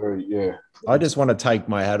 I just want to take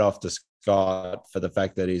my hat off to Scott for the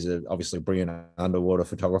fact that he's obviously a brilliant underwater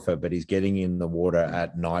photographer, but he's getting in the water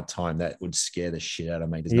at nighttime. That would scare the shit out of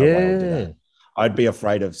me. There's no way I'll do that. I'd be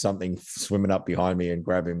afraid of something swimming up behind me and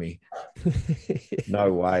grabbing me.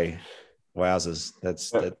 No way. Wowzers.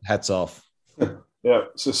 That's hats off. Yeah.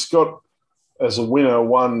 So Scott, as a winner,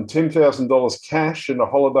 won $10,000 cash and a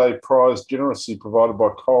holiday prize generously provided by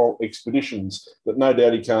Coral Expeditions that no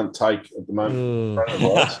doubt he can't take at the moment.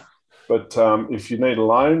 But if you need a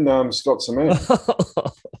loan, Scott's a man.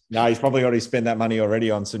 No, he's probably already spent that money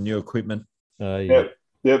already on some new equipment.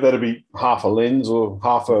 Yeah, that'd be half a lens or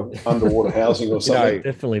half a underwater housing or something.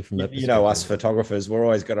 Definitely from that. You know, us photographers, we're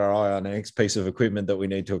always got our eye on the next piece of equipment that we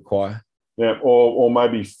need to acquire. Yeah, or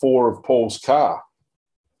maybe 4 of Paul's car.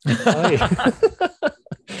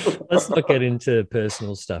 Let's not get into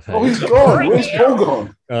personal stuff. Hey? Oh, he's gone. Where's Paul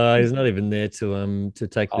gone? He's not even there to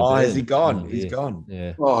take the. Oh, is he gone? He's gone.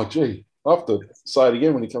 Yeah. Oh, gee. I'll have to say it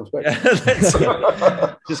again when he comes back.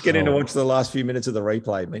 Just get in to watch the last few minutes of the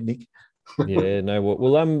replay, Nick. Yeah, no.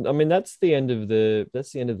 Well, I mean, that's the end of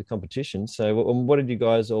the competition. So, what did you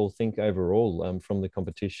guys all think overall from the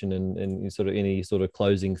competition, and sort of any sort of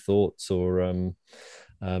closing thoughts or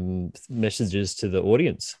messages to the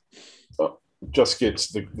audience? Just gets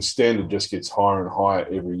the standard just gets higher and higher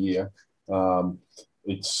every year.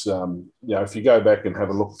 It's if you go back and have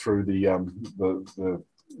a look through the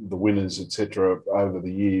winners, etc., over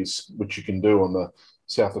the years, which you can do on the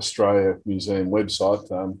South Australia Museum website,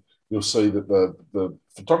 you'll see that the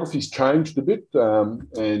photography's changed a bit,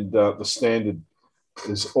 and the standard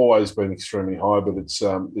has always been extremely high, but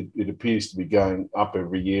it appears to be going up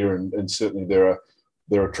every year, and certainly they're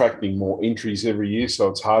attracting more entries every year, so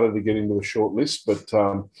it's harder to get into the short list. But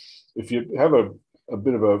if you have a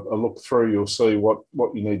bit of a look through, you'll see what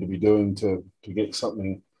you need to be doing to get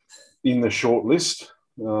something in the short list.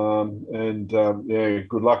 Good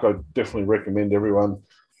luck. I definitely recommend everyone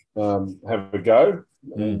have a go.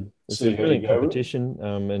 It's a brilliant competition,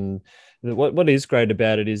 and what is great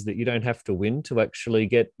about it is that you don't have to win to actually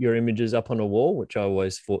get your images up on a wall, which I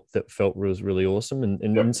always felt was really awesome. And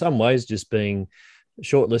in some ways, just being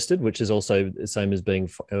shortlisted, which is also the same as being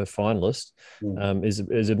a finalist,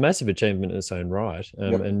 is a massive achievement in its own right,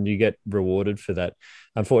 and you get rewarded for that.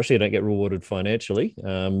 Unfortunately, you don't get rewarded financially,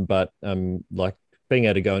 but like being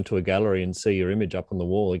able to go into a gallery and see your image up on the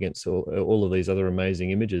wall against all of these other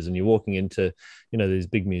amazing images, and you're walking into, these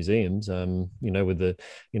big museums, with the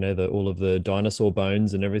all of the dinosaur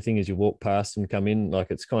bones and everything as you walk past and come in, like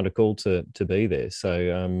it's kind of cool to be there. So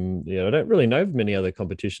I don't really know of many other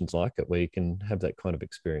competitions like it where you can have that kind of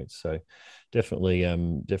experience. So definitely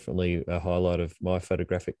a highlight of my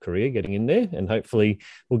photographic career getting in there, and hopefully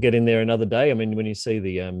we'll get in there another day. I mean, when you see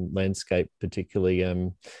the landscape,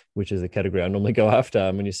 particularly, which is the category I normally go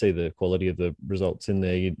after, when you see the quality of the results in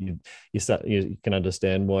there, you can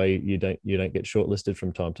understand why you don't get shortlisted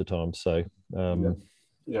from time to time. So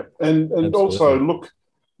and also look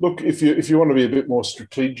if you want to be a bit more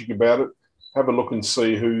strategic about it, have a look and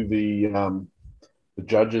see who the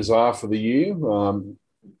judges are for the year.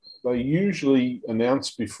 They usually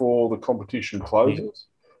announce before the competition closes.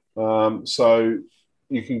 So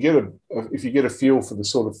you can if you get a feel for the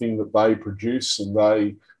sort of thing that they produce and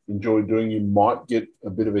they enjoy doing, you might get a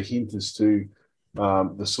bit of a hint as to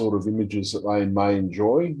the sort of images that they may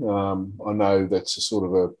enjoy. I know that's a sort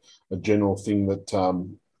of a general thing that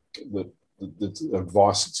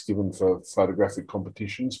advice that's given for photographic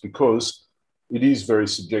competitions, because it is very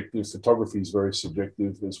subjective. Photography is very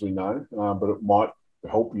subjective, as we know, but it might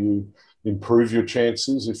help you improve your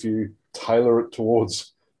chances if you tailor it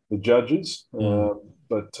towards the judges.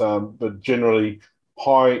 But generally,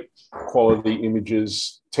 high quality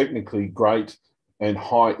images, technically great, and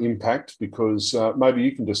high impact, because maybe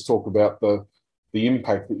you can just talk about the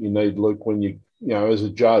impact that you need, Luke, when you as a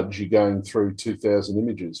judge, you're going through 2,000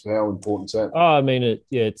 images. How important is that? Oh, I mean,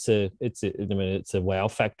 it's a wow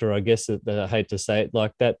factor, I guess. I hate to say it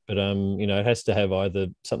like that, but it has to have either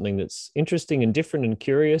something that's interesting and different and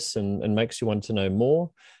curious and makes you want to know more,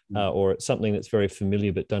 or it's something that's very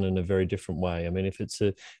familiar but done in a very different way. I mean, if it's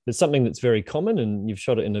something that's very common and you've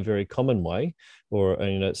shot it in a very common way, or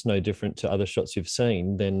it's no different to other shots you've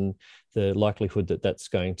seen, then the likelihood that that's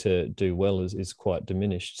going to do well is quite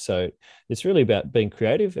diminished. So it's really about being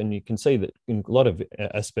creative, and you can see that in a lot of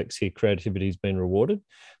aspects here, creativity has been rewarded,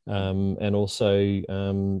 and also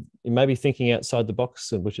maybe thinking outside the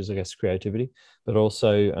box, which is, I guess, creativity, but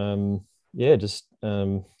also just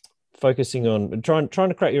focusing on trying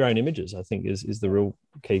to create your own images, I think is the real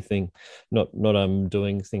key thing, not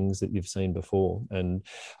doing things that you've seen before. And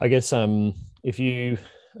I guess if you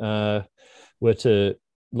were to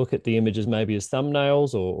look at the images maybe as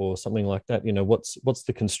thumbnails or something like that, what's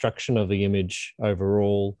the construction of the image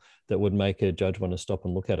overall that would make a judge want to stop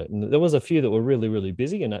and look at it? And there was a few that were really, really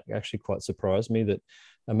busy, and that actually quite surprised me that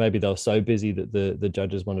maybe they were so busy that the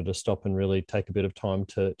judges wanted to stop and really take a bit of time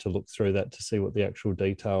to look through that to see what the actual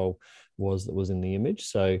detail was that was in the image.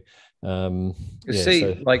 So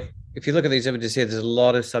like if you look at these images here, there's a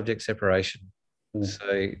lot of subject separation.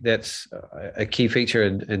 So that's a key feature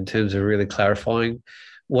in terms of really clarifying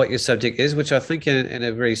what your subject is, which I think in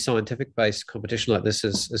a very scientific-based competition like this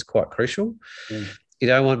is quite crucial. You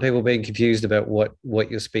don't want people being confused about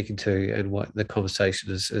what you're speaking to and what the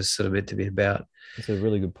conversation is sort of meant to be about. That's a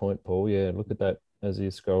really good point, Paul. Yeah, look at that as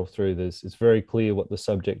you scroll through this. It's very clear what the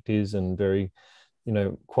subject is and very,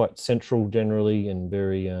 quite central generally and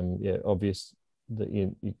very obvious that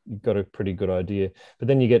you've got a pretty good idea. But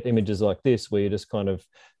then you get images like this where you're just kind of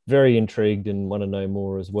very intrigued and want to know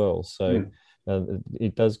more as well. So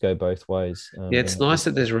it does go both ways. It's nice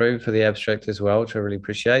that there's room for the abstract as well, which I really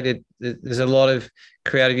appreciate. There's a lot of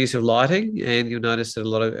creative use of lighting, and you'll notice that a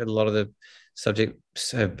lot of the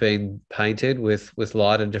subjects have been painted with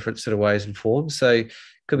light in different sort of ways and forms. So it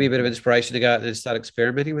could be a bit of inspiration to go out and start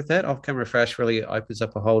experimenting with that. Off camera flash really opens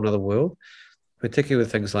up a whole other world, particularly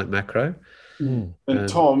with things like macro. And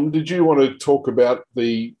Tom, did you want to talk about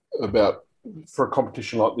for a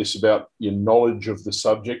competition like this about your knowledge of the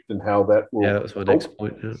subject and how that will that was my next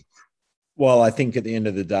point. Well, I think at the end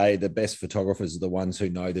of the day, the best photographers are the ones who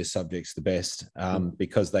know their subjects the best,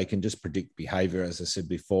 because they can just predict behavior, as I said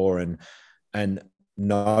before, and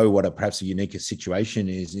know what perhaps a unique situation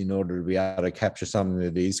is in order to be able to capture something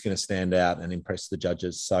that is going to stand out and impress the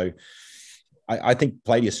judges. So I think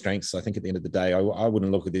play to your strengths. I think at the end of the day, I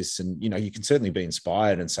wouldn't look at this and, you can certainly be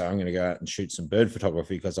inspired and say, I'm going to go out and shoot some bird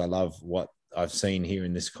photography because I love what I've seen here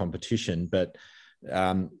in this competition. But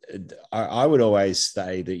I would always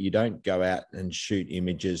say that you don't go out and shoot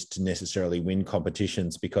images to necessarily win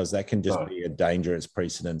competitions, because that can just be a dangerous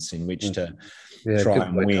precedence in which to try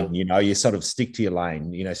and win. You sort of stick to your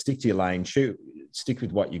lane, shoot, stick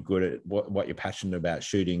with what you're good at, what you're passionate about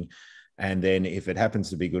shooting. And then if it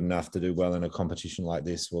happens to be good enough to do well in a competition like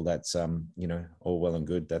this, well, that's, all well and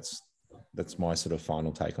good. That's my sort of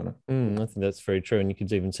final take on it. I think that's very true. And you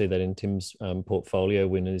can even see that in Tim's portfolio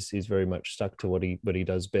winners. He's very much stuck to what he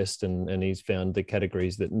does best, and he's found the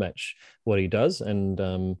categories that match what he does. And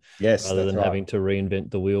rather than having to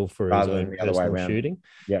reinvent the wheel for his own personal shooting.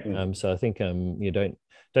 So I think you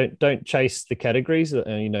don't chase the categories,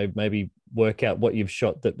 maybe work out what you've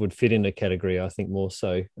shot that would fit in a category. I think more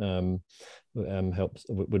so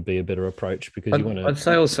would be a better approach, because you want to. I'd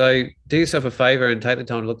say also do yourself a favor and take the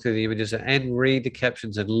time to look through the images and read the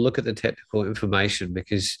captions and look at the technical information,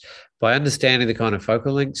 because by understanding the kind of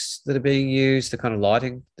focal lengths that are being used, the kind of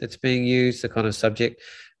lighting that's being used, the kind of subject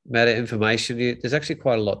matter information, there's actually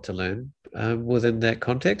quite a lot to learn within that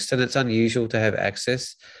context. And it's unusual to have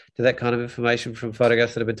access to that kind of information from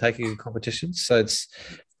photographs that have been taken in competitions. So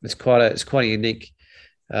it's quite a unique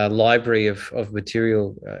library of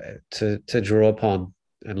material to draw upon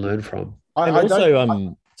and learn from.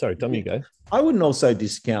 Sorry, Tom, you go. I wouldn't also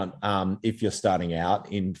discount if you're starting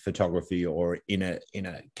out in photography or in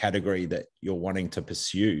a category that you're wanting to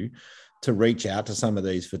pursue, to reach out to some of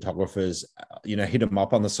these photographers, hit them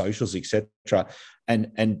up on the socials, etc.,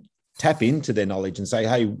 and tap into their knowledge and say,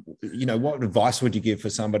 hey, what advice would you give for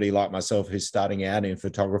somebody like myself who's starting out in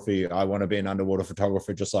photography? I want to be an underwater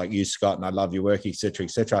photographer just like you, Scott, and I love your work, etc.,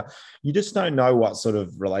 etc. You just don't know what sort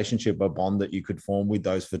of relationship or bond that you could form with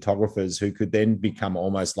those photographers, who could then become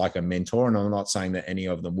almost like a mentor. And I'm not saying that any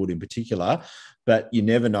of them would in particular, but you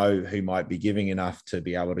never know who might be giving enough to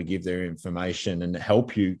be able to give their information and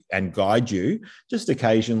help you and guide you just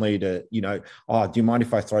occasionally to, do you mind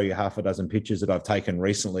if I throw you half a dozen pictures that I've taken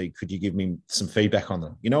recently? Could you give me some feedback on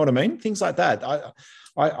them? You know what I mean? Things like that.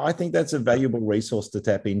 I think that's a valuable resource to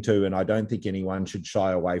tap into. And I don't think anyone should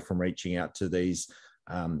shy away from reaching out to these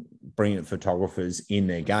brilliant photographers in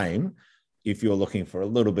their game if you're looking for a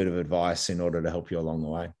little bit of advice in order to help you along the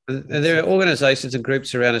way. And there are organisations and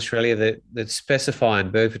groups around Australia that specify in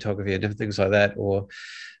bird photography and different things like that, or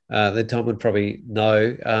that Tom would probably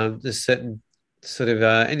know. There's certain sort of,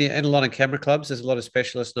 in a lot of camera clubs, there's a lot of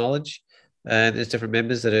specialist knowledge, and there's different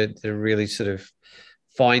members that are really sort of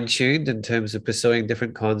fine-tuned in terms of pursuing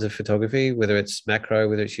different kinds of photography, whether it's macro,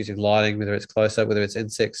 whether it's using lighting, whether it's close-up, whether it's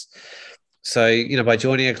insects. So, by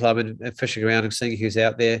joining a club and fishing around and seeing who's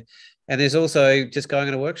out there, And there's also just going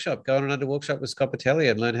on a workshop, going on a workshop with Scott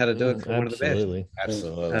Portelli and learn how to do it from one of the best.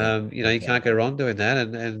 Absolutely. You can't go wrong doing that,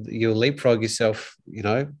 and you'll leapfrog yourself,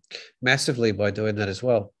 massively by doing that as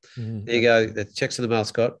well. There you go. The checks in the mail,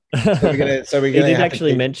 Scott. So we're gonna did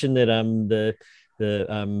actually mention that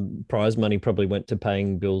the prize money probably went to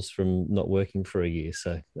paying bills from not working for a year.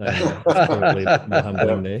 So probably more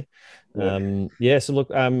humbling there. So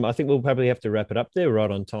look, I think we'll probably have to wrap it up there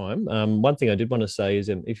right on time. One thing I did want to say is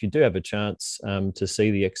if you do have a chance to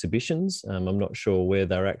see the exhibitions, I'm not sure where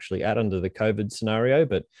they're actually at under the COVID scenario,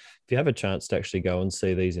 but if you have a chance to actually go and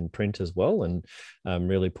see these in print as well and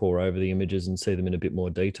really pore over the images and see them in a bit more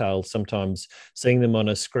detail, sometimes seeing them on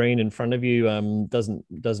a screen in front of you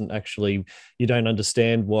doesn't actually, you don't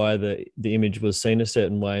understand why the image was seen a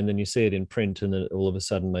certain way, and then you see it in print and it all of a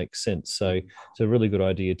sudden makes sense. So it's a really good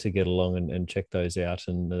idea to get along and check those out,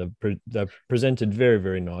 and they're presented very,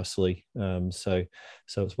 very nicely. So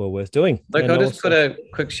it's well worth doing. Look, I'll just put a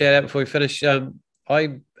quick shout out before we finish.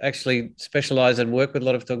 I actually specialize and work with a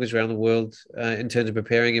lot of photographers around the world in terms of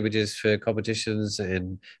preparing images for competitions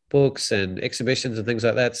and books and exhibitions and things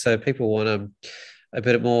like that. So people want a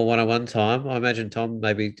bit more one-on-one time. I imagine Tom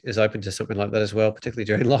maybe is open to something like that as well, particularly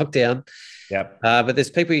during lockdown. Yep. But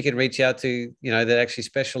there's people you can reach out to, that actually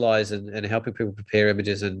specialize in helping people prepare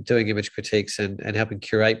images and doing image critiques and helping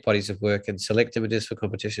curate bodies of work and select images for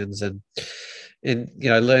competitions and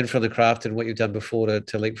learn from the craft and what you've done before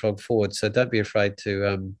to leapfrog forward. So don't be afraid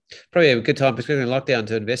to probably have a good time, particularly in lockdown,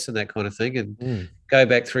 to invest in that kind of thing and go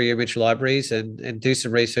back through your image libraries and do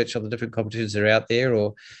some research on the different competitions that are out there,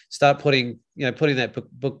 or start putting that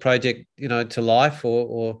book project, to life,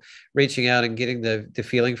 or reaching out and getting the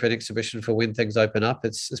feeling for an exhibition for when things open up.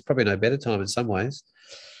 It's probably no better time in some ways.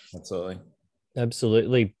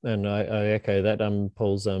 Absolutely. And I echo that.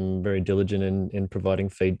 Paul's very diligent in providing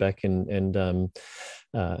feedback and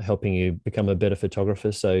helping you become a better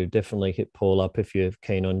photographer. So definitely hit Paul up if you're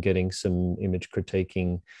keen on getting some image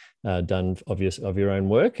critiquing done of your own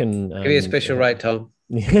work. And give you a special rate, Tom.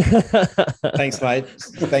 Thanks, mate.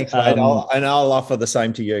 I'll offer the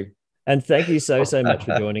same to you. And thank you so much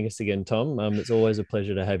for joining us again, Tom. It's always a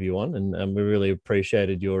pleasure to have you on, and we really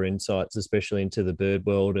appreciated your insights, especially into the bird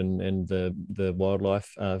world and the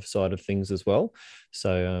wildlife side of things as well.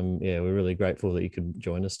 So we're really grateful that you could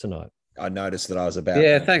join us tonight. I noticed that I was about.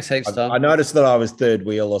 Yeah, thanks heaps, Tom. I noticed that I was third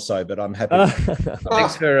wheel or so, but I'm happy.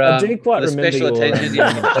 Thanks for I do quite the remember special attention your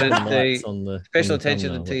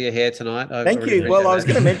attention to your hair tonight. Thank you. Well, I was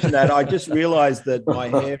going to mention that. I just realised that my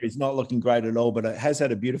hair is not looking great at all, but it has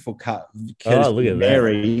had a beautiful cut. Look at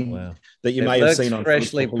Mary, that! Wow. That you may have seen on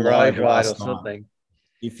freshly blow dried or something.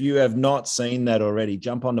 If you have not seen that already,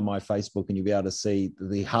 jump onto my Facebook and you'll be able to see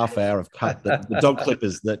the half hour of cut, the dog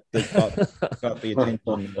clippers that got the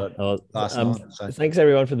attention last night. So. Thanks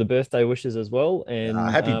everyone for the birthday wishes as well. And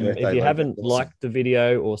happy birthday, if you haven't liked the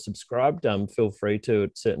video or subscribed, feel free to.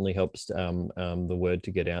 It certainly helps the word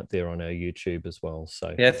to get out there on our YouTube as well.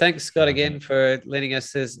 So yeah, thanks Scott again for lending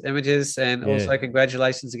us his images, and also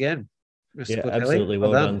congratulations again. Mr. Portelli. Absolutely.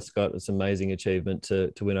 Well done, Scott. It's an amazing achievement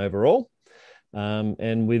to win overall.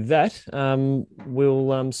 And with that,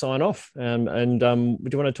 we'll sign off. And do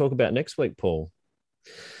you want to talk about next week, Paul?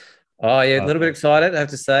 Oh, yeah, a little bit excited, I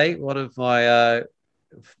have to say. One of my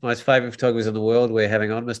most favourite photographers in the world we're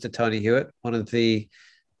having on, Mr. Tony Hewitt, one of the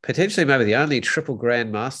potentially maybe the only triple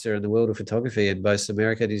grand master in the world of photography in both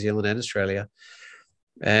America, New Zealand and Australia.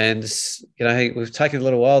 And, we've taken a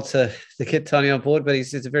little while to get Tony on board, but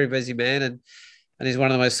he's a very busy man and he's one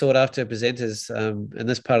of the most sought after presenters in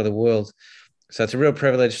this part of the world. So it's a real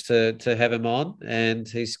privilege to have him on, and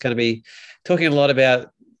he's going to be talking a lot about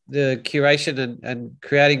the curation and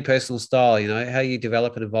creating personal style, how you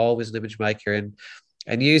develop and evolve as an image maker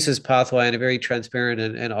and use his pathway in a very transparent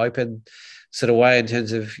and open sort of way in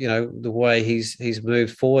terms of, the way he's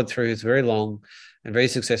moved forward through his very long and very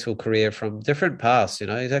successful career from different paths.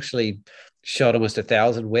 He's actually shot almost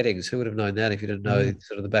 1,000 weddings. Who would have known that if you didn't know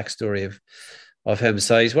sort of the backstory of him?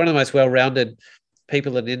 So he's one of the most well-rounded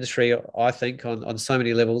people in the industry, I think, on so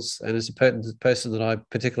many levels, and is a person that I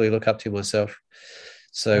particularly look up to myself.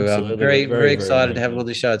 So very, very excited to have him on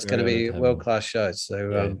the show. It's going to be a world-class show.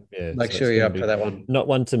 So make sure you're up for that one. Not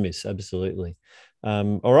one to miss, absolutely.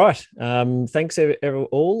 All right. Thanks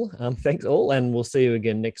all. Thanks all, and we'll see you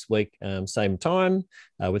again next week, same time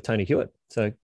with Tony Hewitt. So